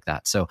stuff like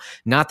that. So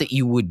not that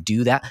you would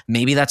do that.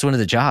 Maybe that's one of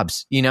the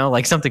jobs,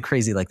 like something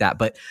crazy like that.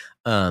 But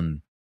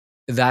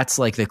that's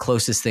like the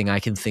closest thing I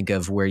can think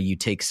of where you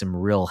take some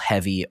real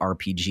heavy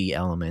RPG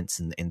elements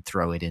and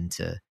throw it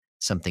into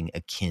something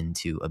akin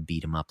to a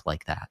beat 'em up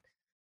like that.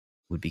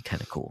 Would be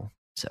kind of cool.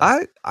 So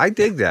I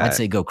dig that. I'd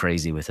say go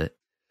crazy with it.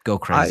 Go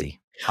crazy.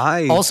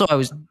 I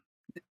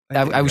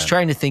was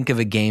trying to think of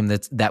a game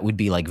that would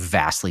be like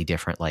vastly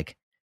different, like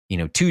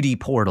 2D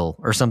Portal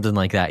or something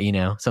like that.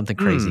 Something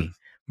crazy.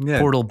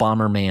 Portal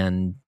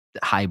Bomberman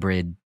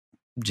hybrid,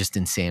 just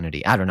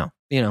insanity. I don't know.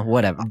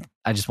 Whatever.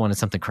 I just wanted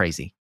something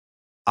crazy.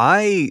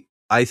 I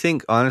I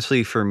think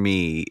honestly for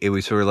me, it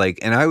was sort of like,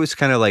 and I was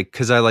kind of like,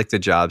 because I like the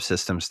job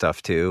system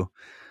stuff too.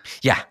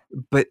 Yeah.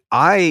 But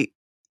I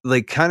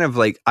like kind of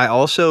like, I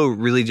also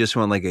really just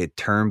want like a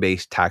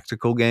turn-based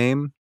tactical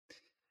game.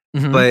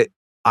 Mm-hmm. But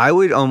I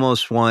would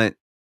almost want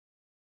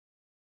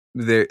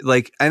there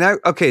like, and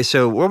okay,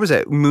 so what was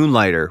that?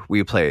 Moonlighter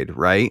we played,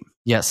 right?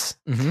 Yes.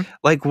 Mm-hmm.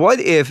 Like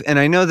what if, and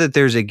I know that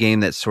there's a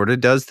game that sort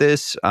of does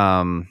this.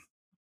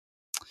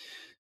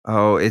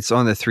 Oh, it's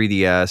on the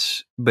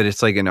 3DS, but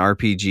it's like an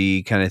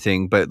RPG kind of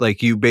thing. But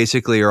like you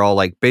basically are all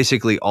like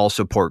basically all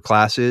support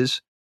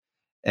classes,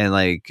 and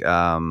like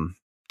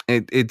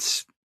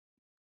it's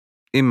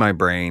in my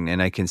brain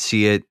and I can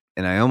see it.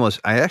 And I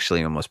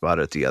actually almost bought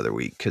it the other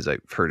week because I've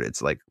heard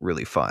it's like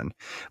really fun.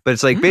 But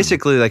it's like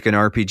basically like an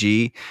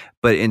RPG,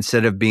 but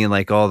instead of being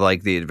like all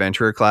like the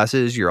adventurer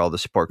classes, you're all the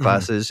support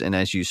classes. And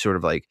as you sort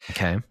of like,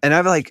 Okay. and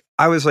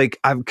I was like,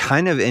 I'm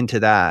kind of into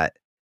that.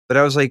 But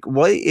I was like,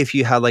 what if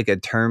you had like a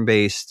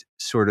turn-based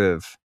sort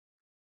of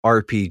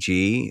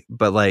RPG,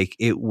 but like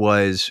it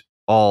was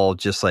all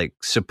just like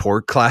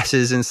support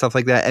classes and stuff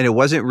like that, and it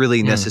wasn't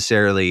really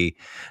necessarily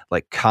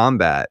like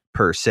combat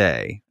per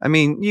se. I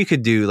mean, you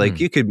could do like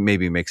you could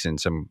maybe mix in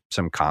some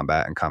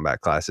combat and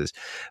combat classes,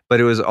 but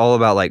it was all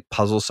about like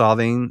puzzle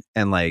solving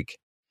and like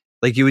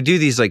you would do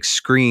these like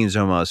screens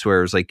almost where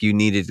it was like you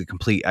needed to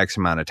complete X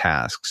amount of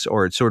tasks,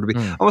 or it's sort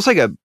of almost like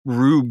a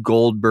Rube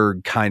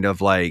Goldberg kind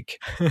of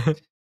like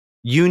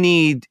you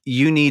need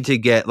to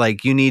get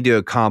like you need to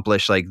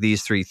accomplish like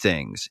these 3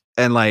 things,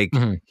 and like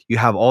you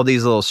have all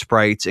these little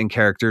sprites and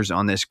characters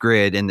on this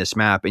grid in this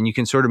map, and you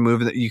can sort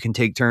of you can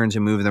take turns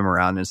and move them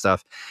around and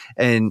stuff,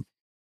 and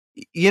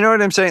you know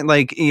what I'm saying,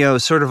 like, you know,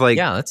 sort of like,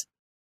 yeah, that's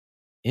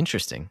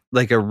interesting,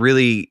 like a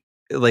really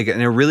like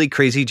in a really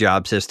crazy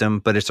job system,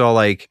 but it's all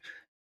like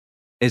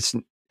it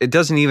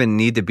doesn't even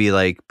need to be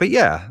like, but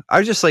yeah, I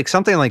was just like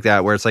something like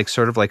that where it's like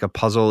sort of like a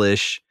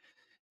puzzle-ish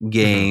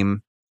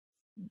game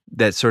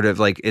that sort of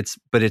like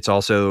but it's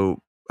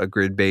also a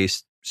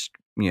grid-based,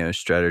 you know,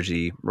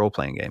 strategy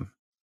role-playing game,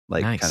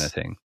 like kind of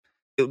thing.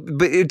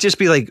 But it'd just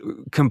be like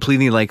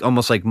completing like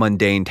almost like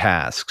mundane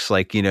tasks,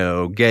 like, you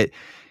know, get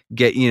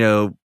you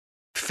know,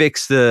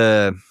 fix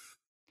the,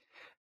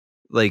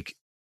 like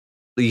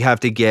you have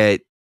to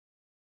get,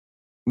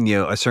 you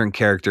know, a certain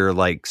character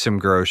like some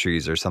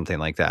groceries or something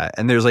like that,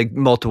 and there's like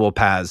multiple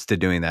paths to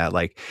doing that.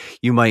 Like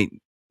you might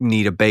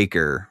need a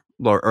baker,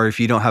 or if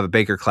you don't have a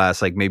baker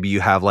class, like maybe you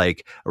have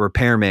like a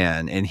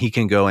repairman and he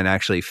can go and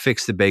actually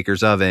fix the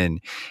baker's oven,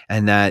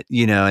 and that,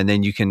 you know, and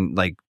then you can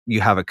like,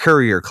 you have a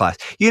courier class,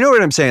 you know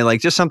what I'm saying?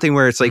 Like just something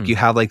where it's like you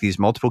have like these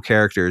multiple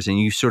characters and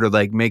you sort of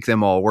like make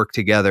them all work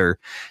together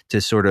to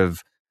sort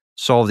of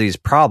solve these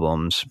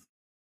problems.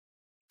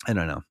 I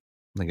don't know.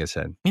 Like I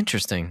said,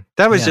 interesting.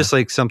 That was just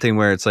like something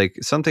where it's like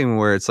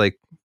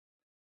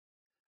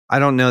I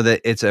don't know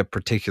that it's a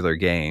particular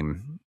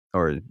game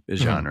or a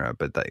genre,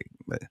 but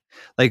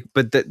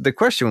the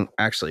question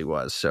actually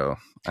was, so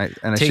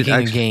taking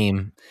a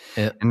game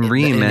and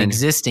an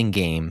existing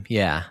game,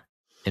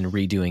 and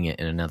redoing it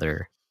in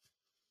another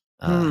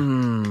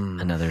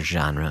another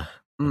genre,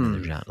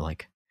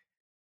 like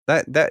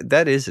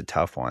that is a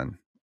tough one.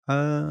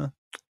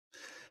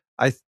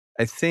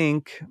 I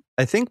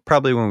think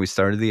probably when we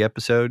started the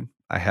episode,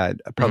 I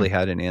probably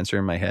had an answer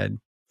in my head.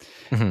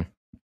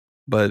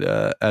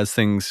 But as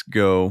things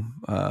go,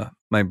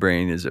 my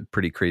brain is a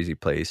pretty crazy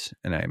place,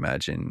 and I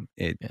imagine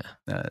it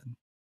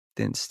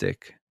didn't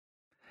stick.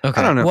 Okay.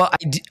 I don't know. Well,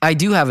 I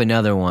do have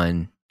another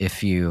one.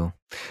 If you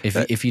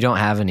don't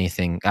have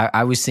anything,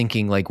 I was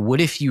thinking like,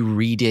 what if you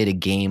redid a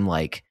game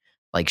like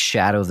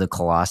Shadow of the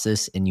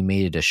Colossus and you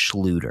made it a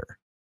Schluter?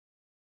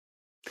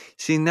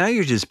 See, now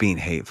you're just being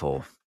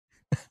hateful.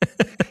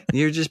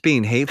 You're just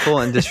being hateful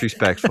and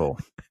disrespectful.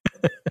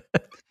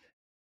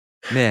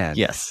 Man.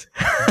 Yes.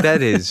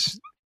 That is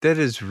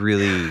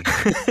really,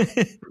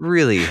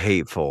 really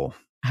hateful.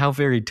 How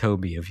very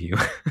Toby of you.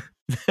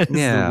 That is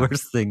the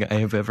worst thing I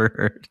have ever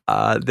heard.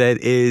 That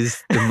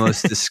is the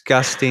most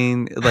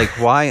disgusting. Like,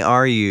 why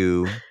are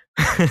you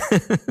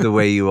the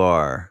way you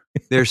are?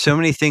 There's so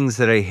many things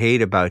that I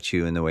hate about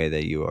you in the way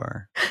that you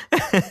are.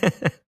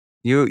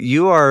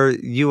 You are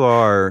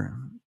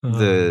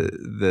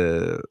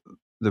the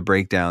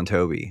breakdown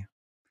Toby.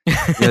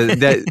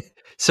 That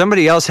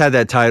somebody else had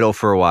that title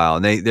for a while,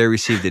 and they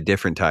received a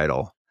different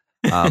title.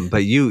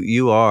 But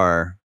you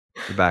are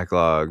the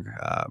backlog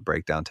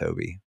breakdown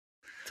Toby.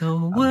 The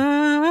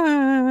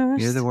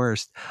worst. You're the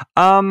worst.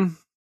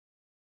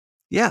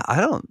 Yeah,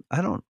 I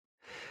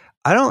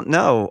don't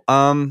know.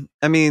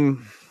 I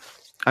mean,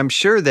 I'm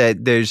sure that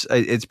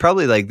it's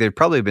probably like there'd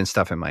probably been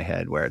stuff in my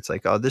head where it's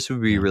like, oh, this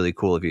would be really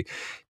cool if you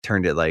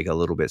turned it like a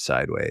little bit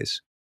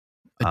sideways.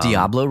 A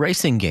Diablo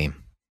racing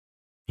game,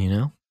 you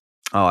know?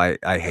 Oh, I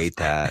hate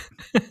that.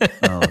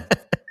 Oh,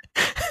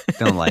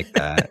 don't like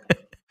that.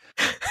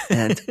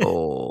 And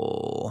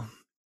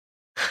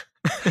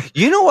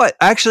you know what?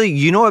 Actually,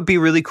 you know what'd be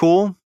really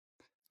cool?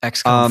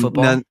 XCOM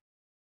football.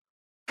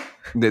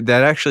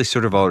 That actually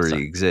sort of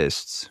already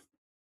exists.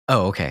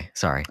 Oh, okay.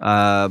 Sorry.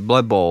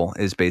 Blood Bowl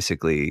is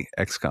basically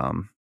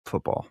XCOM.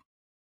 football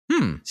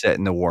Hmm. set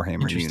in the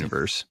Warhammer Interesting.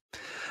 universe.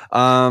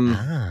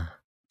 Ah.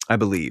 I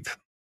believe.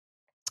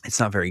 It's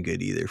not very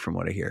good either from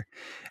what I hear.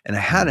 And I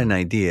had an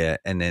idea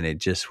and then it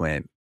just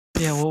went.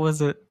 Yeah, what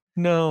was it?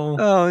 No.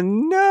 Oh,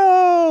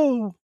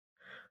 no.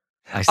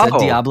 I said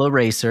Diablo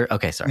Racer.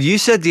 Okay, sorry. You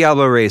said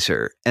Diablo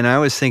Racer, and I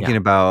was thinking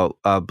about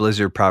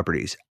Blizzard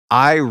properties.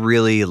 I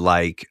really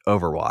like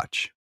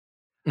Overwatch.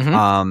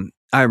 Mm-hmm.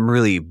 I'm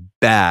really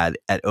bad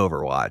at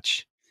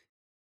Overwatch.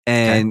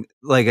 And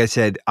like I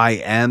said, I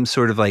am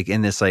sort of like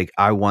in this, like,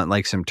 I want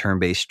like some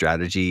turn-based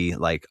strategy,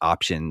 like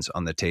options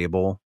on the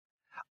table.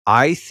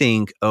 I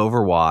think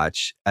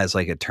Overwatch as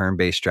like a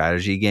turn-based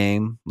strategy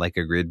game, like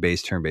a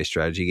grid-based turn-based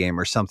strategy game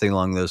or something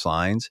along those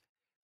lines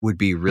would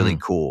be really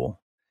cool.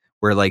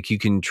 Where like you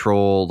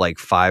control like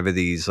 5 of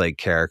these like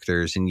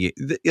characters and you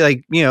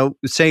like, you know,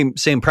 same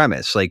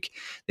premise. Like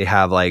they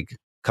have like a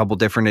couple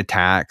different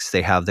attacks,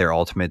 they have their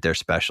ultimate, their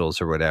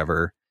specials or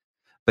whatever,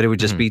 but it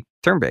would just be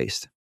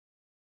turn-based.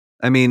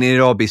 I mean,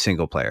 it'd all be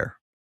single player.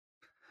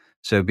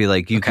 So it'd be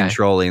like you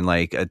controlling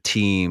like a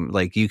team,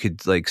 like you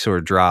could like sort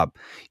of drop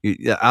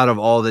out of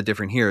all the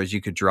different heroes,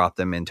 you could drop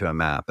them into a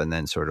map and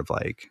then sort of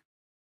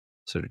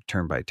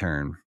turn by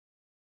turn.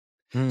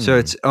 So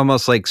it's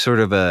almost like sort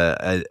of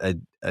a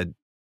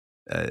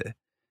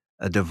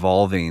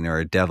devolving or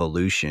a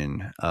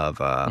devolution of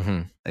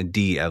a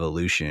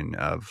de-evolution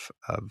of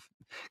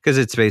because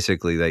it's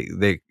basically like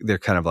they're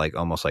kind of like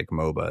almost like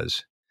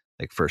MOBAs,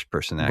 like first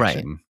person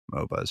action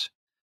MOBAs.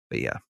 But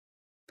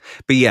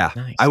yeah,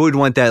 Nice. I would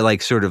want that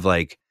like sort of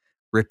like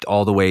ripped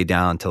all the way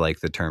down to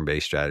like the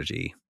turn-based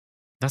strategy.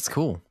 That's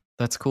cool.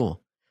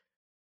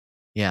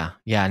 Yeah.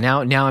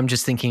 Now I'm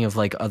just thinking of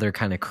like other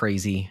kind of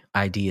crazy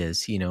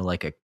ideas, you know,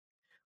 like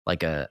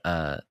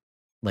a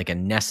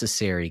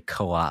necessary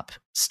co-op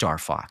Star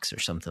Fox or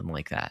something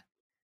like that.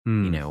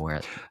 You know,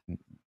 where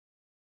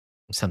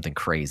something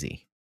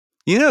crazy.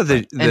 You know,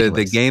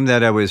 the game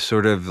that I was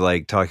sort of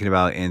like talking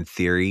about in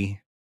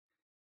theory,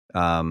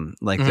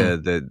 like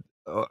it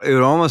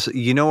would almost,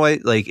 you know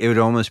what, like it would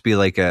almost be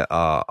like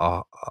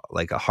a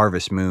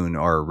Harvest Moon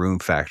or a Rune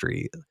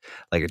Factory,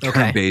 like a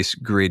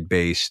turn-based,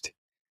 grid-based,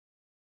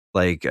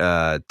 like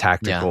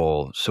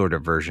tactical sort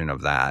of version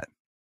of that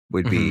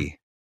would be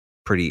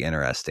pretty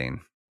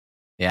interesting.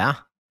 Yeah,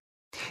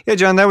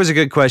 John, that was a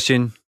good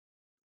question.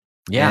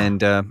 Yeah,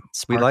 and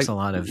sparks a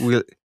lot of.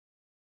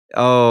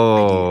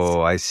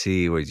 Oh, ideas. I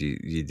see what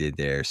you did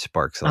there.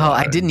 Sparks a lot. Oh,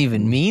 I didn't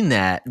even mean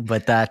that,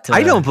 but that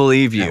I don't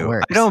believe you.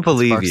 I don't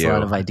believe you. A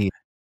lot of ideas.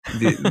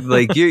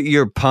 Like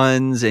your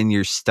puns and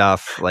your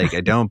stuff. Like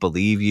I don't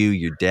believe you.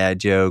 Your dad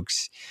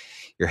jokes,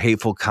 your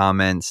hateful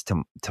comments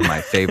to my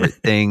favorite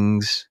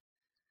things.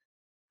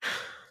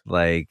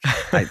 Like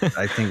I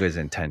think it was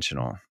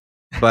intentional,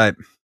 but.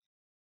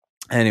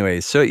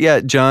 Anyway, so yeah,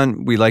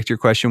 John, we liked your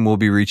question. We'll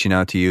be reaching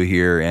out to you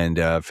here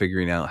and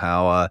figuring out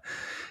how,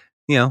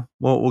 you know,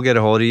 we'll get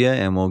a hold of you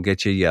and we'll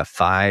get you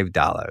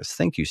 $5.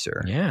 Thank you,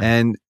 sir. Yeah.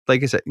 And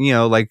like I said, you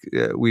know, like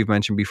we've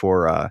mentioned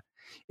before,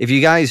 if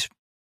you guys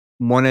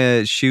want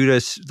to shoot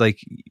us, like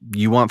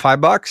you want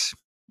 $5,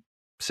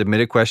 submit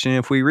a question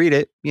if we read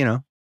it, you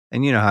know,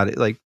 and you know how to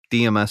like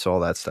DM us, all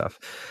that stuff.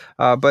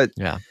 But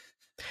yeah.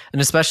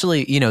 And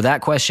especially, you know,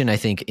 that question, I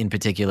think in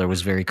particular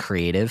was very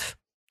creative.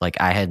 Like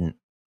I hadn't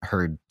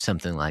heard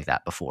something like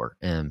that before.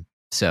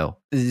 So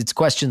it's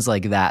questions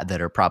like that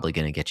are probably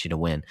going to get you to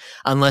win,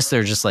 unless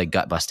they're just like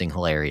gut busting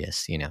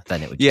hilarious, you know,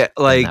 then it would,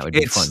 like that would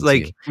be fun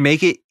like too.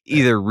 make it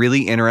either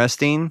really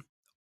interesting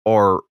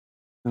or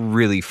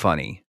really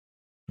funny.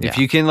 If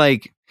you can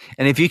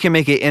if you can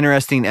make it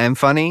interesting and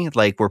funny,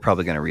 like we're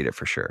probably going to read it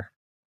for sure.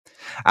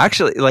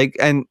 Actually, like,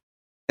 and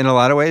in a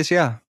lot of ways,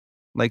 yeah.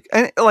 Like,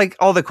 and like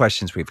all the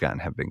questions we've gotten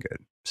have been good.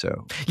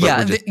 So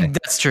yeah,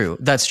 that's true.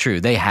 That's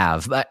true. They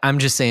have. I'm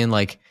just saying,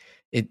 like,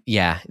 it.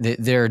 Yeah,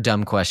 they're a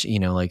dumb question. You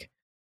know, like,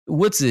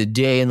 what's a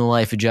day in the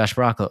life of Josh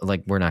Brocco?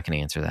 Like, we're not going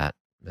to answer that.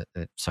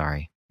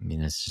 Sorry. I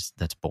mean, it's just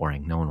that's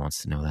boring. No one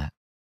wants to know that.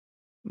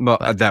 Well,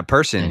 that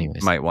person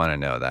might want to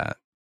know that.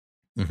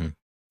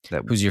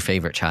 Mm-hmm. Who's your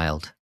favorite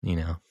child? You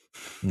know.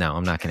 No,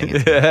 I'm not going to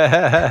answer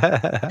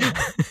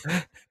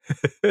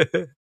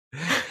that.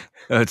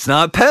 It's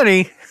not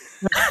Penny.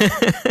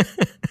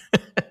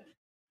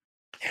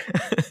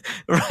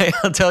 Right,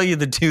 I'll tell you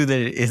the two that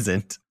it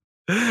isn't.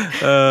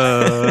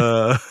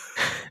 Oh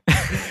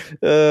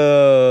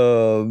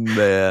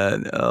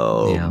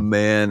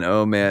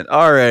man.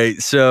 All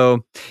right.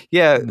 So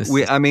yeah,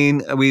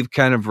 we've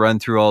kind of run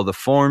through all the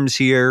forms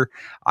here.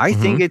 I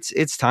think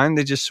it's time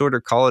to just sort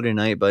of call it a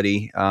night,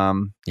 buddy.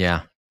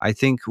 Yeah. I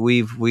think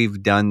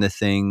we've done the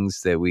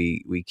things that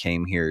we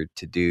came here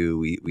to do.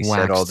 We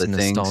said all the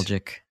things.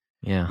 Nostalgic.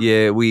 Yeah.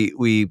 Yeah,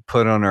 we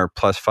put on our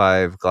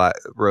 +5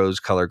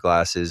 rose color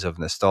glasses of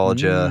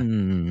nostalgia.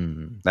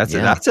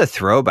 That's a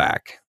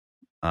throwback.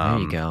 There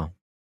you go.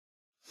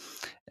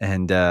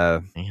 And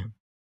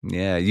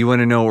yeah, you want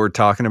to know what we're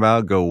talking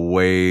about? Go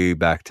way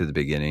back to the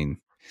beginning.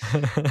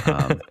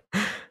 But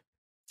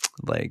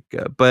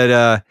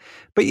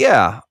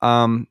yeah,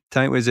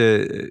 tonight was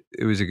a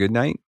good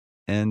night,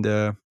 and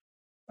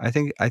I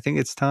think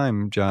it's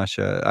time, Josh.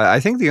 I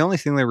think the only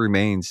thing that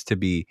remains to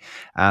be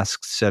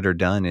asked, said, or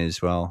done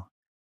is, well,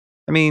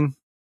 I mean,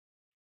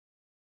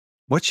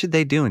 what should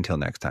they do until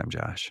next time,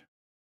 Josh?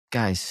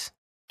 Guys,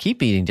 keep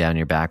beating down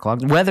your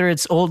backlog, whether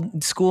it's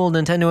old school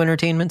Nintendo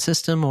Entertainment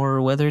System or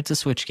whether it's a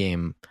Switch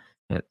game.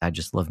 I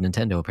just love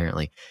Nintendo,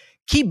 apparently.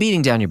 Keep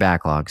beating down your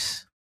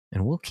backlogs,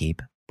 and we'll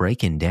keep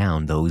breaking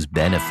down those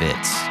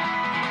benefits.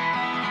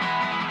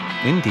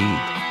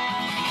 Indeed.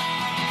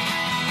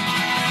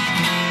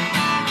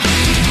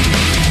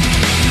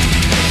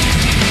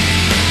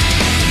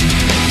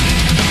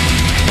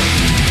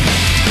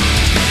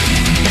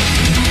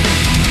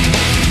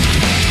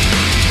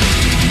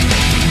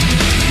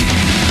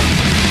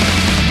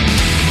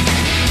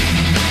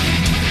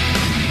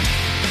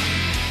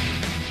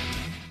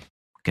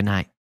 Good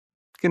night.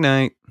 Good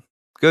night.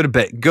 Go to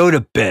bed. Go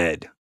to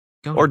bed.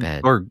 Go to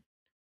bed. Or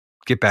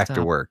get back to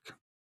Stop work.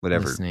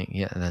 Whatever. listening.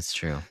 Yeah, that's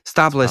true.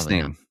 Stop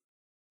listening.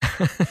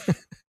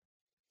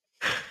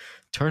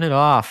 Turn it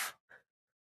off.